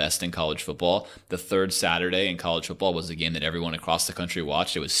amongst the best in college football. The third Saturday in college football was the game that everyone across the country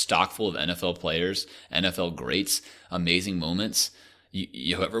watched. It was stock full of NFL players, NFL greats, amazing moments.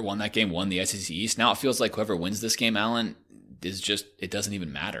 Whoever won that game won the SEC East. Now it feels like whoever wins this game, Alan, it doesn't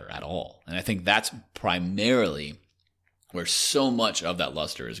even matter at all. And I think that's primarily where so much of that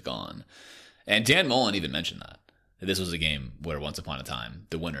luster is gone. And Dan Mullen even mentioned that this was a game where once upon a time,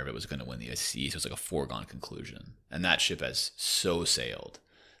 the winner of it was going to win the SEC East. It was like a foregone conclusion. And that ship has so sailed.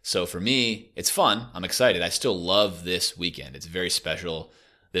 So for me, it's fun. I'm excited. I still love this weekend. It's very special.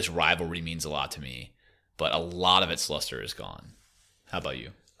 This rivalry means a lot to me. But a lot of its luster is gone. How about you?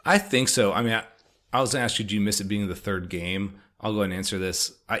 I think so. I mean, I was going to ask you, do you miss it being the third game? I'll go ahead and answer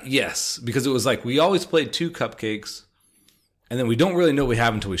this. Yes, because it was like we always played 2 cupcakes, and then we don't really know what we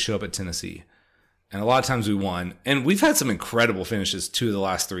have until we show up at Tennessee. And a lot of times we won. And we've had some incredible finishes 2 of the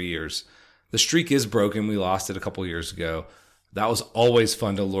last 3 years. The streak is broken. We lost it a couple years ago. That was always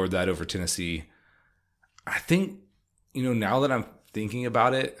fun to lord that over Tennessee. I think, now that I'm thinking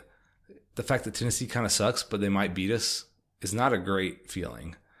about it, the fact that Tennessee kind of sucks, but they might beat us, is not a great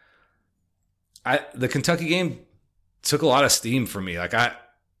feeling. The Kentucky game took a lot of steam for me.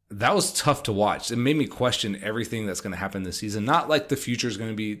 That was tough to watch. It made me question everything that's going to happen this season. Not like the future is going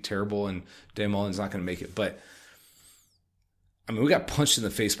to be terrible and Dan Mullen's not going to make it, but I mean, we got punched in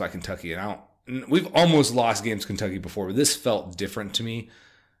the face by Kentucky, and we've almost lost games to Kentucky before, but this felt different to me.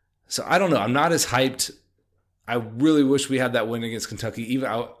 So I don't know. I'm not as hyped. I really wish we had that win against Kentucky,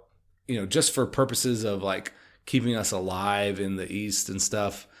 even just for purposes of like keeping us alive in the East and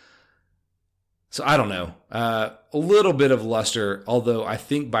stuff. So I don't know. A little bit of luster, although I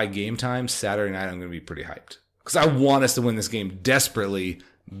think by game time, Saturday night, I'm going to be pretty hyped. Because I want us to win this game desperately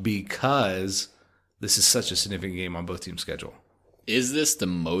because this is such a significant game on both teams' schedule. Is this the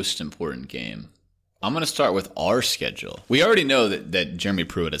most important game? I'm going to start with our schedule. We already know that Jeremy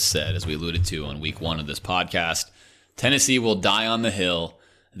Pruitt has said, as we alluded to on week 1 of this podcast, Tennessee will die on the hill.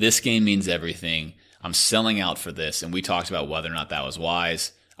 This game means everything. I'm selling out for this. And we talked about whether or not that was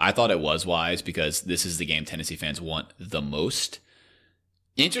wise. I thought it was wise because this is the game Tennessee fans want the most.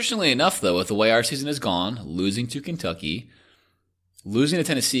 Interestingly enough, though, with the way our season has gone, losing to Kentucky, losing to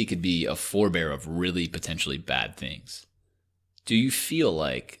Tennessee could be a forebear of really potentially bad things. Do you feel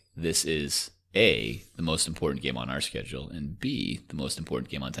like this is A, the most important game on our schedule, and B, the most important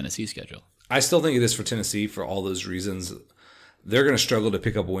game on Tennessee's schedule? I still think it is for Tennessee for all those reasons. They're going to struggle to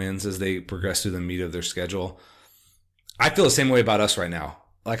pick up wins as they progress through the meat of their schedule. I feel the same way about us right now.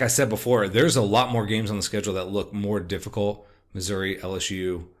 Like I said before, there's a lot more games on the schedule that look more difficult. Missouri,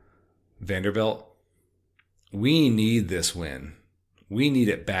 LSU, Vanderbilt. We need this win. We need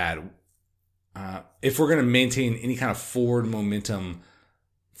it bad. If we're going to maintain any kind of forward momentum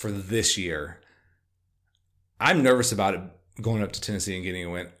for this year, I'm nervous about it going up to Tennessee and getting a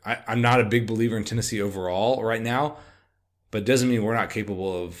win. I'm not a big believer in Tennessee overall right now, but it doesn't mean we're not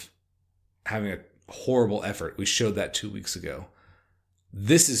capable of having a horrible effort. We showed that 2 weeks ago.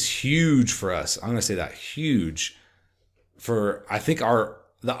 This is huge for us. I'm going to say that huge for, I think,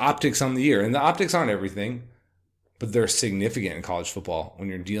 the optics on the year. And the optics aren't everything, but they're significant in college football when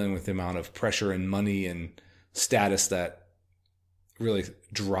you're dealing with the amount of pressure and money and status that really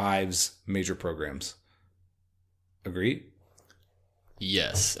drives major programs. Agreed?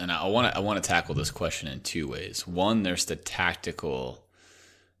 Yes, and I want to tackle this question in 2 ways. One, there's the tactical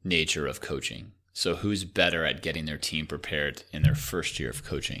nature of coaching. So who's better at getting their team prepared in their first year of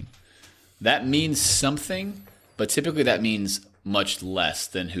coaching? That means something, but typically that means much less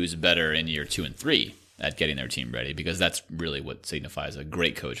than who's better in year 2 and 3 at getting their team ready, because that's really what signifies a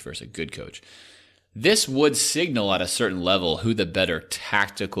great coach versus a good coach. This would signal at a certain level who the better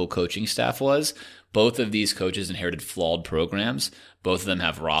tactical coaching staff was. Both of these coaches inherited flawed programs. Both of them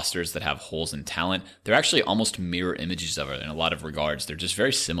have rosters that have holes in talent. They're actually almost mirror images of it in a lot of regards. They're just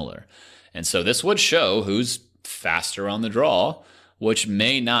very similar. And so this would show who's faster on the draw, which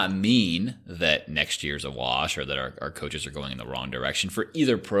may not mean that next year's a wash or that our coaches are going in the wrong direction for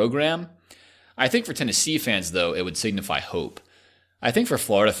either program. I think for Tennessee fans, though, it would signify hope. I think for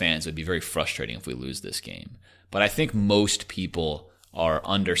Florida fans, it would be very frustrating if we lose this game. But I think most people are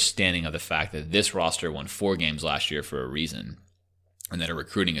understanding of the fact that this roster won 4 games last year for a reason, and that our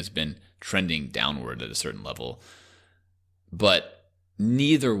recruiting has been trending downward at a certain level. But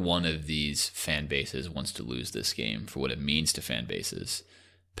neither one of these fan bases wants to lose this game for what it means to fan bases,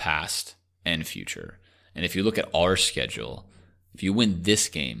 past and future. And if you look at our schedule, if you win this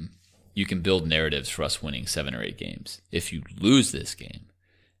game, you can build narratives for us winning 7 or 8 games. If you lose this game,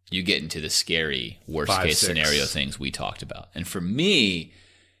 you get into the scary worst-case scenario things we talked about. And for me,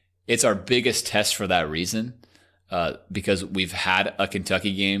 it's our biggest test for that reason, because we've had a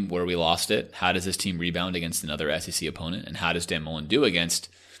Kentucky game where we lost it. How does this team rebound against another SEC opponent? And how does Dan Mullen do against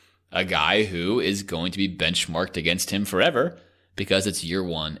a guy who is going to be benchmarked against him forever, because it's year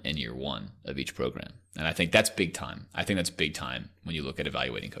 1 and year 1 of each program? And I think that's big time. I think that's big time when you look at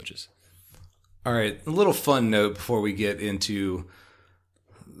evaluating coaches. All right, a little fun note before we get into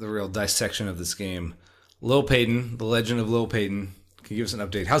the real dissection of this game. Lil Peyton, the legend of Lil Peyton, can you give us an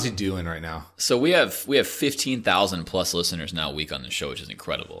update? How's he doing right now? So we have 15,000 plus listeners now a week on the show, which is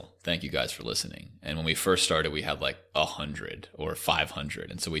incredible. Thank you guys for listening. And when we first started, we had like 100 or 500.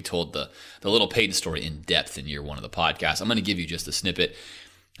 And so we told the Lil Peyton story in depth in year 1 of the podcast. I'm going to give you just a snippet.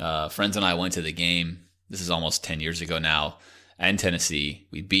 Friends and I went to the game. This is almost 10 years ago now. And Tennessee,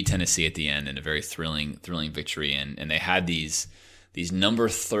 we beat Tennessee at the end in a very thrilling victory. And they had these number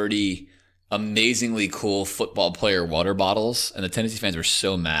 30 amazingly cool football player water bottles. And the Tennessee fans were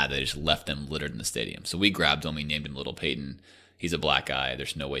so mad they just left them littered in the stadium. So we grabbed them. We named him Little Peyton. He's a black guy.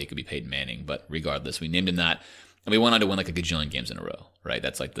 There's no way he could be Peyton Manning. But regardless, we named him that. And we went on to win like a gajillion games in a row, right?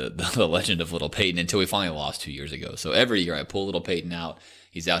 That's like the legend of Little Peyton until we finally lost 2 years ago. So every year I pull Little Peyton out.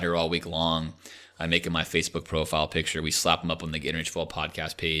 He's out here all week long. I make him my Facebook profile picture. We slap him up on the Gator Nation Football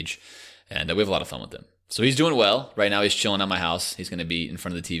podcast page, and we have a lot of fun with him. So he's doing well. Right now he's chilling at my house. He's going to be in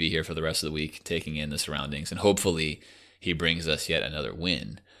front of the TV here for the rest of the week, taking in the surroundings, and hopefully he brings us yet another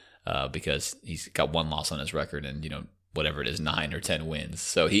win, because he's got 1 loss on his record and, whatever it is, 9 or 10 wins.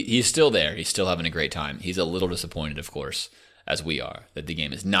 So he's still there. He's still having a great time. He's a little disappointed, of course, as we are, that the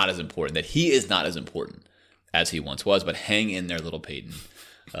game is not as important, that he is not as important as he once was. But hang in there, Little Peyton.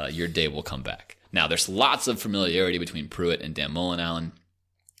 Your day will come back. Now, there's lots of familiarity between Pruitt and Dan Mullen, Allen.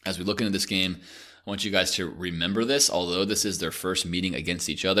 As we look into this game, I want you guys to remember this. Although this is their first meeting against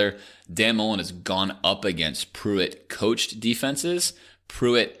each other, Dan Mullen has gone up against Pruitt-coached defenses,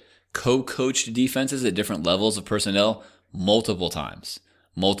 Pruitt co-coached defenses at different levels of personnel multiple times.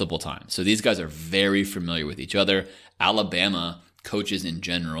 So these guys are very familiar with each other. Alabama coaches in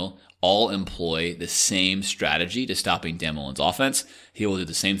general all employ the same strategy to stopping Dan Mullen's offense. He will do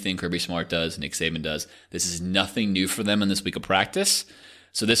the same thing Kirby Smart does, Nick Saban does. This is nothing new for them in this week of practice.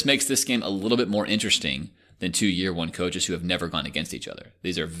 So this makes this game a little bit more interesting than 2 year 1 coaches who have never gone against each other.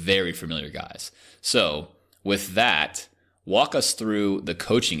 These are very familiar guys. So with that, walk us through the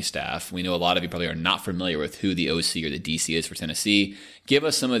coaching staff. We know a lot of you probably are not familiar with who the OC or the DC is for Tennessee. Give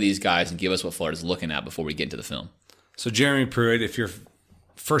us some of these guys and give us what Florida's looking at before we get into the film. So Jeremy Pruitt, if you're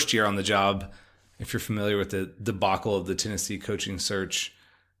first year on the job, if you're familiar with the debacle of the Tennessee coaching search,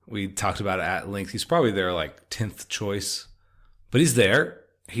 we talked about it at length. He's probably their 10th choice, but he's there.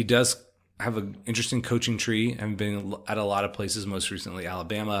 He does have an interesting coaching tree. I've been at a lot of places, most recently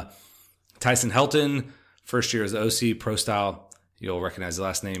Alabama. Tyson Helton, first year as OC, pro style. You'll recognize the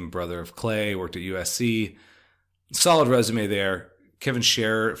last name, brother of Clay, worked at USC. Solid resume there. Kevin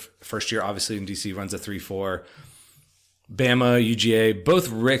Scherer, first year obviously in DC, runs a 3-4. Bama, UGA, both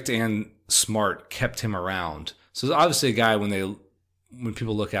Richt and Smart kept him around. So obviously a guy, when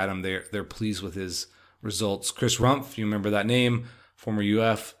people look at him, they're pleased with his results. Chris Rumpf, you remember that name, former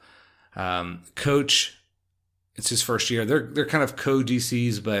UF coach. It's his first year. They're kind of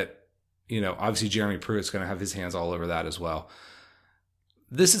co-DCs, but obviously Jeremy Pruitt's going to have his hands all over that as well.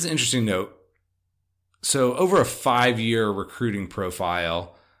 This is an interesting note. So over a 5-year recruiting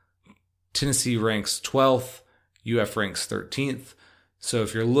profile, Tennessee ranks 12th. UF ranks 13th. So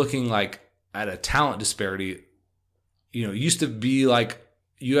if you're looking at a talent disparity, it used to be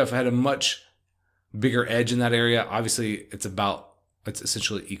UF had a much bigger edge in that area. Obviously, it's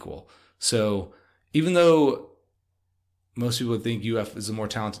essentially equal. So even though most people would think UF is a more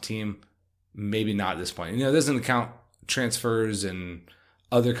talented team, maybe not at this point. It doesn't count transfers and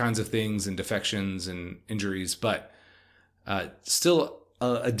other kinds of things and defections and injuries, but still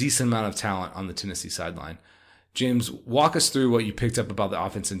a decent amount of talent on the Tennessee sideline. James, walk us through what you picked up about the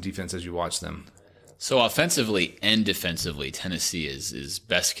offense and defense as you watched them. So offensively and defensively, Tennessee is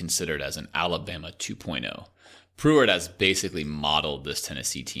best considered as an Alabama 2.0. Pruitt has basically modeled this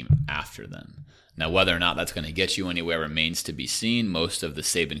Tennessee team after them. Now, whether or not that's going to get you anywhere remains to be seen. Most of the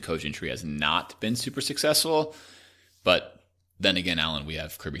Saban coaching tree has not been super successful, but then again, Alan, we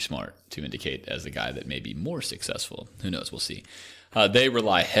have Kirby Smart to indicate as the guy that may be more successful. Who knows? We'll see. They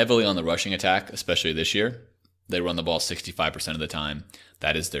rely heavily on the rushing attack, especially this year. They run the ball 65% of the time.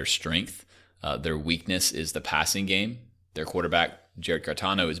 That is their strength. Their weakness is the passing game. Their quarterback, Jared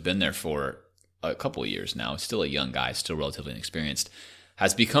Cartano, has been there for a couple of years now. Still a young guy, still relatively inexperienced.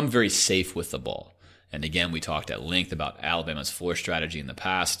 Has become very safe with the ball. And again, we talked at length about Alabama's floor strategy in the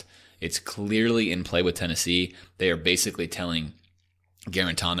past. It's clearly in play with Tennessee. They are basically telling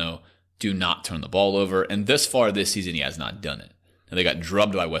Garantano, do not turn the ball over. And thus far this season, he has not done it. Now, they got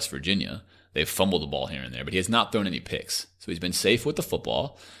drubbed by West Virginia. They've fumbled the ball here and there, but he has not thrown any picks. So he's been safe with the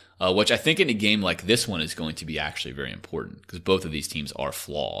football, which I think in a game like this one is going to be actually very important because both of these teams are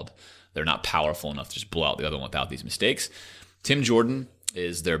flawed. They're not powerful enough to just blow out the other one without these mistakes. Tim Jordan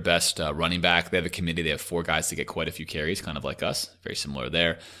is their best running back. They have a committee. They have 4 guys to get quite a few carries, kind of like us. Very similar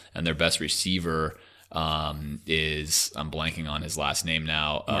there. And their best receiver is, I'm blanking on his last name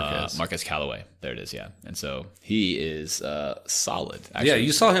now, Marquez Callaway. There it is, yeah. And so he is solid. Actually, yeah,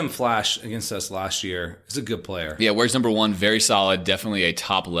 you saw him flash against us last year. He's a good player. Yeah, where's number 1? Very solid. Definitely a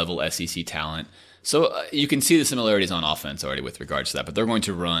top-level SEC talent. So you can see the similarities on offense already with regards to that, but they're going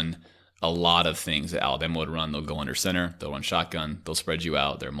to run a lot of things that Alabama would run. They'll go under center. They'll run shotgun. They'll spread you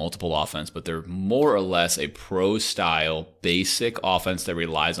out. They're multiple offense, but they're more or less a pro-style, basic offense that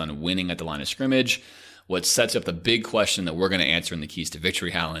relies on winning at the line of scrimmage. What sets up the big question that we're going to answer in the Keys to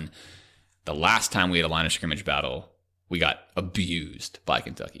Victory, Alan, the last time we had a line of scrimmage battle, we got abused by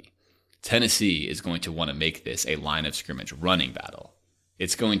Kentucky. Tennessee is going to want to make this a line of scrimmage running battle.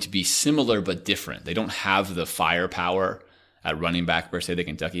 It's going to be similar but different. They don't have the firepower at running back per se that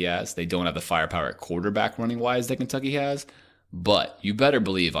Kentucky has. They don't have the firepower at quarterback running wise that Kentucky has. But you better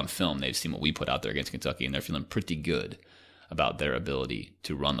believe on film they've seen what we put out there against Kentucky, and they're feeling pretty good about their ability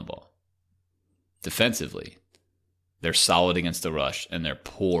to run the ball. Defensively, they're solid against the rush, and they're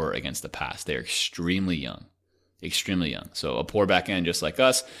poor against the pass. They're extremely young. Extremely young. So a poor back end just like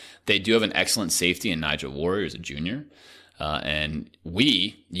us. They do have an excellent safety in Nigel Warrior as a junior. And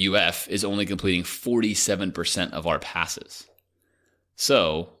UF, is only completing 47% of our passes.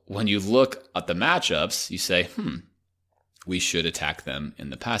 So when you look at the matchups, you say, we should attack them in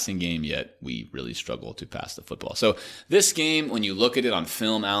the passing game, yet we really struggle to pass the football. So this game, when you look at it on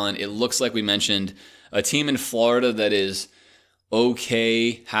film, Alan, it looks like we mentioned a team in Florida that is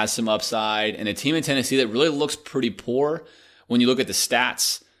okay, has some upside, and a team in Tennessee that really looks pretty poor. When you look at the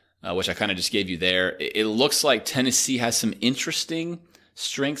stats, which I kind of just gave you there, it looks like Tennessee has some interesting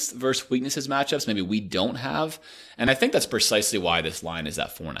strengths versus weaknesses matchups maybe we don't have. And I think that's precisely why this line is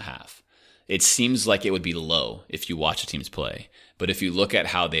at 4.5. It seems like it would be low if you watch the teams play. But if you look at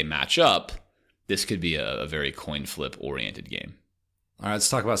how they match up, this could be a very coin flip oriented game. All right, let's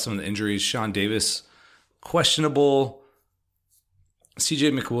talk about some of the injuries. Sean Davis, questionable.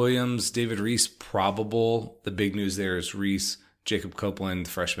 CJ McWilliams, David Reese, probable. The big news there is Reese. Jacob Copeland,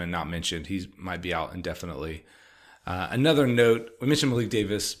 freshman, not mentioned. He might be out indefinitely. Another note, we mentioned Malik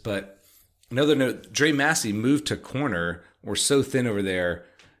Davis, but another note, Dre Massey moved to corner. We're so thin over there,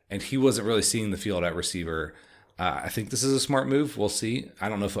 and he wasn't really seeing the field at receiver. I think this is a smart move. We'll see. I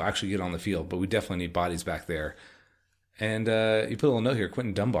don't know if he'll actually get on the field, but we definitely need bodies back there. And you put a little note here,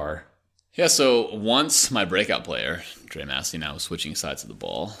 Quentin Dunbar. Yeah, so once my breakout player, Dre Massey, now switching sides of the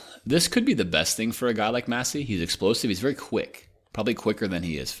ball, this could be the best thing for a guy like Massey. He's explosive. He's very quick, probably quicker than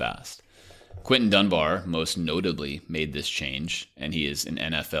he is fast. Quentin Dunbar, most notably, made this change, and he is an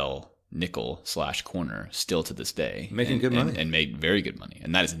NFL nickel/corner still to this day. Making good money. And made very good money,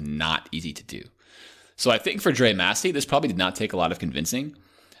 and that is not easy to do. So I think for Dre Massey, this probably did not take a lot of convincing.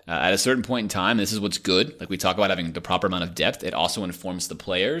 At a certain point in time, this is what's good. Like we talk about having the proper amount of depth, it also informs the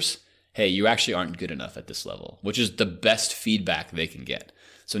players, hey, you actually aren't good enough at this level, which is the best feedback they can get.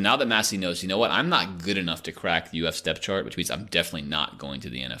 So now that Massey knows, you know what, I'm not good enough to crack the UF step chart, which means I'm definitely not going to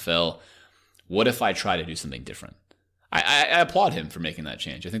the NFL. What if I try to do something different? I applaud him for making that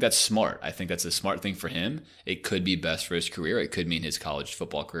change. I think that's smart. I think that's a smart thing for him. It could be best for his career. It could mean his college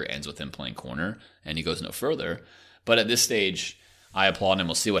football career ends with him playing corner and he goes no further. But at this stage, I applaud him.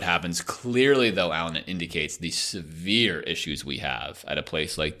 We'll see what happens. Clearly, though, Alan, it indicates the severe issues we have at a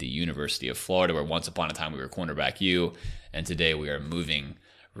place like the University of Florida, where once upon a time we were cornerback U, and today we are moving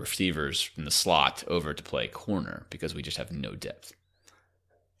receivers from the slot over to play corner because we just have no depth.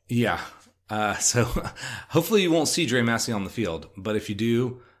 Yeah. So hopefully you won't see Dre Massey on the field, but if you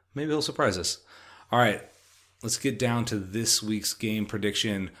do, maybe he'll surprise us. All right, let's get down to this week's game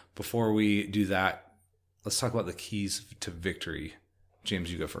prediction. Before we do that, let's talk about the keys to victory. James,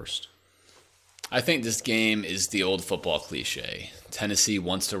 you go first. I think this game is the old football cliche. Tennessee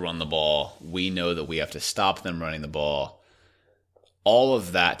wants to run the ball. We know that we have to stop them running the ball. All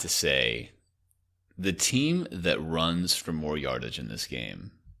of that to say, the team that runs for more yardage in this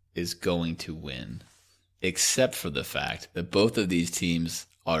game is going to win, except for the fact that both of these teams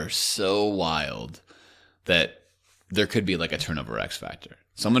are so wild that there could be like a turnover X factor.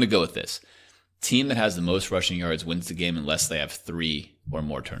 So I'm going to go with this. Team that has the most rushing yards wins the game unless they have 3 or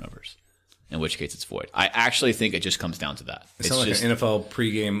more turnovers, in which case it's void. I actually think it just comes down to that. It sounds like an NFL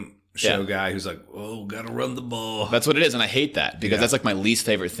pregame show guy who's like, oh, got to run the ball. That's what it is, and I hate that because that's like my least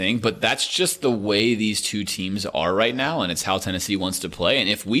favorite thing, but that's just the way these two teams are right now, and it's how Tennessee wants to play. And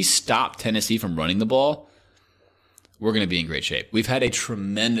if we stop Tennessee from running the ball, we're going to be in great shape. We've had a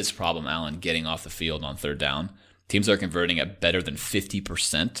tremendous problem, Alan, getting off the field on third down. Teams are converting at better than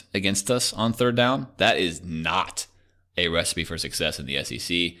 50% against us on third down. That is not a recipe for success in the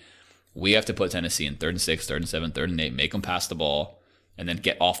SEC. We have to put Tennessee in 3rd and 6, 3rd and 7, 3rd and 8, make them pass the ball, and then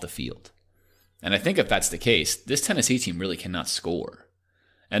get off the field. And I think if that's the case, this Tennessee team really cannot score.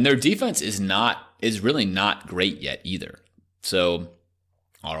 And their defense is really not great yet either. So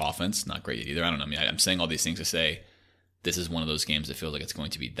our offense, not great yet either. I don't know. I mean, I'm saying all these things to say this is one of those games that feels like it's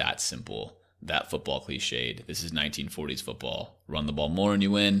going to be that simple, that football cliched. This is 1940s football. Run the ball more and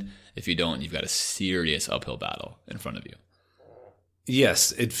you win. If you don't, you've got a serious uphill battle in front of you.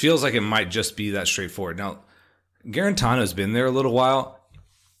 Yes, it feels like it might just be that straightforward. Now, Garantano's been there a little while.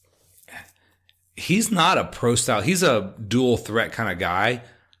 He's not a pro style. He's a dual threat kind of guy.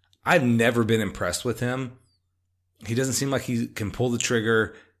 I've never been impressed with him. He doesn't seem like he can pull the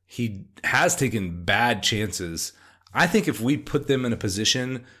trigger. He has taken bad chances. I think if we put them in a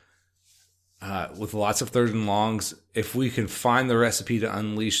position with lots of 3rd and longs, if we can find the recipe to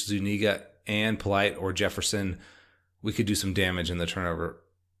unleash Zuniga and Polite or Jefferson, we could do some damage in the turnover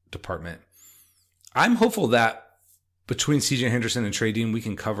department. I'm hopeful that between CJ Henderson and Trey Dean, we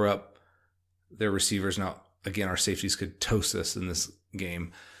can cover up their receivers. Now, again, our safeties could toast us in this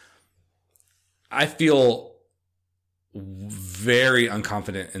game. I feel very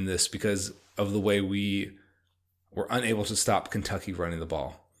unconfident in this because of the way we were unable to stop Kentucky running the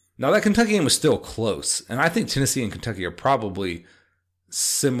ball. Now, that Kentucky game was still close, and I think Tennessee and Kentucky are probably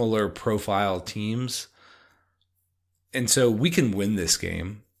similar profile teams. And so we can win this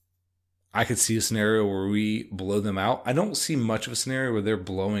game. I could see a scenario where we blow them out. I don't see much of a scenario where they're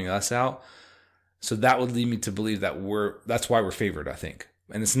blowing us out. So that would lead me to believe that that's why we're favored, I think.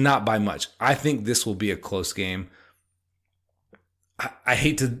 And it's not by much. I think this will be a close game. I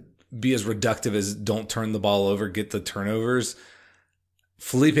hate to be as reductive as don't turn the ball over, get the turnovers.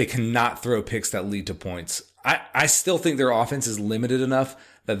 Felipe cannot throw picks that lead to points. I still think their offense is limited enough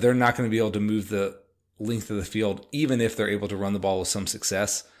that they're not going to be able to move the length of the field, even if they're able to run the ball with some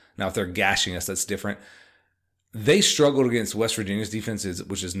success. Now, if they're gashing us, that's different. They struggled against West Virginia's defense,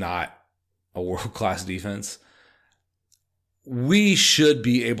 which is not a world-class defense. We should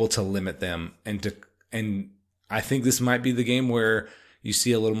be able to limit them, and I think this might be the game where you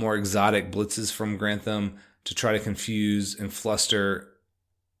see a little more exotic blitzes from Grantham to try to confuse and fluster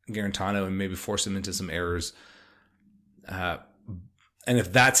Garantano and maybe force him into some errors. And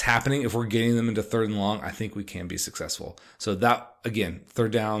if that's happening, if we're getting them into 3rd and long, I think we can be successful. So that, again,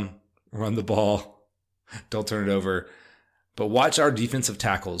 3rd down, run the ball, don't turn it over. But watch our defensive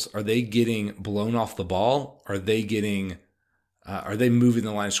tackles. Are they getting blown off the ball? Are they moving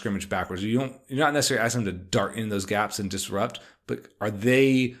the line of scrimmage backwards? You're not necessarily asking them to dart in those gaps and disrupt, but are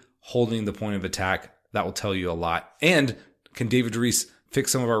they holding the point of attack? That will tell you a lot. And can David Reese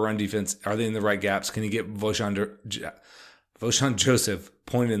fix some of our run defense? Are they in the right gaps? Can he get Voshon Joseph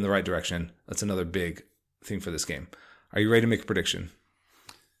pointed in the right direction? That's another big thing for this game. Are you ready to make a prediction?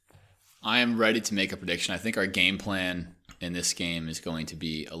 I am ready to make a prediction. I think our game plan in this game is going to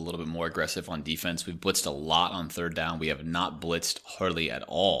be a little bit more aggressive on defense. We've blitzed a lot on 3rd down. We have not blitzed hardly at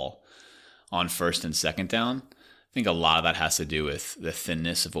all on 1st and 2nd down. I think a lot of that has to do with the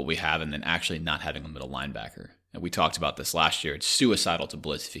thinness of what we have and then actually not having a middle linebacker. And we talked about this last year. It's suicidal to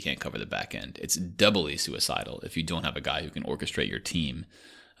blitz if you can't cover the back end. It's doubly suicidal if you don't have a guy who can orchestrate your team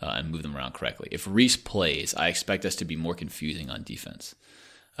and move them around correctly. If Reese plays, I expect us to be more confusing on defense.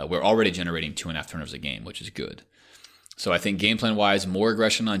 We're already generating 2.5 turnovers a game, which is good. So I think game plan-wise, more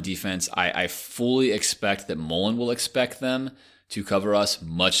aggression on defense. I fully expect that Mullen will expect them to cover us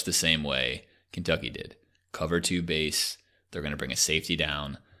much the same way Kentucky did. Cover 2 base. They're going to bring a safety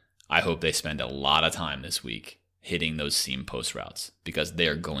down. I hope they spend a lot of time this week hitting those seam post routes because they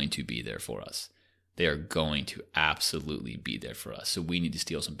are going to be there for us. They are going to absolutely be there for us. So we need to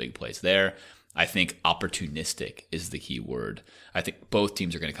steal some big plays there. I think opportunistic is the key word. I think both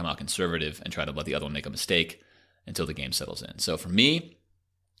teams are going to come out conservative and try to let the other one make a mistake until the game settles in. So for me,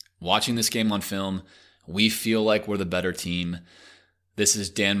 watching this game on film, we feel like we're the better team. This is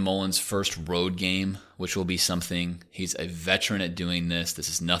Dan Mullen's first road game, which will be something. He's a veteran at doing this. This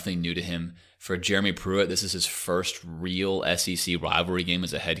is nothing new to him. For Jeremy Pruitt, this is his first real SEC rivalry game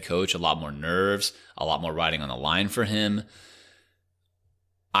as a head coach. A lot more nerves, a lot more riding on the line for him.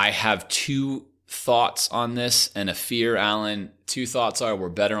 I have 2 thoughts on this and a fear, Alan. 2 thoughts are we're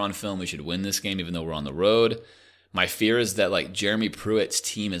better on film. We should win this game even though we're on the road. My fear is that Jeremy Pruitt's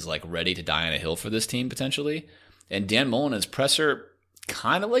team is ready to die on a hill for this team potentially. And Dan Mullen, his presser,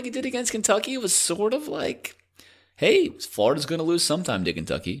 kind of like he did against Kentucky, was sort of hey, Florida's going to lose sometime to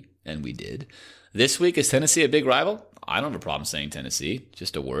Kentucky. And we did. This week, is Tennessee a big rival? I don't have a problem saying Tennessee.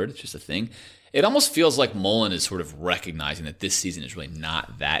 Just a word, just a thing. It almost feels like Mullen is sort of recognizing that this season is really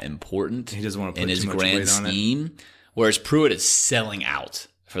not that important. He doesn't want to put in his too much grand weight on scheme, whereas Pruitt is selling out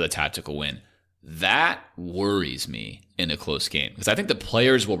for the tactical win. That worries me in a close game because I think the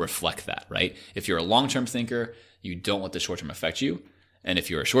players will reflect that, right? If you're a long-term thinker, you don't let the short-term affect you. And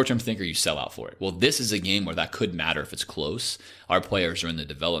if you're a short-term thinker, you sell out for it. Well, this is a game where that could matter if it's close. Our players are in the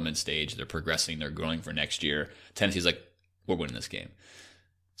development stage. They're progressing. They're growing for next year. Tennessee's we're winning this game.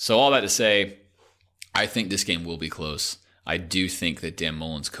 So all that to say, I think this game will be close. I do think that Dan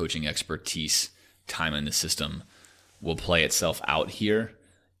Mullen's coaching expertise, time in the system, will play itself out here.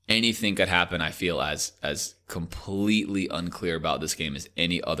 Anything could happen, I feel, as completely unclear about this game as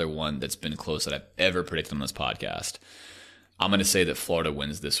any other one that's been close that I've ever predicted on this podcast. I'm going to say that Florida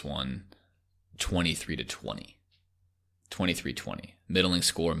wins this one 23-20. 23-20. Middling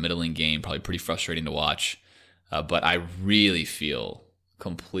score, middling game, probably pretty frustrating to watch. But I really feel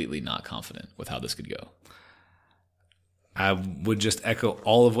completely not confident with how this could go. I would just echo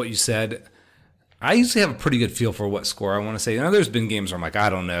all of what you said. I usually have a pretty good feel for what score I want to say. There's been games where I'm I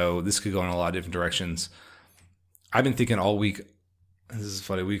don't know. This could go in a lot of different directions. I've been thinking all week, this is a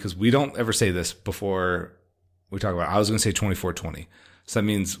funny week because we don't ever say this before we talk about it. I was going to say 24-20. So that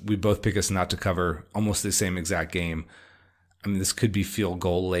means we both pick us not to cover almost the same exact game. This could be field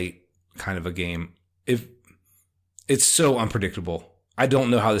goal late kind of a game. If it's so unpredictable. I don't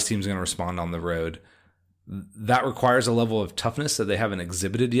know how this team's going to respond on the road. That requires a level of toughness that they haven't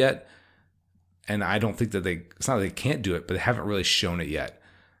exhibited yet. And I don't think that it's not that they can't do it, but they haven't really shown it yet.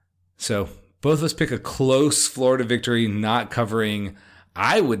 So both of us pick a close Florida victory, not covering.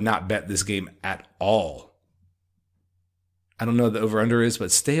 I would not bet this game at all. I don't know what the over-under is,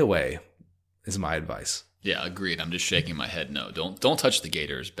 but stay away is my advice. Yeah, agreed. I'm just shaking my head. No, don't touch the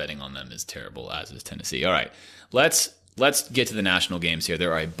Gators. Betting on them is terrible, as is Tennessee. All right, let's get to the national games here.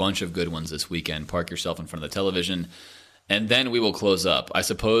 There are a bunch of good ones this weekend. Park yourself in front of the television, and then we will close up. I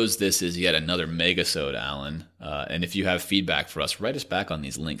suppose this is yet another mega-sode, Alan. And if you have feedback for us, write us back on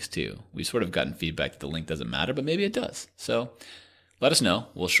these links too. We've sort of gotten feedback that the link doesn't matter, but maybe it does. So let us know.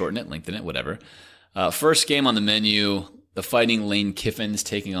 We'll shorten it, lengthen it, whatever. First game on the menu. The Fighting Lane Kiffins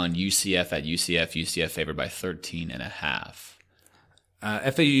taking on UCF at UCF. UCF favored by 13.5.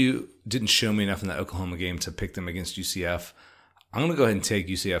 FAU didn't show me enough in that Oklahoma game to pick them against UCF. I'm going to go ahead and take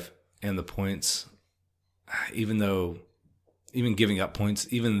UCF and the points, even giving up points,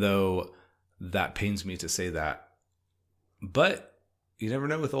 even though that pains me to say that. But you never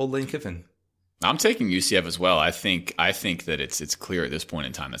know with old Lane Kiffin. I'm taking UCF as well. I think that it's clear at this point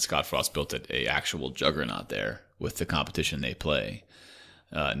in time that Scott Frost built a actual juggernaut there with the competition they play.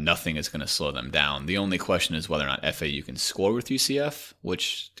 Nothing is going to slow them down. The only question is whether or not FAU can score with UCF,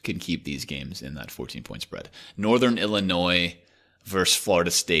 which can keep these games in that 14-point spread. Northern Illinois versus Florida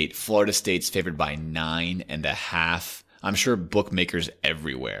State. Florida State's favored by 9.5. I'm sure bookmakers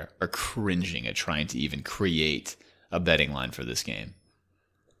everywhere are cringing at trying to even create a betting line for this game.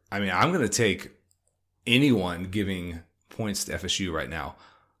 I'm going to take anyone giving points to FSU right now.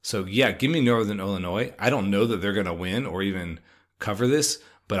 So, yeah, give me Northern Illinois. I don't know that they're going to win or even cover this,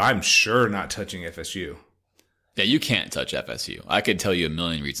 but I'm sure not touching FSU. Yeah, you can't touch FSU. I could tell you a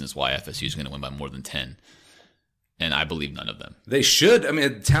million reasons why FSU is going to win by more than 10. And I believe none of them. They should. I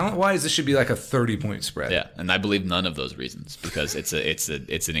mean, talent-wise, this should be like a 30-point spread. Yeah, and I believe none of those reasons because it's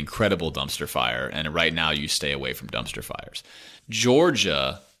an incredible dumpster fire, and right now you stay away from dumpster fires.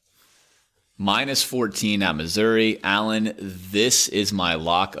 Georgia minus 14 at Missouri. Allen, this is my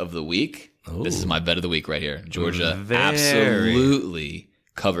lock of the week. Ooh. This is my bet of the week right here. Georgia absolutely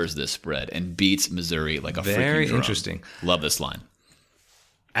covers this spread and beats Missouri like a freaking drum. Very interesting. Love this line.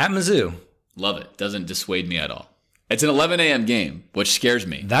 At Mizzou. Love it. Doesn't dissuade me at all. It's an 11 a.m. game, which scares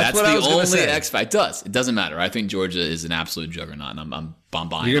me. That's what I was the only say. X factor. It does. It doesn't matter. I think Georgia is an absolute juggernaut, and I'm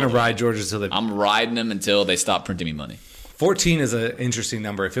buying. You're going to ride Georgia until they... I'm riding them until they stop printing me money. 14 is an interesting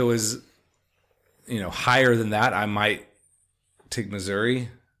number. If it was, higher than that, I might take Missouri.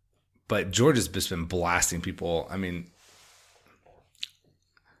 But Georgia's just been blasting people. I mean,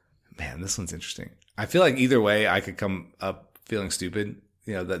 man, this one's interesting. I feel like either way, I could come up feeling stupid.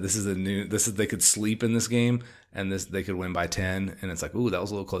 That they could sleep in this game. And they could win by 10, and it's like, ooh, that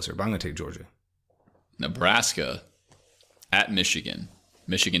was a little closer. But I'm going to take Georgia. Nebraska at Michigan.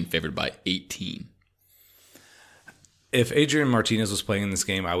 Michigan favored by 18. If Adrian Martinez was playing in this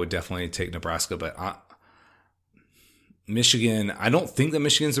game, I would definitely take Nebraska. But Michigan, I don't think that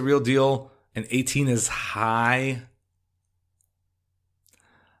Michigan's a real deal, and 18 is high.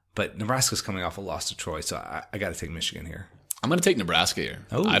 But Nebraska's coming off a loss to Troy, so I got to take Michigan here. I'm going to take Nebraska here.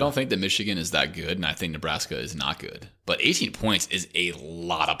 Oh. I don't think that Michigan is that good, and I think Nebraska is not good. But 18 points is a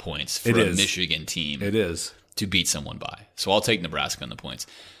lot of points for a Michigan team. It is. To beat someone by. So I'll take Nebraska on the points.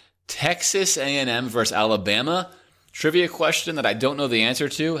 Texas A&M versus Alabama. Trivia question that I don't know the answer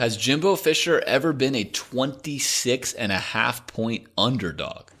to. Has Jimbo Fisher ever been a 26.5-point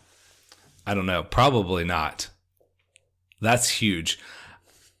underdog? I don't know. Probably not. That's huge.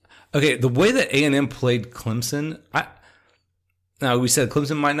 Okay, the way that A&M played Clemson... Now, we said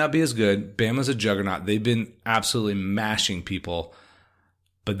Clemson might not be as good. Bama's a juggernaut. They've been absolutely mashing people.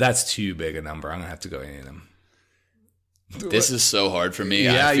 But that's too big a number. I'm going to have to go A&M. This is so hard for me.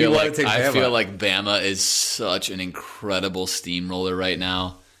 Yeah, I feel want to take Bama. I feel like Bama is such an incredible steamroller right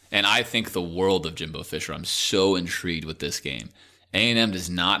now. And I think the world of Jimbo Fisher. I'm so intrigued with this game. A&M does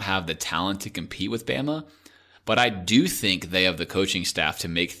not have the talent to compete with Bama. But I do think they have the coaching staff to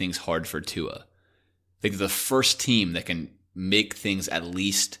make things hard for Tua. I think they're the first team that can make things at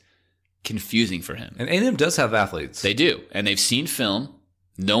least confusing for him. And A&M does have athletes. They do. And they've seen film.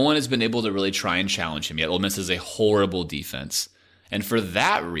 No one has been able to really try and challenge him yet. Ole Miss is a horrible defense. And for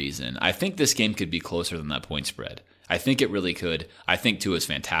that reason, I think this game could be closer than that point spread. I think it really could. I think Tua is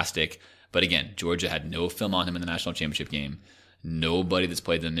fantastic. But again, Georgia had no film on him in the national championship game. Nobody that's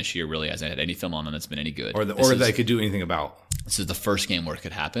played them this year really hasn't had any film on them that's been any good. Or they could do anything about. This is the first game where it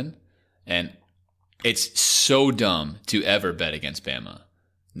could happen. And it's so dumb to ever bet against Bama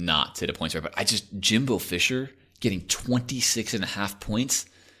not to hit a point spread. But Jimbo Fisher getting 26.5 points,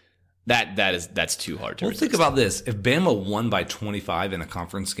 that's too hard to resist. Think about this. If Bama won by 25 in a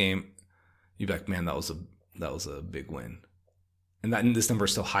conference game, you'd be like, man, that was a big win. And this number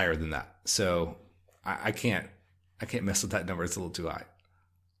is still higher than that. So I can't mess with that number. It's a little too high.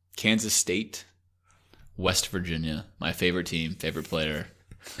 Kansas State, West Virginia, my favorite team, favorite player.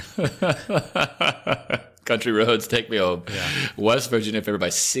 Country roads, take me home. Yeah. West Virginia favored by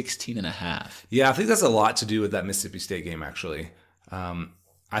 16.5. Yeah, I think that's a lot to do with that Mississippi State game, actually. I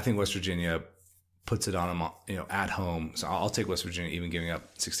think West Virginia puts it on them, at home. So I'll take West Virginia even giving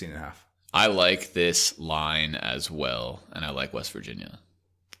up 16.5. I like this line as well, and I like West Virginia.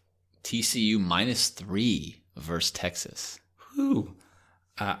 TCU -3 versus Texas. Whew.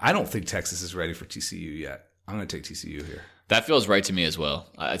 I don't think Texas is ready for TCU yet. I'm going to take TCU here. That feels right to me as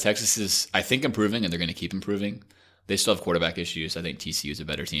well. Texas is, I think, improving, and they're going to keep improving. They still have quarterback issues. I think TCU is a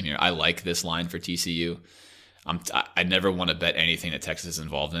better team here. I like this line for TCU. I never want to bet anything that Texas is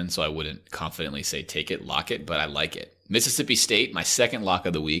involved in, so I wouldn't confidently say take it, lock it, but I like it. Mississippi State, my second lock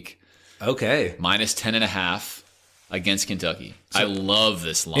of the week. Okay. -10.5 against Kentucky. So I love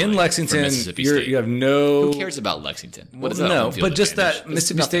this line. In Lexington, Mississippi State. You have no... Who cares about Lexington? What is that? No, but just that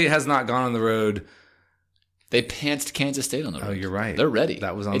Mississippi State has not gone on the road. They pantsed Kansas State on the road. Oh, you're right. They're ready.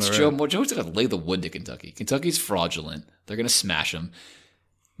 That was on the road. Joe's going to lay the wood to Kentucky. Kentucky's fraudulent. They're going to smash them.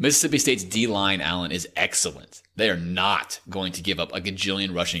 Mississippi State's D-line, Allen, is excellent. They are not going to give up a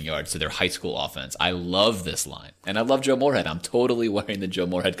gajillion rushing yards to their high school offense. I love this line. And I love Joe Moorhead. I'm totally wearing the Joe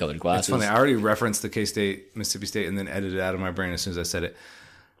Moorhead colored glasses. It's funny. I already referenced the K-State, Mississippi State, and then edited it out of my brain as soon as I said it.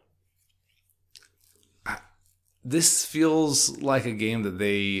 This feels like a game that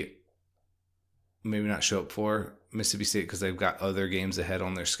they maybe not show up for, Mississippi State, because they've got other games ahead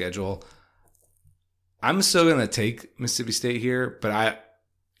on their schedule. I'm still going to take Mississippi State here, but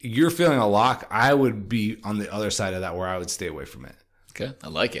you're feeling a lock, I would be on the other side of that where I would stay away from it. Okay, I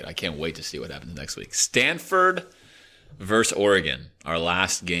like it. I can't wait to see what happens next week. Stanford versus Oregon, our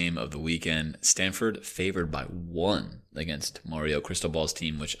last game of the weekend. Stanford favored by 1 against Mario Cristobal's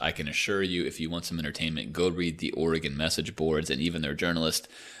team, which I can assure you, if you want some entertainment, go read the Oregon message boards and even their journalists.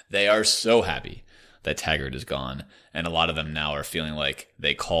 They are so happy that Taggart is gone, and a lot of them now are feeling like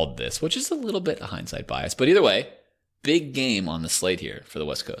they called this, which is a little bit of hindsight bias. But either way, big game on the slate here for the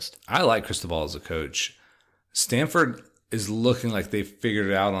West Coast. I like Cristobal as a coach. Stanford is looking like they've figured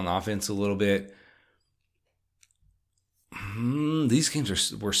it out on offense a little bit. These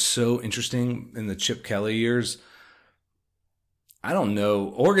games were so interesting in the Chip Kelly years. I don't know.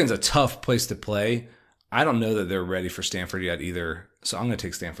 Oregon's a tough place to play. I don't know that they're ready for Stanford yet either. So I'm going to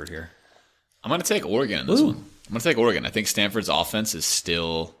take Stanford here. I'm going to take Oregon in this one. I'm going to take Oregon. I think Stanford's offense is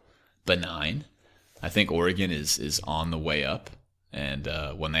still benign. I think Oregon is on the way up. And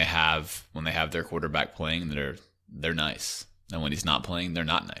when they have their quarterback playing, they're nice. And when he's not playing, they're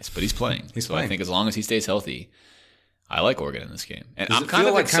not nice. But he's playing. I think as long as he stays healthy, I like Oregon in this game. And I'm kind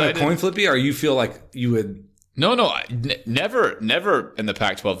of excited. Kind of coin flippy, or you feel like you would? No, never in the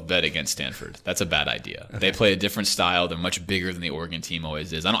Pac-12 bet against Stanford. That's a bad idea. Okay. They play a different style. They're much bigger than the Oregon team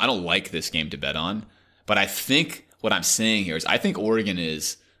always is. I don't like this game to bet on, but I think what I'm saying here is I think Oregon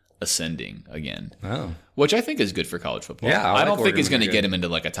is ascending again, which I think is good for college football. Yeah, I don't think it's going to get him into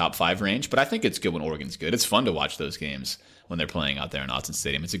like a top 5 range, but I think it's good when Oregon's good. It's fun to watch those games when they're playing out there in Autzen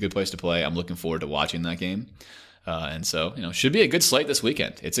Stadium. It's a good place to play. I'm looking forward to watching that game. And so, should be a good slate this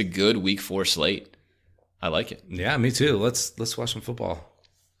weekend. It's a good week 4 slate. I like it. Yeah, me too. Let's watch some football.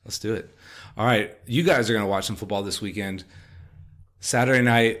 Let's do it. All right. You guys are going to watch some football this weekend. Saturday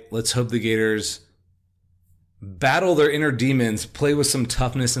night, let's hope the Gators battle their inner demons, play with some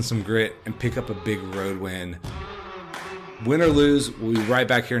toughness and some grit, and pick up a big road win. Win or lose, we'll be right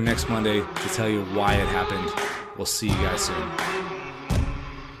back here next Monday to tell you why it happened. We'll see you guys soon.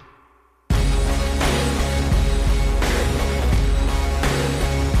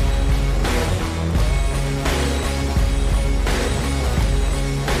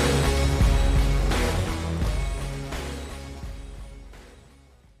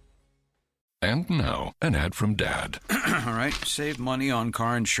 And now, an ad from Dad. All right, save money on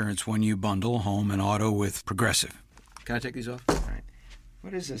car insurance when you bundle home and auto with Progressive. Can I take these off? All right.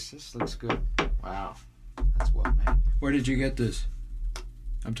 What is this? This looks good. Wow, that's well made. Where did you get this?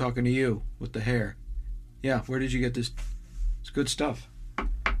 I'm talking to you with the hair. Yeah, where did you get this? It's good stuff.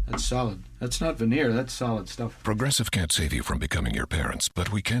 That's solid. That's not veneer. That's solid stuff. Progressive can't save you from becoming your parents,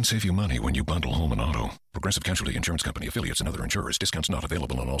 but we can save you money when you bundle home and auto. Progressive Casualty Insurance Company, affiliates, and other insurers. Discounts not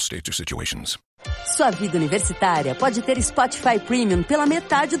available in all states or situations. Sua vida universitária pode ter Spotify Premium pela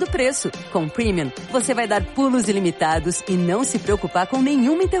metade do preço. Com Premium, você vai dar pulos ilimitados e não se preocupar com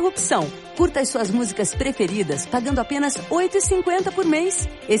nenhuma interrupção. Curta as suas músicas preferidas pagando apenas R$ 8,50 por mês.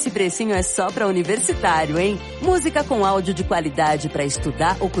 Esse precinho é só para universitário, hein? Música com áudio de qualidade para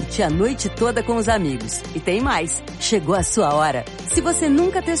estudar ou curtir a noite toda com os amigos. E tem mais. Chegou a sua hora. Se você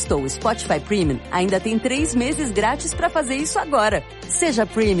nunca testou o Spotify Premium, ainda tem 3 meses grátis para fazer isso agora. Seja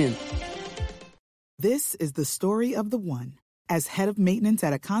Premium. This is the story of the one. As head of maintenance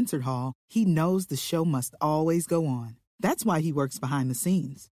at a concert hall, he knows the show must always go on. That's why he works behind the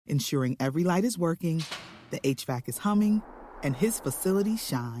scenes, ensuring every light is working, the HVAC is humming, and his facility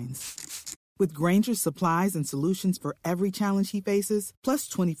shines. With Grainger's supplies and solutions for every challenge he faces, plus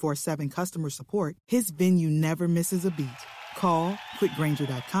 24/7 customer support, his venue never misses a beat. Call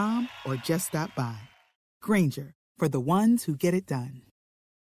quickgrainger.com or just stop by. Grainger, for the ones who get it done.